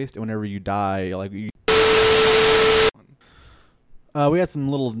on your waist, and whenever you die, we had some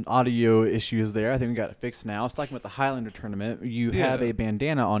little audio issues there. I think we got it fixed now. I was talking about the Highlander tournament. You have a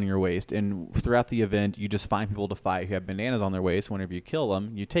bandana on your waist, and throughout the event, you just find people to fight who have bandanas on their waist. Whenever you kill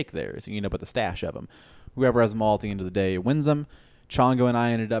them, you take theirs, and you end up with a stash of them. Whoever has them all at the end of the day wins them. Chongo and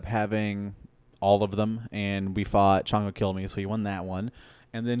I ended up having all of them, and we fought. Chongo killed me, so he won that one.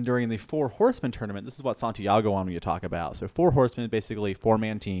 And then during the 4 Horsemen tournament, this is what Santiago wanted me to talk about. So 4 Horsemen, basically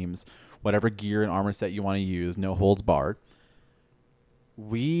 4-man teams, whatever gear and armor set you want to use, no holds barred.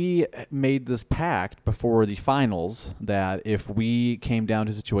 We made this pact before the finals that if we came down to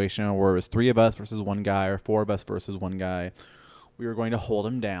a situation where it was 3 of us versus 1 guy or 4 of us versus 1 guy, we were going to hold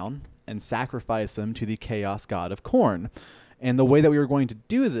him down and sacrifice him to the chaos god of Khorne. And the way that we were going to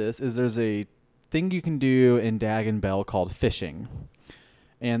do this is there's a thing you can do in DAG and Bell called fishing.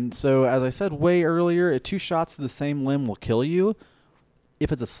 And so, as I said way earlier, 2 shots to the same limb will kill you.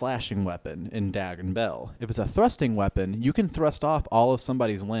 if it's a slashing weapon in Dag and Bell. If it's a thrusting weapon, you can thrust off all of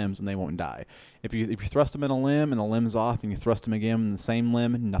somebody's limbs and they won't die. If you thrust them in a limb and the limb's off and you thrust them again in the same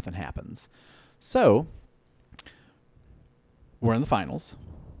limb, nothing happens. So, we're in the finals.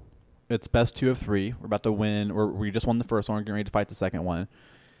 It's best 2 of 3. We're about to win. We just won the first one. We're getting ready to fight the second one.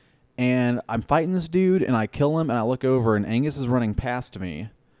 And I'm fighting this dude, and I kill him, and I look over, and Angus is running past me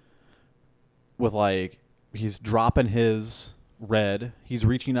with, like, he's dropping his red. He's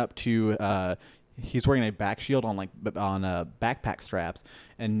reaching up to, he's wearing a back shield on backpack straps,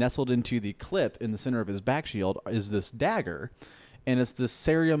 and nestled into the clip in the center of his back shield is this dagger. And it's this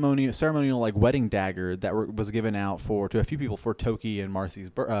ceremonial like wedding dagger that was given out to a few people for Toki and Marcy's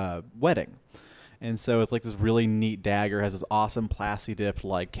wedding. And so it's like this really neat dagger, has this awesome plasti dipped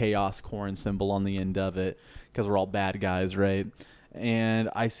like chaos corn symbol on the end of it, because we're all bad guys, right? And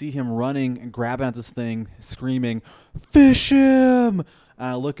I see him running and grabbing at this thing, screaming, "Fish him!" And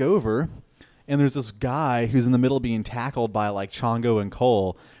I look over, and there's this guy who's in the middle being tackled by like Chongo and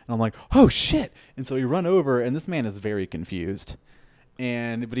Cole. And I'm like, oh shit. And so we run over, and this man is very confused.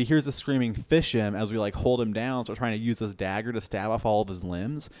 But he hears us screaming, "Fish him," as we like hold him down. So we're trying to use this dagger to stab off all of his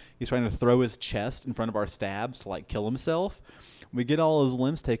limbs. He's trying to throw his chest in front of our stabs to like kill himself. We get all his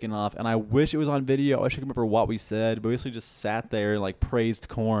limbs taken off, and I wish it was on video. I wish I could remember what we said, but we basically just sat there and like praised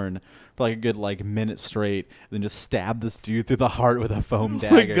Korn for like a good like minute straight, and then just stabbed this dude through the heart with a foam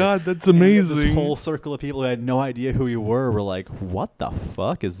dagger. Oh my god, that's amazing. And this whole circle of people who had no idea who we were like, what the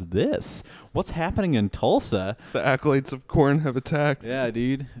fuck is this? What's happening in Tulsa? The acolytes of Korn have attacked. Yeah,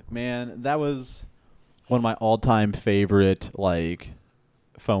 dude. Man, that was one of my all-time favorite like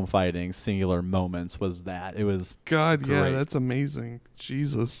foam fighting singular moments. Was that it was God great. Yeah, that's amazing.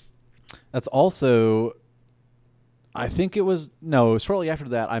 Jesus. That's also, I think it was shortly after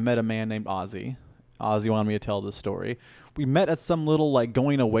that I met a man named Ozzy. Ozzy wanted me to tell this story. We met at some little like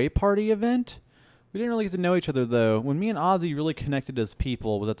going away party event. We didn't really get to know each other though. When me and Ozzy really connected as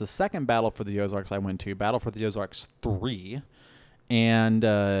people was at the second Battle for the Ozarks I went to, Battle for the Ozarks 3. And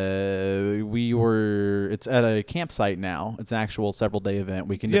it's at a campsite now. It's an actual several-day event,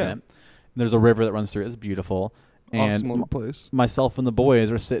 weekend event. And there's a river that runs through it. It's beautiful. Awesome and little place. Myself and the boys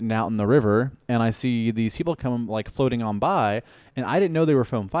are sitting out in the river, and I see these people come like floating on by, and I didn't know they were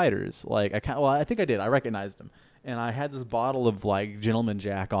foam fighters. Like I think I did. I recognized them. And I had this bottle of like Gentleman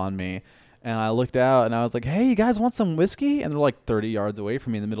Jack on me. And I looked out, and I was like, "Hey, you guys want some whiskey?" And they're like 30 yards away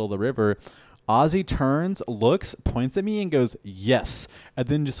from me in the middle of the river. Ozzy turns, looks, points at me, and goes, "Yes," and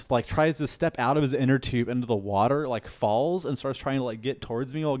then just like tries to step out of his inner tube into the water, like falls and starts trying to like get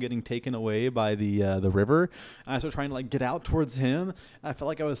towards me while getting taken away by the river. And I start trying to like get out towards him. I felt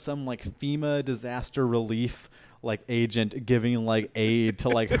like I was some like FEMA disaster relief like agent giving like aid to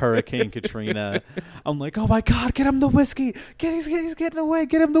like Hurricane Katrina. I'm like, "Oh my God, get him the whiskey! He's getting away!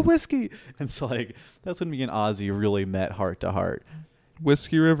 Get him the whiskey!" And so like that's when me and Ozzy really met heart to heart.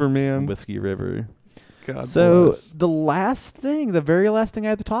 Whiskey River, man. Whiskey River. God so bless. The very last thing I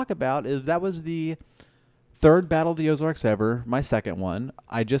have to talk about is that was the third Battle of the Ozarks ever, my second one.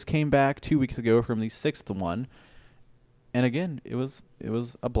 I just came back 2 weeks ago from the sixth one. And again, it was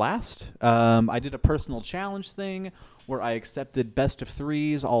a blast. I did a personal challenge thing where I accepted best of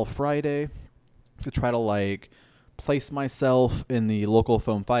threes all Friday to try to like place myself in the local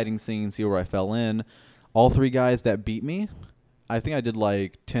foam fighting scene, see where I fell in. All 3 guys that beat me, I think I did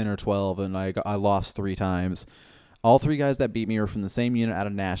like 10 or 12, and I lost 3 times. All 3 guys that beat me were from the same unit out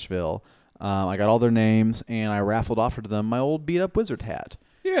of Nashville. I got all their names, and I raffled off to them my old beat-up wizard hat.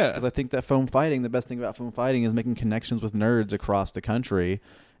 Yeah. Because I think that the best thing about foam fighting is making connections with nerds across the country.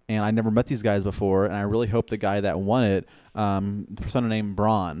 And I never met these guys before, and I really hope the guy that won it, the person named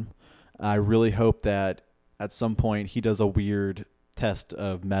Braun, I really hope that at some point he does a weird test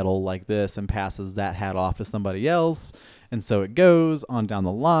of metal like this and passes that hat off to somebody else. And so it goes on down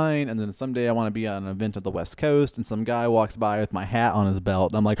the line, and then someday I want to be at an event at the West Coast, and some guy walks by with my hat on his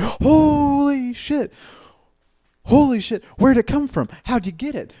belt, and I'm like, holy shit, where'd it come from? How'd you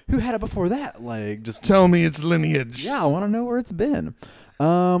get it? Who had it before that? Like, just tell me its lineage. Yeah, I want to know where it's been.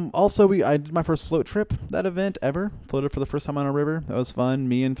 Also, I did my first float trip, that event ever. Floated for the first time on a river. That was fun.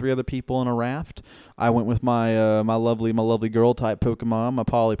 Me and 3 other people on a raft. I went with my my lovely girl type Pokemon, my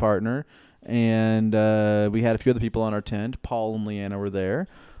poly partner, and we had a few other people on our tent. Paul and Leanna were there.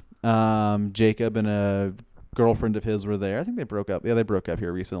 Jacob and a girlfriend of his were there. I think they broke up. Yeah, they broke up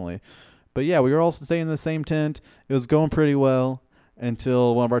here recently. But yeah, we were all staying in the same tent. It was going pretty well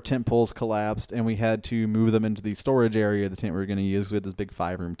until one of our tent poles collapsed, and we had to move them into the storage area of the tent we were going to use. We had this big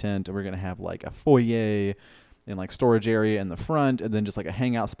 5-room tent, and we are going to have like a foyer and like storage area in the front, and then just like a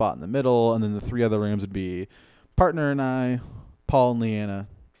hangout spot in the middle, and then the 3 other rooms would be partner and I, Paul and Leanna,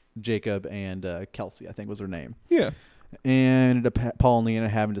 Jacob and Kelsey, I think was her name. Yeah. And ended up Paul and Leanna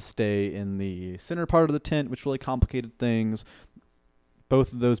having to stay in the center part of the tent, which really complicated things.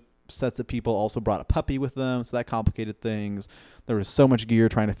 Both of those sets of people also brought a puppy with them, so that complicated things. There was so much gear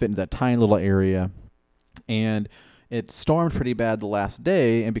trying to fit into that tiny little area. And it stormed pretty bad the last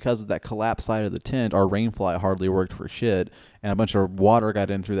day, and because of that collapsed side of the tent, our rainfly hardly worked for shit, and a bunch of water got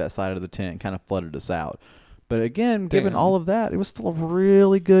in through that side of the tent and kind of flooded us out. But again, given all of that, it was still a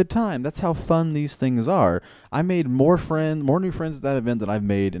really good time. That's how fun these things are. I made more new friends at that event than I've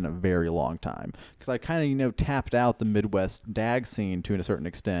made in a very long time. Because I kind of, tapped out the Midwest DAG scene to a certain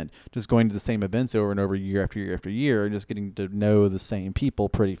extent. Just going to the same events over and over year after year after year, and just getting to know the same people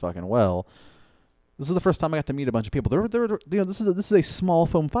pretty fucking well. This is the first time I got to meet a bunch of people. This is a small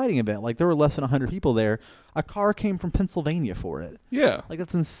foam fighting event. Like, there were less than 100 people there. A car came from Pennsylvania for it. Yeah. Like,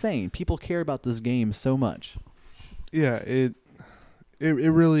 that's insane. People care about this game so much. Yeah, it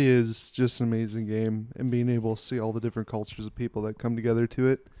really is just an amazing game, and being able to see all the different cultures of people that come together to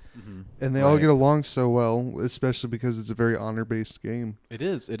it. Mm-hmm. And they all get along so well, especially because it's a very honor-based game. It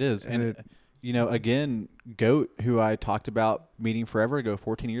is. And again, Goat, who I talked about meeting forever ago,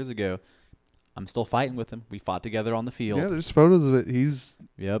 14 years ago, I'm still fighting with him. We fought together on the field. Yeah, there's photos of it. He's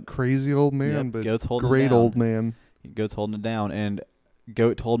crazy old man, but Goat's great old man. Goat's holding it down. And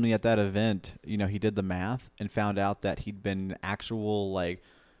Goat told me at that event, he did the math and found out that he'd been in actual,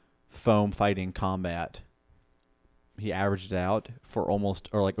 foam fighting combat. He averaged it out for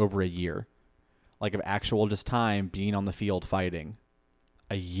over a year. Of actual just time being on the field fighting.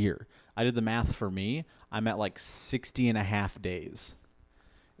 A year. I did the math for me. I'm at 60 and a half days.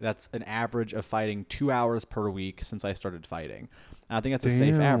 That's an average of fighting 2 hours per week since I started fighting. And I think that's a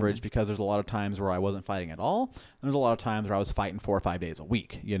safe average because there's a lot of times where I wasn't fighting at all. And there's a lot of times where I was fighting 4 or 5 days a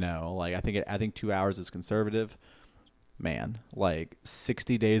week. I think 2 hours is conservative. Man,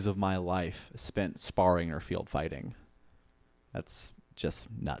 60 days of my life spent sparring or field fighting. That's just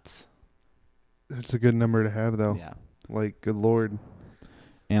nuts. That's a good number to have, though. Yeah. Good Lord.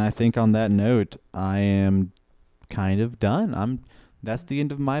 And I think on that note, I am kind of done. That's the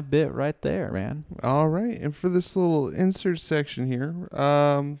end of my bit right there, man. All right. And for this little insert section here,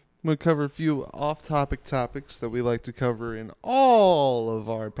 I'm going to cover a few off-topic topics that we like to cover in all of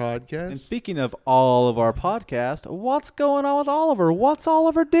our podcasts. And speaking of all of our podcasts, what's going on with Oliver? What's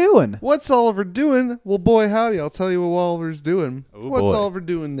Oliver doing? What's Oliver doing? Well, boy, howdy. I'll tell you what Oliver's doing. Oh, what's boy. Oliver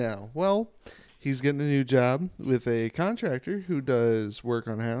doing now? Well, he's getting a new job with a contractor who does work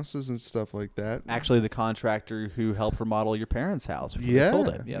on houses and stuff like that. Actually, the contractor who helped remodel your parents' house before they sold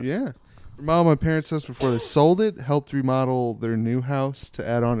it. Yes. Yeah. Remodeled my parents' house before they sold it. Helped remodel their new house to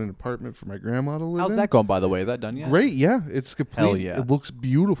add on an apartment for my grandma to live in. How's that going, by the way? Is that done yet? Great, yeah. It's complete. Hell yeah. It looks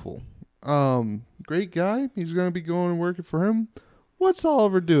beautiful. Great guy. He's going to be going and working for him. What's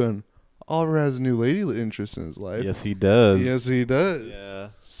Oliver doing? Oliver has a new lady interest in his life. Yes, he does. Yes, he does. Yeah.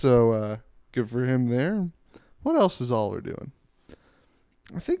 So, good for him there. What else is Oliver doing?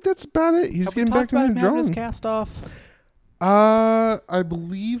 I think that's about it. He's getting back into drawing. His cast off? I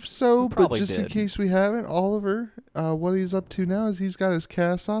believe so, but just in did. case we haven't, Oliver, what he's up to now is he's got his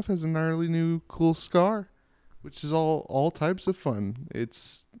cast off, has a gnarly new cool scar, which is all types of fun.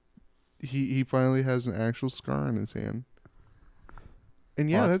 It's he finally has an actual scar on his hand. And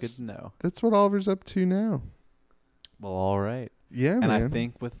yeah, that's good to know. That's what Oliver's up to now. Well, all right. Yeah, and man. I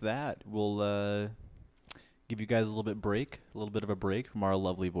think with that, we'll give you guys a little bit of a break from our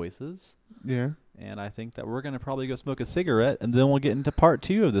lovely voices. Yeah. And I think that we're going to probably go smoke a cigarette, and then we'll get into part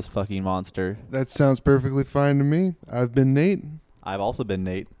 2 of this fucking monster. That sounds perfectly fine to me. I've been Nate. I've also been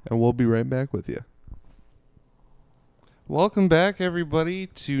Nate. And we'll be right back with you. Welcome back, everybody,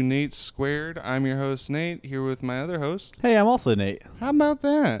 to Nate Squared. I'm your host, Nate, here with my other host. Hey, I'm also Nate. How about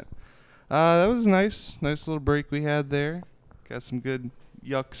that? That was nice little break we had there. Got some good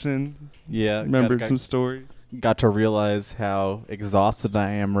yucks in. Yeah. Remembered some stories. Got to realize how exhausted I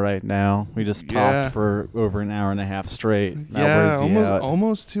am right now. We just talked for over an hour and a half straight. Yeah,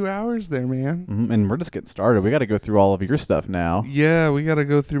 almost 2 hours there, man. Mm-hmm. And we're just getting started. We got to go through all of your stuff now. Yeah, we got to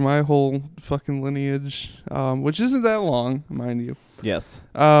go through my whole fucking lineage, which isn't that long, mind you. Yes.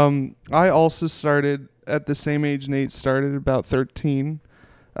 I also started at the same age Nate started, about 13.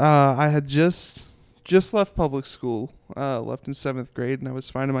 I had just left public school, left in 7th grade, and I was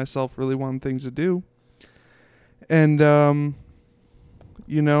finding myself really wanting things to do. And, one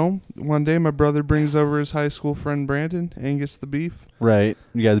day my brother brings over his high school friend Brandon, Angus the Beef. Right.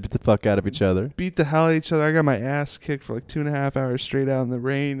 You guys beat the fuck out of each other. Beat the hell out of each other. I got my ass kicked for 2.5 hours straight out in the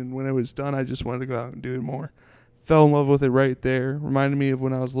rain, and when it was done, I just wanted to go out and do it more. fell in love with it right there. Reminded me of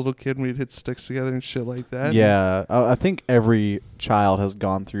when I was a little kid and we'd hit sticks together and shit like that. Yeah, I think every child has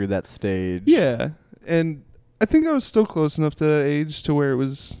gone through that stage. Yeah, and I think I was still close enough to that age to where it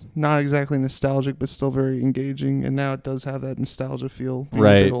was not exactly nostalgic, but still very engaging. And now it does have that nostalgia feel being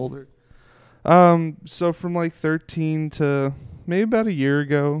a bit older. So from like 13 to maybe about a year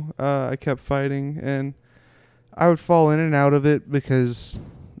ago, I kept fighting, and I would fall in and out of it because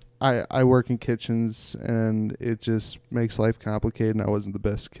I work in kitchens, and it just makes life complicated, and I wasn't the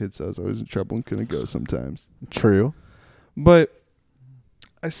best kid, so I was always in trouble and couldn't go sometimes. True. But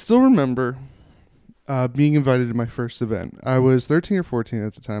I still remember being invited to my first event. I was 13 or 14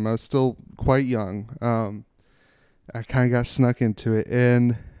 at the time. I was still quite young. I kind of got snuck into it,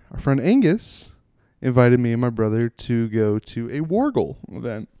 and our friend Angus invited me and my brother to go to a Wargle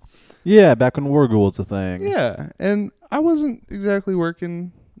event. Yeah, back when Wargle was a thing. Yeah, and I wasn't exactly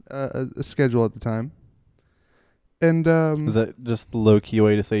working a schedule at the time. And is that just the low-key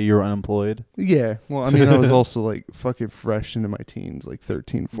way to say you were unemployed? Yeah. Well, I mean, I was also like fucking fresh into my teens, like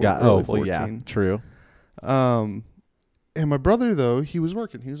 13, 14, early 14. Yeah, true. And my brother, though, he was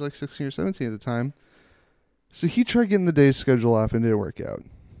working. He was like 16 or 17 at the time. So he tried getting the day's schedule off and it didn't work out.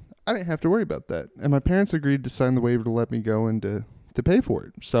 I didn't have to worry about that. And my parents agreed to sign the waiver to let me go and to pay for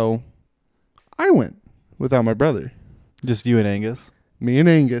it. So I went without my brother. Just you and Angus? Me and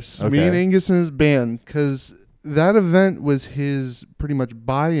Angus. Okay. Me and Angus and his band. Because that event was his pretty much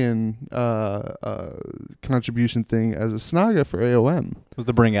buy-in contribution thing as a Snaga for AOM. Was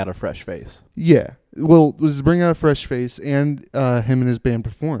to bring out a fresh face. Yeah. Well, it was to bring out a fresh face, and him and his band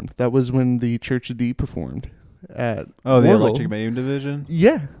performed. That was when the Church of D performed at the Wargle. Electric Mayhem Division?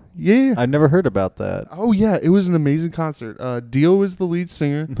 Yeah. Yeah. I'd never heard about that. Oh, yeah. It was an amazing concert. Dio was the lead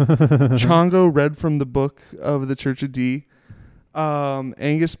singer. Chongo read from the book of the Church of D.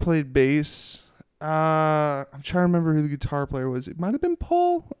 Angus played bass. I'm trying to remember who the guitar player was. It might have been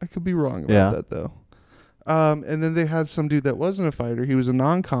Paul. I could be wrong about that, though. And then they had some dude that wasn't a fighter. He was a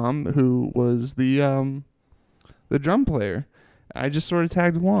non-com who was the drum player. I just sort of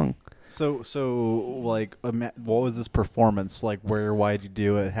tagged along. So like, what was this performance like? Where? Why did you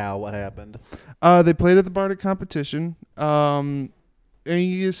do it? How? What happened? They played at the Bardic competition.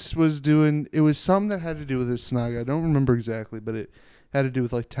 Angus was doing. It was something that had to do with his snag. I don't remember exactly, but it had to do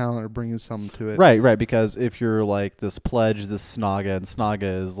with like talent or bringing something to it. Right. Because if you're like this pledge, this Snaga, and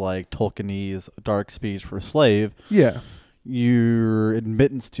Snaga is like Tolkienese dark speech for slave. Yeah. Your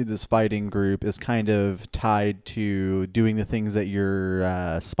admittance to this fighting group is kind of tied to doing the things that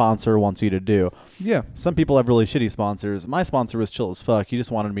your sponsor wants you to do. Yeah. Some people have really shitty sponsors. My sponsor was chill as fuck. He just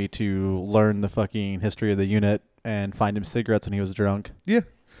wanted me to learn the fucking history of the unit and find him cigarettes when he was drunk. Yeah.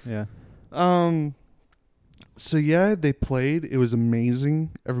 Yeah. So yeah, they played. It was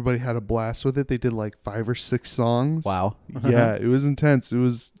amazing. Everybody had a blast with it. They did like 5 or 6 songs. Wow. Yeah, it was intense. It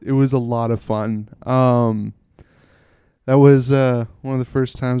was a lot of fun. That was one of the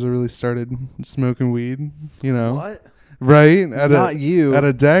first times I really started smoking weed, you know. What? Right? Not you. At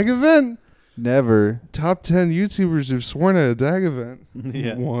a DAG event? Never. Top 10 YouTubers who've sworn at a DAG event.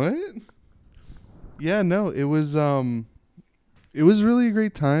 Yeah. What? Yeah, no, it was really a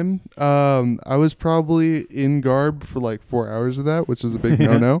great time. I was probably in garb for like 4 hours of that, which is a big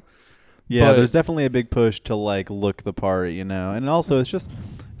no-no. Yeah, there's definitely a big push to like look the part, you know. And also it's just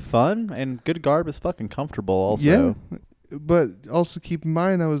fun, and good garb is fucking comfortable also. Yeah. But also keep in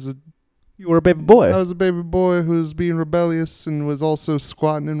mind You were a baby boy. I was a baby boy who was being rebellious and was also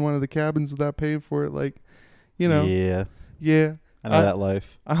squatting in one of the cabins without paying for it. Like, you know. Yeah. Yeah. I know that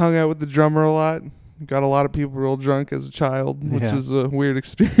life. I hung out with the drummer a lot. Got a lot of people real drunk as a child, which was a weird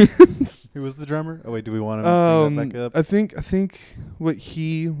experience. Who was the drummer? Oh wait, do we want to bring that back up? I think what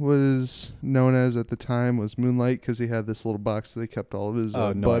he was known as at the time was Moonlight, because he had this little box that he kept all of his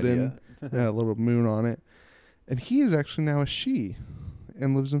bud in. Yeah, a little moon on it. And he is actually now a she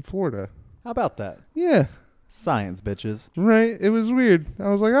and lives in Florida. How about that? Yeah. Science, bitches. Right. It was weird. I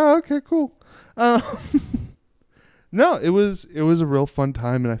was like, oh, okay, cool. No, it was a real fun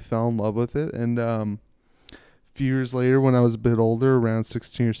time, and I fell in love with it. And a few years later, when I was a bit older, around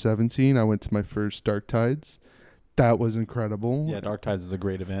 16 or 17, I went to my first Dark Tides. That was incredible. Yeah, Dark Tides is a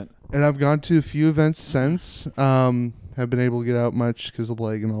great event. And I've gone to a few events since. Have been able to get out much because of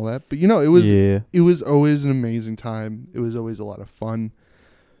leg and all that. But, you know, it was always an amazing time. It was always a lot of fun.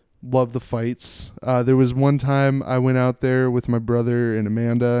 Love the fights. There was one time I went out there with my brother and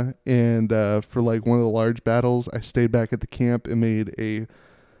Amanda, and for like one of the large battles, I stayed back at the camp and made a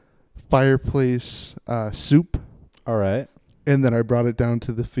fireplace soup. All right. And then I brought it down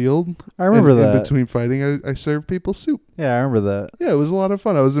to the field. I remember that. In between fighting, I served people soup. Yeah, I remember that. Yeah, it was a lot of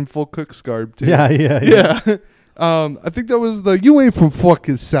fun. I was in full cook's garb, too. Yeah. I think that was the "You ain't from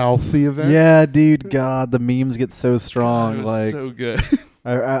fucking Southie" event. Yeah, dude. God, the memes get so strong. God, it was like so good.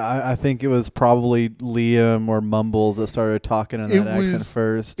 I think it was probably Liam or Mumbles that started talking in that accent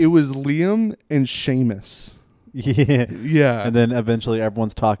first. It was Liam and Seamus. Yeah. Yeah. And then eventually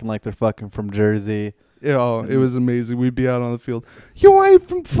everyone's talking like they're fucking from Jersey. Oh, it was amazing. We'd be out on the field. You ain't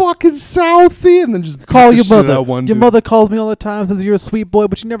from fucking Southie, and then just Call beat your the shit mother. out of one Your dude. mother calls me all the time, says you're a sweet boy,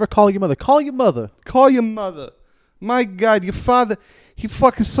 but you never call your mother. Call your mother. Call your mother. My God, your father, he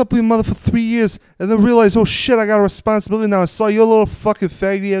fucking slept with your mother for 3 years, and then realized, oh shit, I got a responsibility now. I saw your little fucking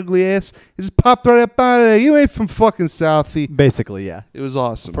faggy ugly ass. It just popped right up out of there. You ain't from fucking Southie. Basically, yeah. It was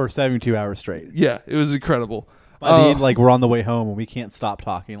awesome. For 72 hours straight. Yeah, it was incredible. By the end, like, we're on the way home and we can't stop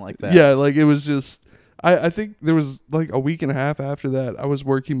talking like that. Yeah, like it was just. I think there was like a week and a half after that, I was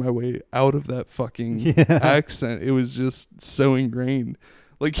working my way out of that fucking accent. It was just so ingrained.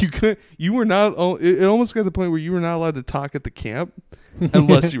 Like you were not, it almost got to the point where you were not allowed to talk at the camp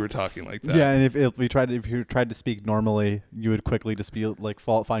unless you were talking like that. Yeah, and if you tried to speak normally, you would quickly just be like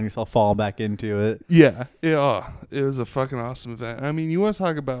find yourself falling back into it. Yeah. It was a fucking awesome event. I mean, you want to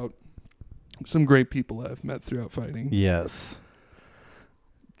talk about some great people that I've met throughout fighting. Yes.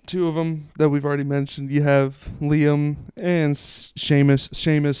 Two of them that we've already mentioned. You have Liam and Seamus.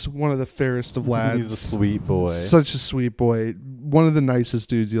 Seamus, one of the fairest of lads. He's a sweet boy. Such a sweet boy. One of the nicest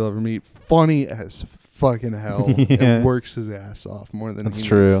dudes you'll ever meet. Funny as fucking hell. Yeah. And works his ass off more than he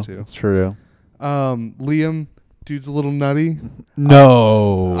needs to. That's true. Liam, dude's a little nutty.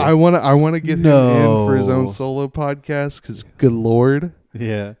 No. I wanna get him in for his own solo podcast because good Lord.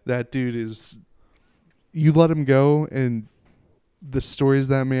 Yeah. That dude is, you let him go and the stories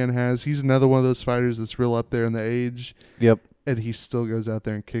that man has, he's another one of those fighters that's real up there in the age. Yep. And he still goes out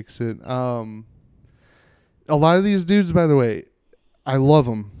there and kicks it. A lot of these dudes, by the way, I love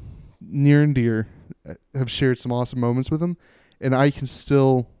them. Near and dear. Have shared some awesome moments with them. And I can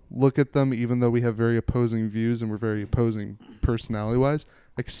still look at them, even though we have very opposing views and we're very opposing personality-wise.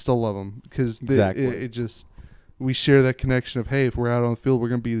 I can still love them. Because it just... We share that connection of, hey, if we're out on the field, we're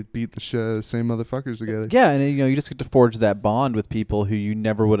going to beat the same motherfuckers together. Yeah, and you just get to forge that bond with people who you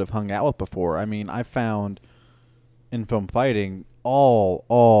never would have hung out with before. I mean, I found in film fighting all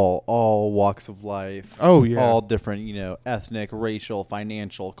walks of life. Oh, yeah. All different, ethnic, racial,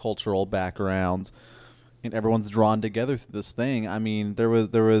 financial, cultural backgrounds. And everyone's drawn together through this thing. I mean, there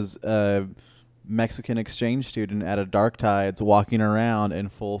was a Mexican exchange student at a Dark Tides walking around in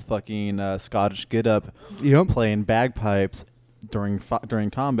full fucking Scottish get-up, playing bagpipes during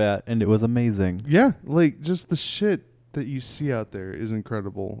combat, and it was amazing. Yeah, like just the shit that you see out there is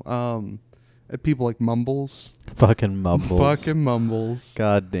incredible. People like Mumbles. Fucking Mumbles.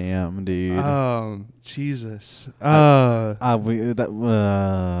 God damn, dude. Jesus. I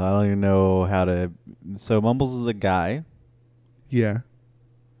don't even know how to. So Mumbles is a guy. Yeah.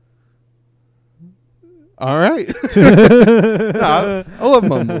 All right. I love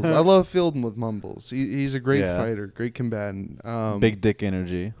Mumbles. I love fielding with Mumbles. He's a great fighter, great combatant. Big dick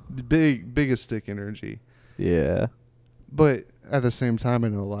energy. Biggest dick energy. Yeah. But at the same time, I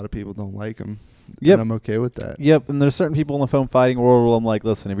know a lot of people don't like him. Yep. And I'm okay with that. Yep. And there's certain people in the film fighting world where I'm like,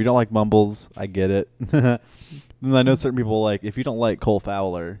 listen, if you don't like Mumbles, I get it. And I know certain people like, if you don't like Cole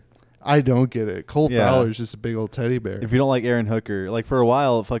Fowler. I don't get it. Cole Fowler's just a big old teddy bear. If you don't like Aaron Hooker, like for a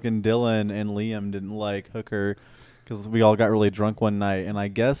while, fucking Dylan and Liam didn't like Hooker because we all got really drunk one night, and I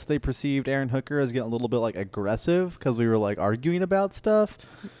guess they perceived Aaron Hooker as getting a little bit like aggressive because we were like arguing about stuff,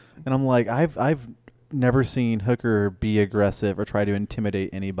 and I'm like, I've never seen Hooker be aggressive or try to intimidate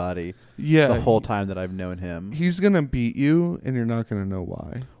anybody. Yeah, the whole time that I've known him, he's gonna beat you, and you're not gonna know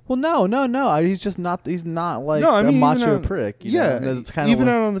why. Well, no. He's just not. He's not like a macho prick. It's kind of even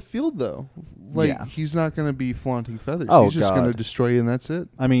out on the field though. Like he's not going to be flaunting feathers. He's just going to destroy you, and that's it.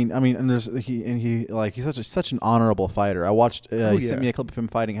 I mean, and he's such an honorable fighter. I watched. He sent me a clip of him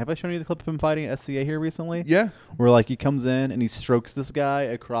fighting. Have I shown you the clip of him fighting at SCA here recently? Yeah. Where like he comes in and he strokes this guy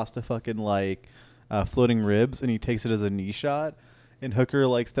across the fucking floating ribs, and he takes it as a knee shot. And Hooker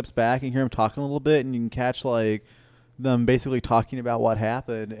like steps back and you hear him talking a little bit, and you can catch like them basically talking about what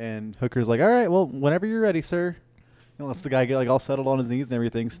happened, and Hooker's like, all right, well, whenever you're ready, sir. And lets the guy get like all settled on his knees and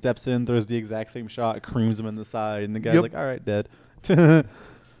everything, steps in, throws the exact same shot, creams him in the side, and the guy's like, all right, dead. I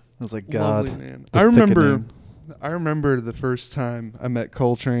was like, God. Lovely, man. I remember the first time I met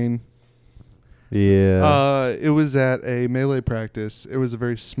Coltrane. Yeah. It was at a melee practice. It was a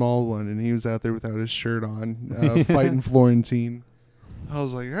very small one, and he was out there without his shirt on, fighting Florentine. I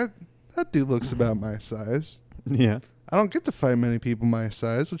was like, that dude looks about my size. Yeah. I don't get to fight many people my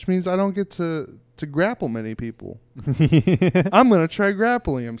size, which means I don't get to grapple many people. I'm going to try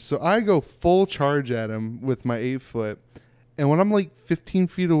grappling him. So I go full charge at him with my 8-foot. And when I'm like 15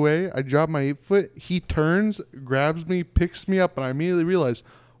 feet away, I drop my 8-foot. He turns, grabs me, picks me up, and I immediately realize,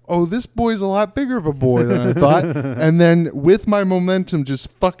 oh, this boy's a lot bigger of a boy than I thought. And then with my momentum,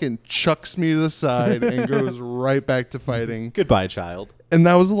 just fucking chucks me to the side and goes right back to fighting. Goodbye, child. And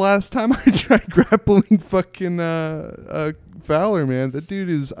that was the last time I tried grappling fucking Fowler, man. That dude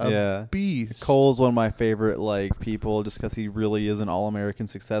is a beast. Cole's one of my favorite people just because he really is an all-American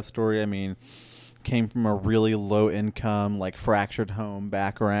success story. I mean, came from a really low-income, fractured home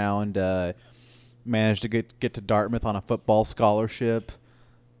background. Managed to get to Dartmouth on a football scholarship.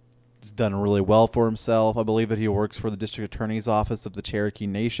 He's done really well for himself. I believe that he works for the district attorney's office of the Cherokee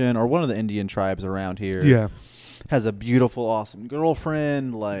Nation or one of the Indian tribes around here. Yeah. Has a beautiful, awesome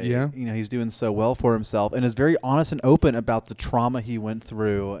girlfriend. He's doing so well for himself and is very honest and open about the trauma he went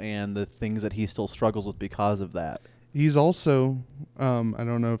through and the things that he still struggles with because of that. He's also, I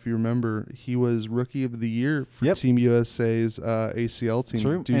don't know if you remember, he was Rookie of the Year for Team USA's ACL team.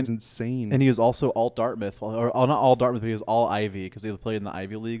 True. Dude's insane. And he was also all Dartmouth, or not all Dartmouth, but he was all Ivy because he played in the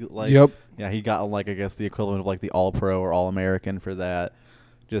Ivy League. Yeah, he got I guess the equivalent of the All Pro or All American for that.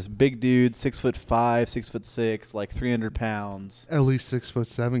 Just big dude, 6'5", 6'6", 300 pounds. At least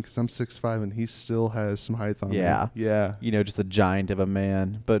 6'7", because I'm 6'5", and he still has some height on him. Yeah. Just a giant of a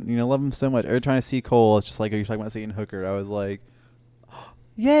man. But love him so much. Every time I see Cole, it's just like you're talking about seeing Hooker. I was like,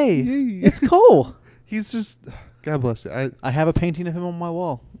 yay. It's Cole. He's just, God bless it. I have a painting of him on my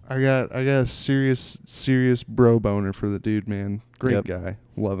wall. I got a serious bro boner for the dude, man. Great guy.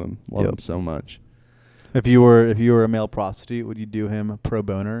 Love him. Love him so much. If you were a male prostitute, would you do him pro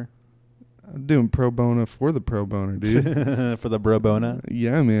boner? I'm doing pro bono for the pro boner, dude. For the bro boner?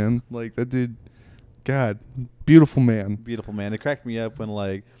 Yeah, man. That dude, God, beautiful man. Beautiful man. It cracked me up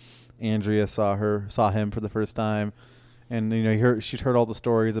when Andrea saw him for the first time, and she'd heard all the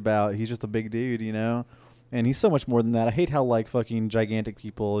stories about he's just a big dude, And he's so much more than that. I hate how fucking gigantic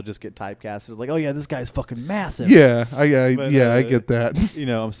people just get typecasted. Oh yeah, this guy's fucking massive. Yeah, I get that.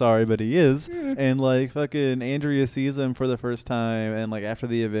 I'm sorry, but he is. And fucking Andrea sees him for the first time, and after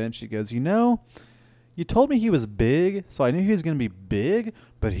the event, she goes, you told me he was big, so I knew he was gonna be big,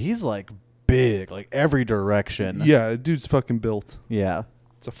 but he's big, every direction. Yeah, dude's fucking built. Yeah,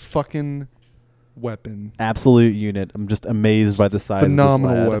 it's a fucking weapon. Absolute unit. I'm just amazed by the size. Phenomenal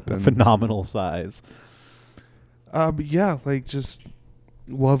of this lad. Weapon. Phenomenal size. But yeah, just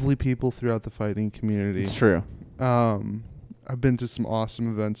lovely people throughout the fighting community. It's true. I've been to some awesome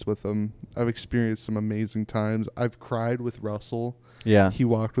events with them. I've experienced some amazing times. I've cried with Russell. Yeah. He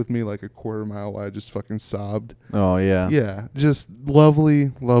walked with me a quarter mile while I just fucking sobbed. Oh, yeah. Yeah. Just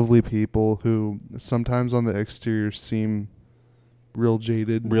lovely, lovely people who sometimes on the exterior seem real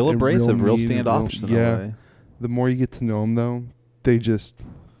jaded. Real abrasive, real standoffish. Yeah. The more you get to know them, though,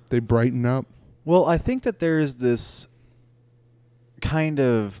 they brighten up. Well, I think that there is this kind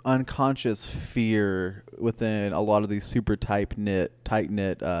of unconscious fear within a lot of these super tight-knit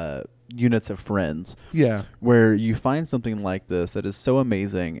units of friends. Yeah. Where you find something like this that is so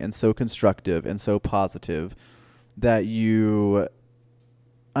amazing and so constructive and so positive that you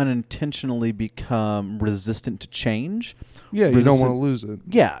unintentionally become resistant to change. Yeah, you don't want to lose it.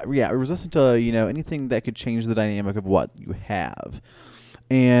 Yeah, resistant to, anything that could change the dynamic of what you have.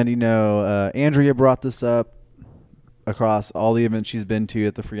 And, Andrea brought this up across all the events she's been to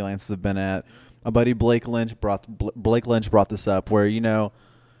that the freelancers have been at. My buddy Blake Lynch brought this up where,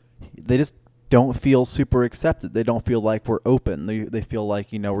 they just don't feel super accepted. They don't feel like we're open. They feel like,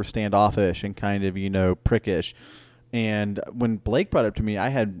 we're standoffish and kind of, prickish. And when Blake brought it up to me, I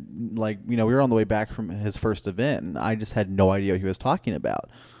had, we were on the way back from his first event, and I just had no idea what he was talking about.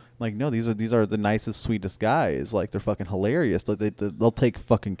 No, these are the nicest, sweetest guys. They're fucking hilarious. They'll take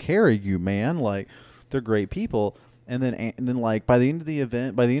fucking care of you, man. They're great people. And then by the end of the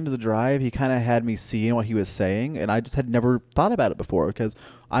event, by the end of the drive, he kind of had me seeing what he was saying, and I just had never thought about it before because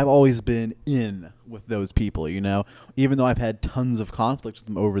I've always been in with those people, even though I've had tons of conflicts with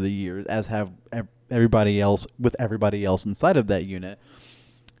them over the years, as have everybody else with everybody else inside of that unit.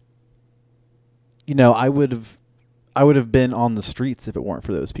 I would have been on the streets if it weren't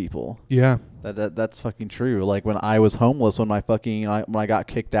for those people. Yeah. That's fucking true. When I was homeless, when I got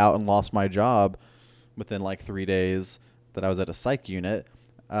kicked out and lost my job within 3 days that I was at a psych unit,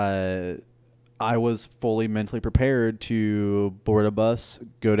 I was fully mentally prepared to board a bus,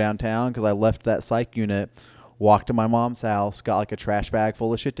 go downtown, because I left that psych unit, walked to my mom's house, got a trash bag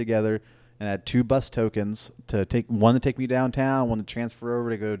full of shit together, and had 2 bus tokens one to take me downtown, one to transfer over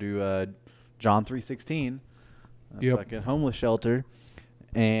to go to John 316. Yep. fucking homeless shelter.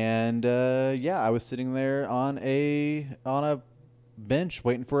 And I was sitting there on a bench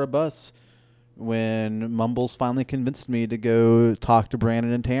waiting for a bus when Mumbles finally convinced me to go talk to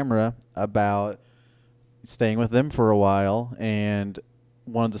Brandon and Tamara about staying with them for a while. And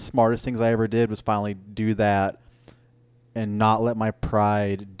one of the smartest things I ever did was finally do that and not let my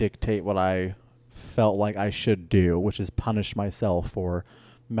pride dictate what I felt like I should do, which is punish myself for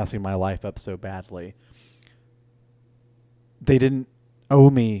messing my life up so badly. They didn't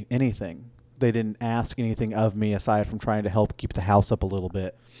owe me anything. They didn't ask anything of me aside from trying to help keep the house up a little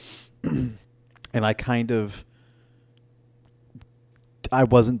bit. And I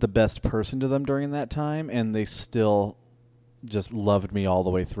wasn't the best person to them during that time, and they still just loved me all the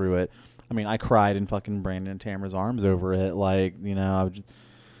way through it. I mean, I cried in fucking Brandon and Tamara's arms over it. Like, you know,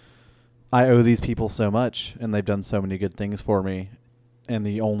 I owe these people so much, and they've done so many good things for me. And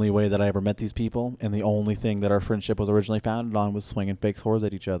the only way that I ever met these people, and the only thing that our friendship was originally founded on, was swinging fake swords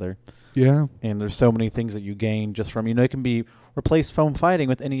at each other. Yeah. And there's so many things that you gain just from, it can be replace foam fighting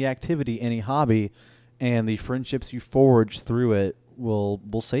with any activity, any hobby, and the friendships you forge through it will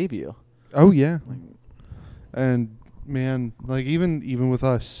save you. Oh yeah. And man, like even with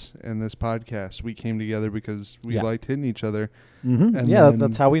us and this podcast, we came together because we liked hitting each other. Mm-hmm. And yeah, then,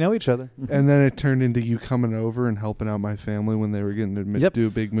 that's how we know each other. And then it turned into you coming over and helping out my family when they were getting to do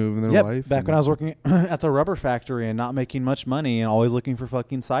a big move in their life. Back when I was working at the rubber factory and not making much money and always looking for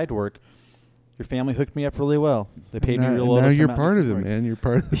fucking side work, your family hooked me up really well. They paid me real well. Now you're part of it, man. You're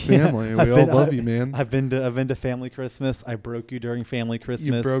part of the family. And we all love you, man. I've been to family Christmas. I broke you during family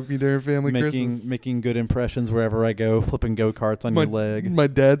Christmas. You broke me during family Christmas. Making good impressions wherever I go, flipping go-karts on your leg. My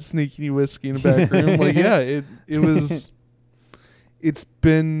dad sneaking you whiskey in the back room. Like, yeah, it was... It's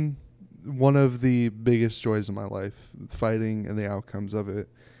been one of the biggest joys of my life, fighting and the outcomes of it,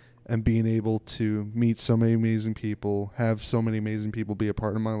 and being able to meet so many amazing people, have so many amazing people be a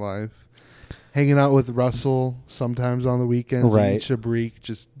part of my life. Hanging out with Russell sometimes on the weekends, eating Chabrik,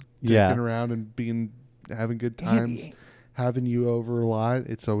 just dicking around and having good times. Having you over a lot,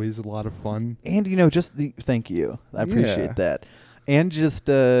 it's always a lot of fun. And thank you, I appreciate that. And just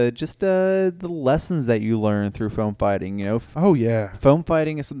the lessons that you learn through foam fighting. Foam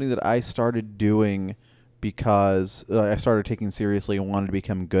fighting is something that I started doing because I started taking seriously and wanted to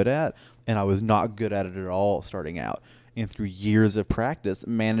become good at, and I was not good at it at all starting out. And through years of practice,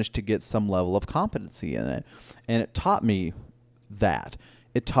 managed to get some level of competency in it. And it taught me that.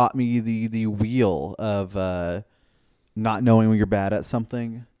 It taught me the wheel of not knowing when you're bad at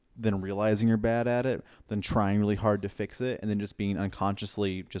something, then realizing you're bad at it, then trying really hard to fix it, and then just being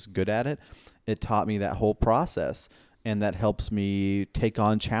unconsciously just good at it. It taught me that whole process, and that helps me take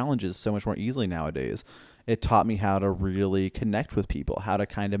on challenges so much more easily nowadays. It taught me how to really connect with people, how to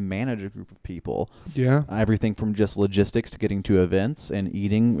kind of manage a group of people. Yeah. Everything from just logistics to getting to events and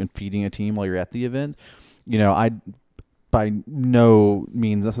eating and feeding a team while you're at the event. I by no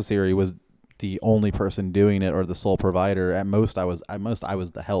means necessary was the only person doing it or the sole provider. At most I was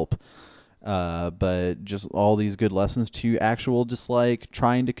the help. But just all these good lessons to actual just like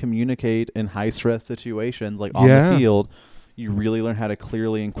trying to communicate in high stress situations, like on the field. You really learn how to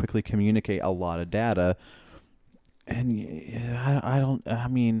clearly and quickly communicate a lot of data. And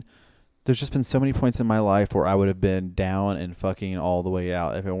there's just been so many points in my life where I would have been down and fucking all the way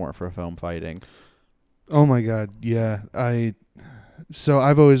out if it weren't for foam fighting. Oh my God. Yeah. So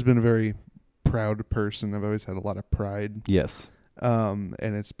I've always been a very proud person. I've always had a lot of pride. Yes. And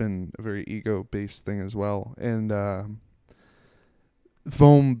it's been a very ego-based thing as well. And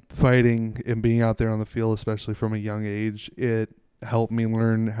foam fighting and being out there on the field, especially from a young age, it helped me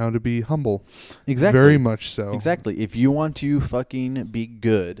learn how to be humble. Exactly. Very much so. Exactly. If you want to fucking be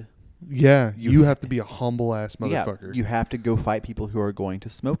good, you have to be a humble ass motherfucker. Yeah, you have to go fight people who are going to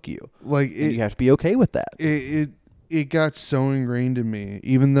smoke you. Like you have to be okay with that. It got so ingrained in me,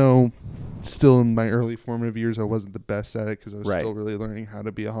 even though still in my early formative years I wasn't the best at it because I was still really learning how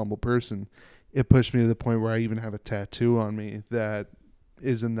to be a humble person. It pushed me to the point where I even have a tattoo on me that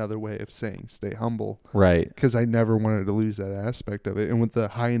is another way of saying stay humble. Right. Because I never wanted to lose that aspect of it. And with the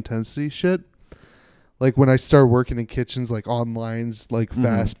high intensity shit, like when I started working in kitchens, like on lines, like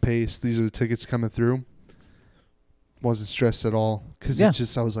fast paced, these are the tickets coming through. Wasn't stressed at all. Because it's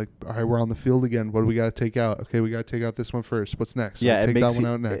just, I was like, all right, we're on the field again. What do we got to take out? Okay, we got to take out this one first. What's next? Yeah, take that one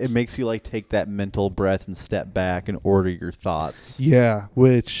out next. It makes you like take that mental breath and step back and order your thoughts. Yeah,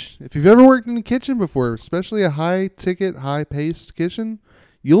 which if you've ever worked in a kitchen before, especially a high ticket, high paced kitchen,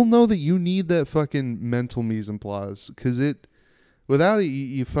 you'll know that you need that fucking mental mise en place. Because without it,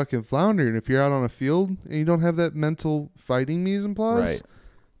 you fucking flounder. And if you're out on a field and you don't have that mental fighting mise en place,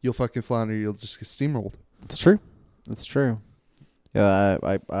 you'll fucking flounder. You'll just get steamrolled. It's true. It's true. Yeah,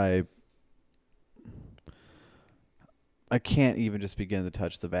 I can't even just begin to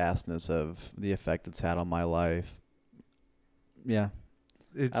touch the vastness of the effect it's had on my life. Yeah.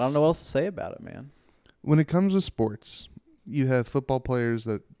 I don't know what else to say about it, man. When it comes to sports, you have football players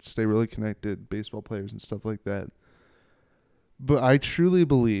that stay really connected, baseball players and stuff like that. But I truly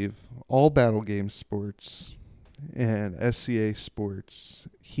believe all battle game sports and SCA sports,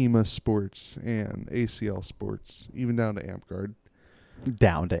 HEMA sports, and ACL sports, even down to Amp Guard.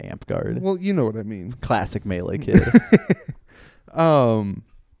 Down to Amp Guard. Well, you know what I mean. Classic Melee kid.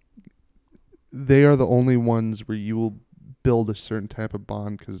 They are the only ones where you will build a certain type of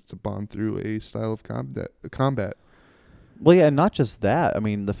bond because it's a bond through a style of combat. Well, yeah, and not just that. I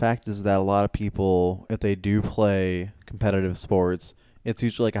mean, the fact is that a lot of people, if they do play competitive sports, it's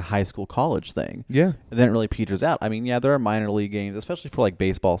usually like a high school, college thing. Yeah. And then it really peters out. I mean, yeah, there are minor league games, especially for like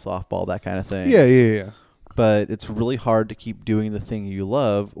baseball, softball, that kind of thing. Yeah. But it's really hard to keep doing the thing you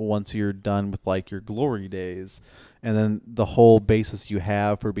love once you're done with like your glory days. And then the whole basis you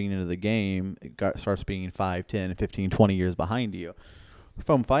have for being into the game starts being 5, 10, 15, 20 years behind you.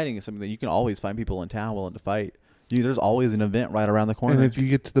 Foam fighting is something that you can always find people in town willing to fight. There's always an event right around the corner. And if you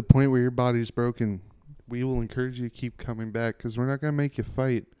get to the point where your body's broken, we will encourage you to keep coming back because we're not going to make you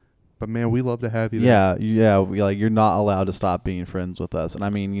fight. But, man, we love to have you there. Yeah. You're not allowed to stop being friends with us. And, I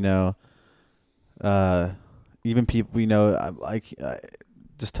mean, even people,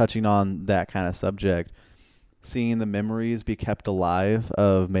 just touching on that kind of subject, seeing the memories be kept alive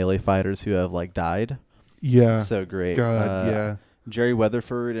of Melee fighters who have, like, died. Yeah. It's so great. God, yeah. Jerry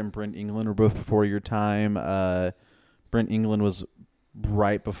Weatherford and Brent England were both before your time. Brent England was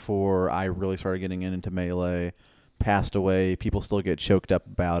right before I really started getting into Melee. Passed away. People still get choked up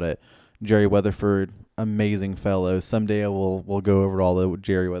about it. Jerry Weatherford, amazing fellow. Someday we'll go over all the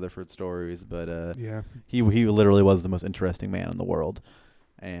Jerry Weatherford stories, but he literally was the most interesting man in the world.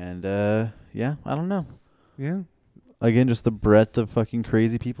 And I don't know. Yeah. Again, just the breadth of fucking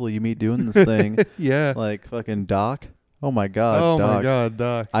crazy people you meet doing this thing. Yeah. Like fucking Doc. Oh my God, Doc. Oh my God,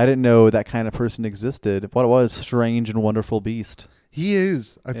 Doc. I didn't know that kind of person existed. What it was, strange and wonderful beast. He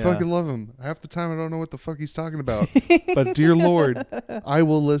is. I fucking love him. Half the time I don't know what the fuck he's talking about. But dear Lord, I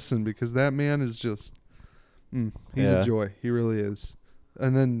will listen because that man is just, he's a joy. He really is.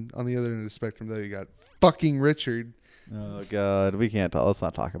 And then on the other end of the spectrum, there you got fucking Richard. Oh God, we can't talk. Let's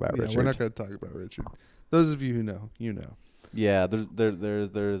not talk about Richard. We're not going to talk about Richard. Those of you who know, you know. Yeah,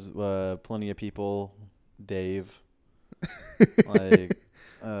 there's plenty of people. Dave. Like,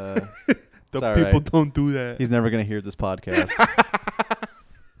 the people right. don't do that. He's never gonna hear this podcast.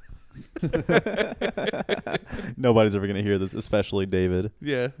 Nobody's ever gonna hear this, especially David.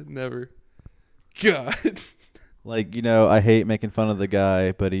 Yeah, never. God. Like, I hate making fun of the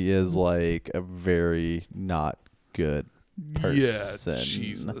guy, but he is like a very not good person. Yeah,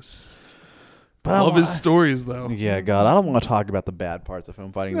 Jesus. But I love his stories, though. Yeah, God, I don't want to talk about the bad parts of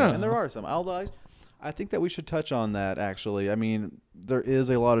film fighting, No. and there are some. Although I think that we should touch on that, actually. I mean, there is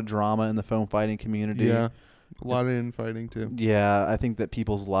a lot of drama in the foam fighting community. Yeah, a lot of infighting, too. Yeah, I think that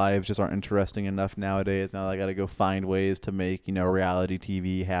people's lives just aren't interesting enough nowadays. Now they got to go find ways to make, reality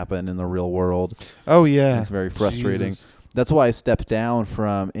TV happen in the real world. Oh, yeah. It's very frustrating. Jesus. That's why I stepped down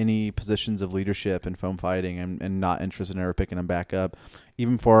from any positions of leadership in foam fighting and not interested in ever picking them back up.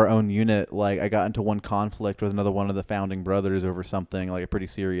 Even for our own unit, like I got into one conflict with another one of the founding brothers over something, like a pretty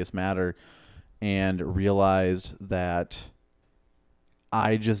serious matter, and realized that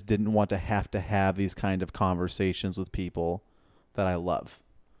I just didn't want to have these kind of conversations with people that I love.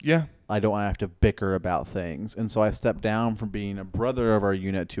 Yeah. I don't want to have to bicker about things. And so I stepped down from being a brother of our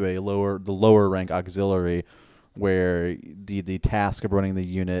unit to the lower rank auxiliary, where the task of running the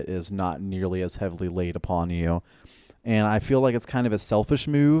unit is not nearly as heavily laid upon you. And I feel like it's kind of a selfish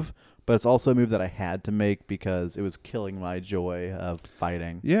move, but it's also a move that I had to make because it was killing my joy of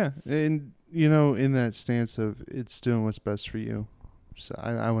fighting. Yeah. And, in that stance of it's doing what's best for you. So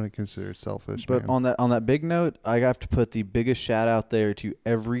I want to consider it selfish. But man. on that big note, I have to put the biggest shout out there to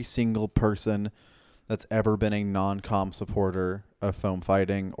every single person that's ever been a non-com supporter of foam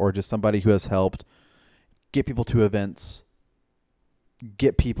fighting, or just somebody who has helped get people to events,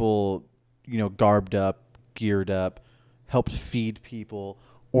 get people, garbed up, geared up, helped feed people,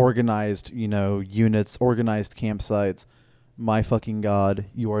 organized, units, organized campsites. My fucking God,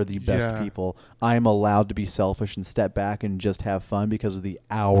 you are the best people. I am allowed to be selfish and step back and just have fun because of the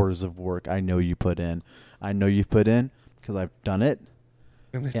hours of work I know you put in. I know you've put in because I've done it.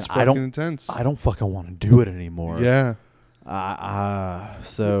 And it's fucking intense. I don't fucking want to do it anymore. Yeah.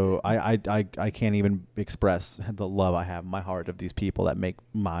 So I can't even express the love I have in my heart of these people that make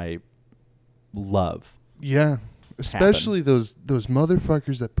my love. Yeah. Especially those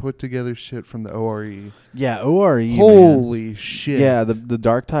motherfuckers that put together shit from the ORE. Yeah, ORE. Holy shit. Yeah, the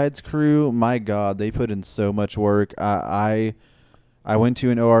Dark Tides crew. My God, they put in so much work. I went to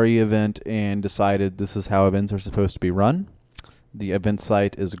an ORE event and decided this is how events are supposed to be run. The event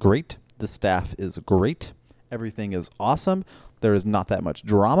site is great. The staff is great. Everything is awesome. There is not that much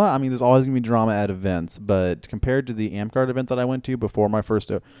drama. I mean, there's always going to be drama at events, but compared to the AmpGuard event that I went to before my first,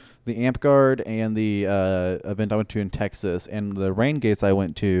 the AmpGuard and the event I went to in Texas and the Rain Gates I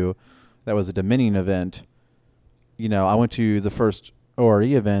went to, that was a Dominion event. You know, I went to the first ORE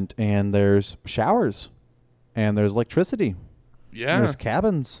event and there's showers and there's electricity. Yeah. And there's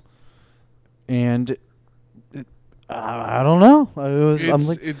cabins. And I don't know. I'm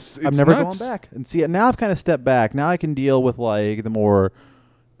never nuts. going back. And see, now I've kind of stepped back. Now I can deal with like the more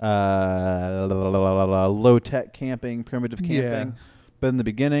low tech camping, primitive camping. Yeah. But in the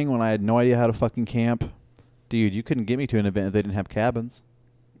beginning, when I had no idea how to fucking camp, dude, you couldn't get me to an event if they didn't have cabins.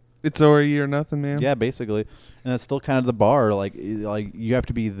 It's ORE or nothing, man. Yeah, basically. And that's still kind of the bar. Like you have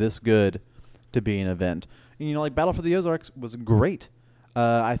to be this good to be an event. And, you know, like Battle for the Ozarks was great.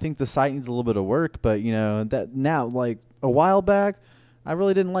 I think the site needs a little bit of work, but, you know, that now, like a while back, I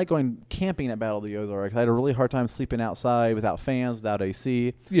really didn't like going camping at Battle of the Ozarks. I had a really hard time sleeping outside without fans, without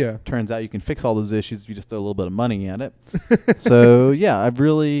AC. Yeah. Turns out you can fix all those issues if you just throw a little bit of money at it. So, yeah, I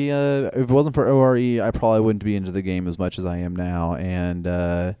really, if it wasn't for ORE, I probably wouldn't be into the game as much as I am now. And,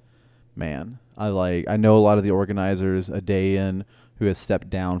 man, I know a lot of the organizers, Adayan, who has stepped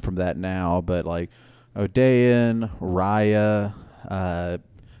down from that now, but like Adayan, Raya,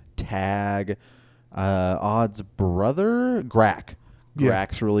 Tag, Odd's brother, Grack.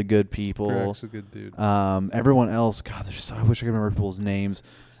 Grack's really good people. Grack's a good dude. Everyone else, God, I wish I could remember people's names.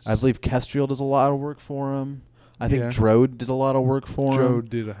 I believe Kestriel does a lot of work for him. I think Drode did a lot of work for him. Drode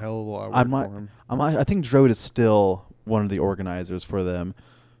did a hell of a lot of work for him. I think Drode is still one of the organizers for them.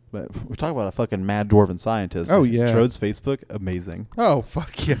 But we talk about a fucking mad dwarven scientist. Oh, yeah. Drode's Facebook, amazing. Oh,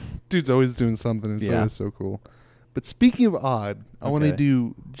 fuck yeah. Dude's always doing something. It's always so cool. But speaking of Odd, I want to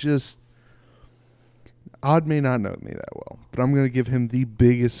do just... Odd may not know me that well, but I'm going to give him the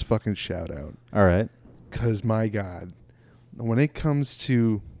biggest fucking shout out. All right. Because, my God, when it comes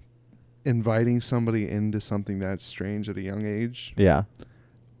to inviting somebody into something that strange at a young age... Yeah.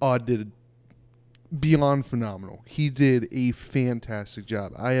 Odd did beyond phenomenal. He did a fantastic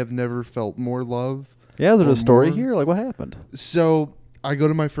job. I have never felt more love. Yeah, there's a story here. Like, what happened? So I go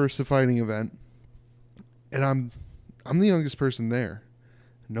to my first fighting event, and I'm the youngest person there.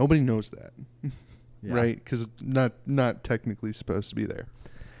 Nobody knows that, right? Because not technically supposed to be there.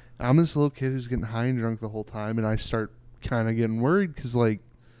 I'm this little kid who's getting high and drunk the whole time, and I start kind of getting worried because, like,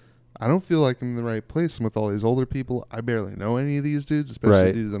 I don't feel like I'm in the right place. I'm with all these older people. I barely know any of these dudes, especially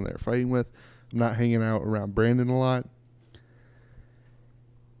the dudes I'm there fighting with. I'm not hanging out around Brandon a lot.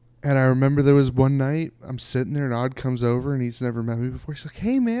 And I remember there was one night, I'm sitting there and Odd comes over and he's never met me before. He's like,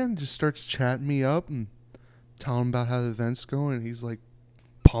 hey, man, just starts chatting me up and telling him about how the event's going. And he's like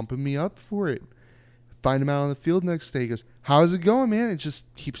pumping me up for it. Find him out on the field next day. He goes, how's it going, man? It just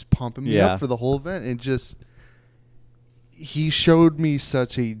keeps pumping me up for the whole event. And just, he showed me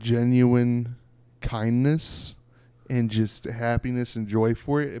such a genuine kindness and just happiness and joy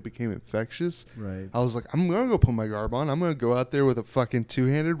for it. It became infectious. Right. I was like, I'm going to go put my garb on. I'm going to go out there with a fucking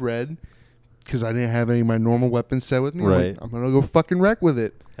two-handed red because I didn't have any of my normal weapons set with me. Right. I'm going to go fucking wreck with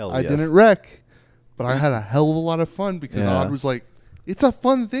it. I didn't wreck, but I had a hell of a lot of fun because Odd was like, it's a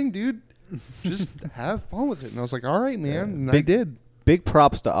fun thing, dude. Just have fun with it. And I was like, all right, man. And I did. Big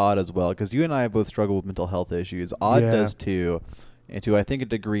props to Odd as well, because you and I both struggle with mental health issues. Odd does too, and to I think a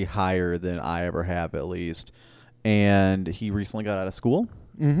degree higher than I ever have at least. And he recently got out of school.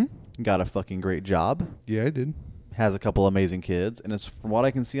 Mm-hmm. Got a fucking great job. Yeah, I did. Has a couple amazing kids, and it's from what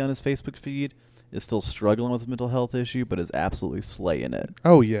I can see on his Facebook feed, is still struggling with his mental health issue, but is absolutely slaying it.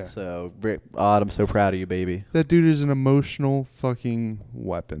 Oh yeah. So Odd, I'm so proud of you, baby. That dude is an emotional fucking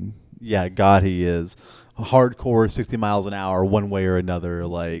weapon. Yeah, God, he is. Hardcore 60 miles an hour, one way or another.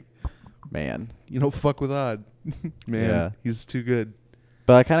 Like, man. You don't fuck with Odd. Man, he's too good.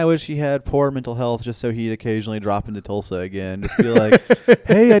 But I kind of wish he had poor mental health just so he'd occasionally drop into Tulsa again. Just be like,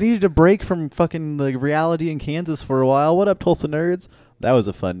 hey, I needed a break from fucking like reality in Kansas for a while. What up, Tulsa nerds? That was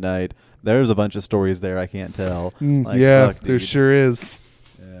a fun night. There's a bunch of stories there I can't tell. Like, yeah, there sure is.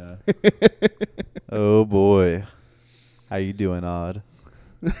 Yeah. Oh, boy. How you doing, Odd?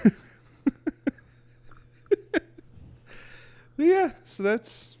 Yeah, so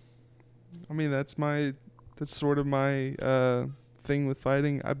that's sort of my thing with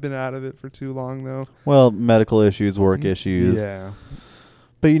fighting. I've been out of it for too long though. Well, medical issues, work issues. Yeah.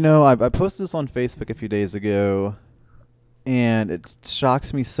 But you know, I posted this on Facebook a few days ago, and it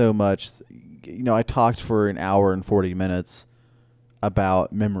shocks me so much. You know, I talked for an hour and 40 minutes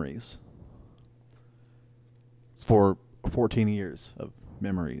about memories. For 14 years of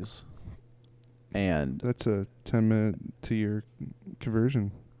memories. And That's a 10-minute to year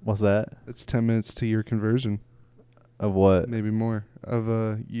conversion. what's that? It's 10 minutes to year conversion. Of what? Maybe more.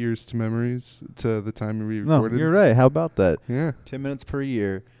 Of years to memories to the time we No, recorded. you're right. How about that? Yeah. 10 minutes per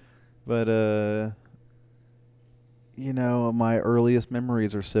year. But, you know, my earliest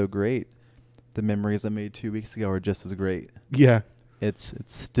memories are so great. The memories I made 2 weeks ago are just as great. Yeah. It's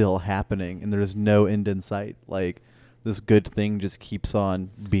still happening, and there's no end in sight. Like, this good thing just keeps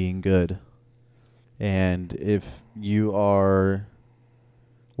on being good. And if you are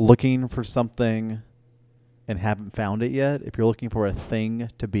looking for something and haven't found it yet, if you're looking for a thing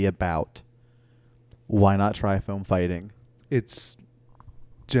to be about, why not try foam fighting? It's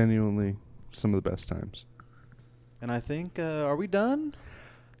genuinely some of the best times. And I think, are we done?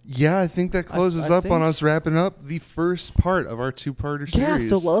 Yeah, I think that closes I up on think- us wrapping up the first part of our two-parter series. Yeah,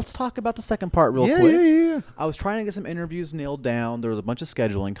 so let's talk about the second part real yeah, quick. Yeah. I was trying to get some interviews nailed down. There was a bunch of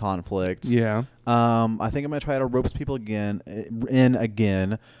scheduling conflicts. Yeah. I think I'm going to try to rope some people again,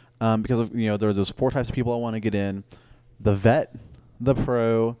 because of, you know, there's those 4 types of people I want to get in: the vet, the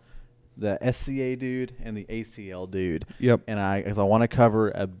pro, the SCA dude, and the ACL dude. Yep. And I want to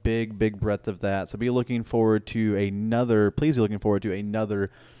cover a big breadth of that. So please be looking forward to another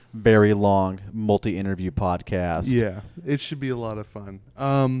very long multi-interview podcast. Yeah, it should be a lot of fun.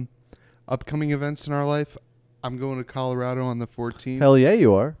 Upcoming events in our life. I'm going to Colorado on the 14th. Hell yeah,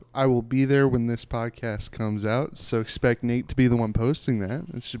 you are. I will be there when this podcast comes out, so expect Nate to be the one posting that.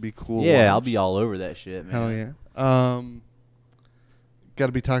 It should be cool. Yeah, watch. I'll be all over that shit, man. Hell yeah. Got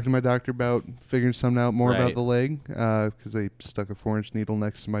to be talking to my doctor about figuring something out more about Right. the leg because they stuck a 4-inch needle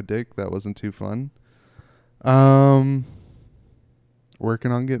next to my dick. That wasn't too fun.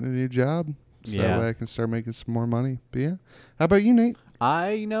 Working on getting a new job so Yeah. that way I can start making some more money. But yeah, how about you, Nate?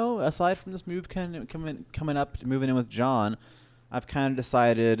 You know, aside from this move coming up, moving in with John, I've kind of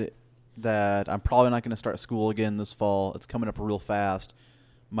decided that I'm probably not going to start school again this fall. It's coming up real fast.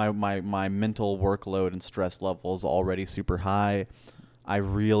 My mental workload and stress level is already super high. I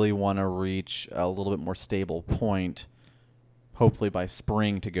really want to reach a little bit more stable point, hopefully by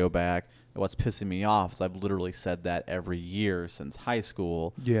spring, to go back. What's pissing me off is I've literally said that every year since high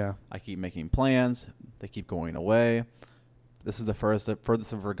school. Yeah. I keep making plans. They keep going away. This is the furthest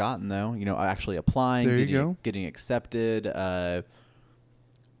I've ever gotten, though. You know, actually applying, There you go. getting accepted, you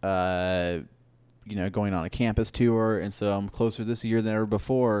know, going on a campus tour. And so I'm closer this year than ever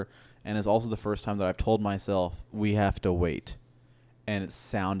before. And it's also the first time that I've told myself, we have to wait. And it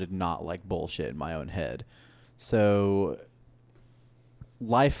sounded not like bullshit in my own head. So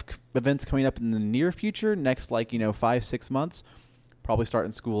events coming up in the near future, next 5-6 months, probably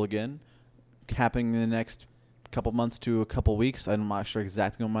starting school again, happening in the next couple months to a couple weeks. I'm not sure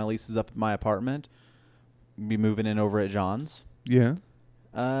exactly when my lease is up at my apartment. Be moving in over at John's. Yeah.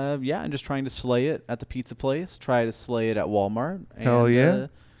 And just trying to slay it at the pizza place, try to slay it at Walmart. And, Hell yeah.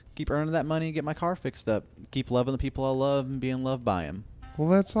 Keep earning that money and get my car fixed up. Keep loving the people I love and being loved by them. Well,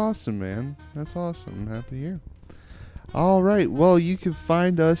 that's awesome, man. That's awesome. I'm happy to hear. All right. Well, you can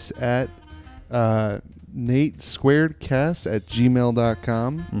find us at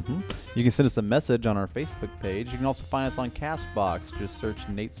Nate²cast@gmail.com. Mm-hmm. You can send us a message on our Facebook page. You can also find us on CastBox. Just search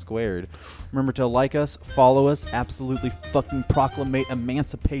Nate Squared. Remember to like us, follow us, absolutely fucking proclamate,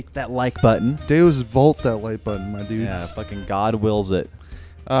 emancipate that like button. Deus Volt that like button, my dudes. Yeah, fucking God wills it.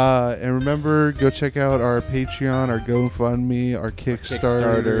 And remember, go check out our Patreon, our GoFundMe, our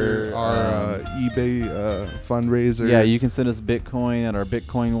Kickstarter, our eBay fundraiser. Yeah, you can send us Bitcoin at our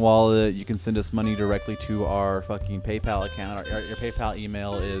Bitcoin wallet. You can send us money directly to our fucking PayPal account. Your PayPal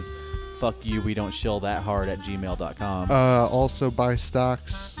email is fuckyoubedon'tchill@gmail.com. Also buy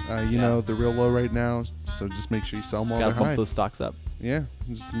stocks. You know, they're real low right now, so just make sure you sell them while Gotta they're pump high. those stocks up. Yeah,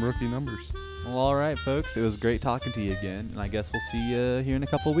 just some rookie numbers. Well, all right, folks. It was great talking to you again, and I guess we'll see you here in a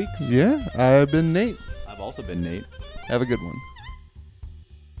couple weeks. Yeah, I've been Nate. I've also been Nate. Have a good one.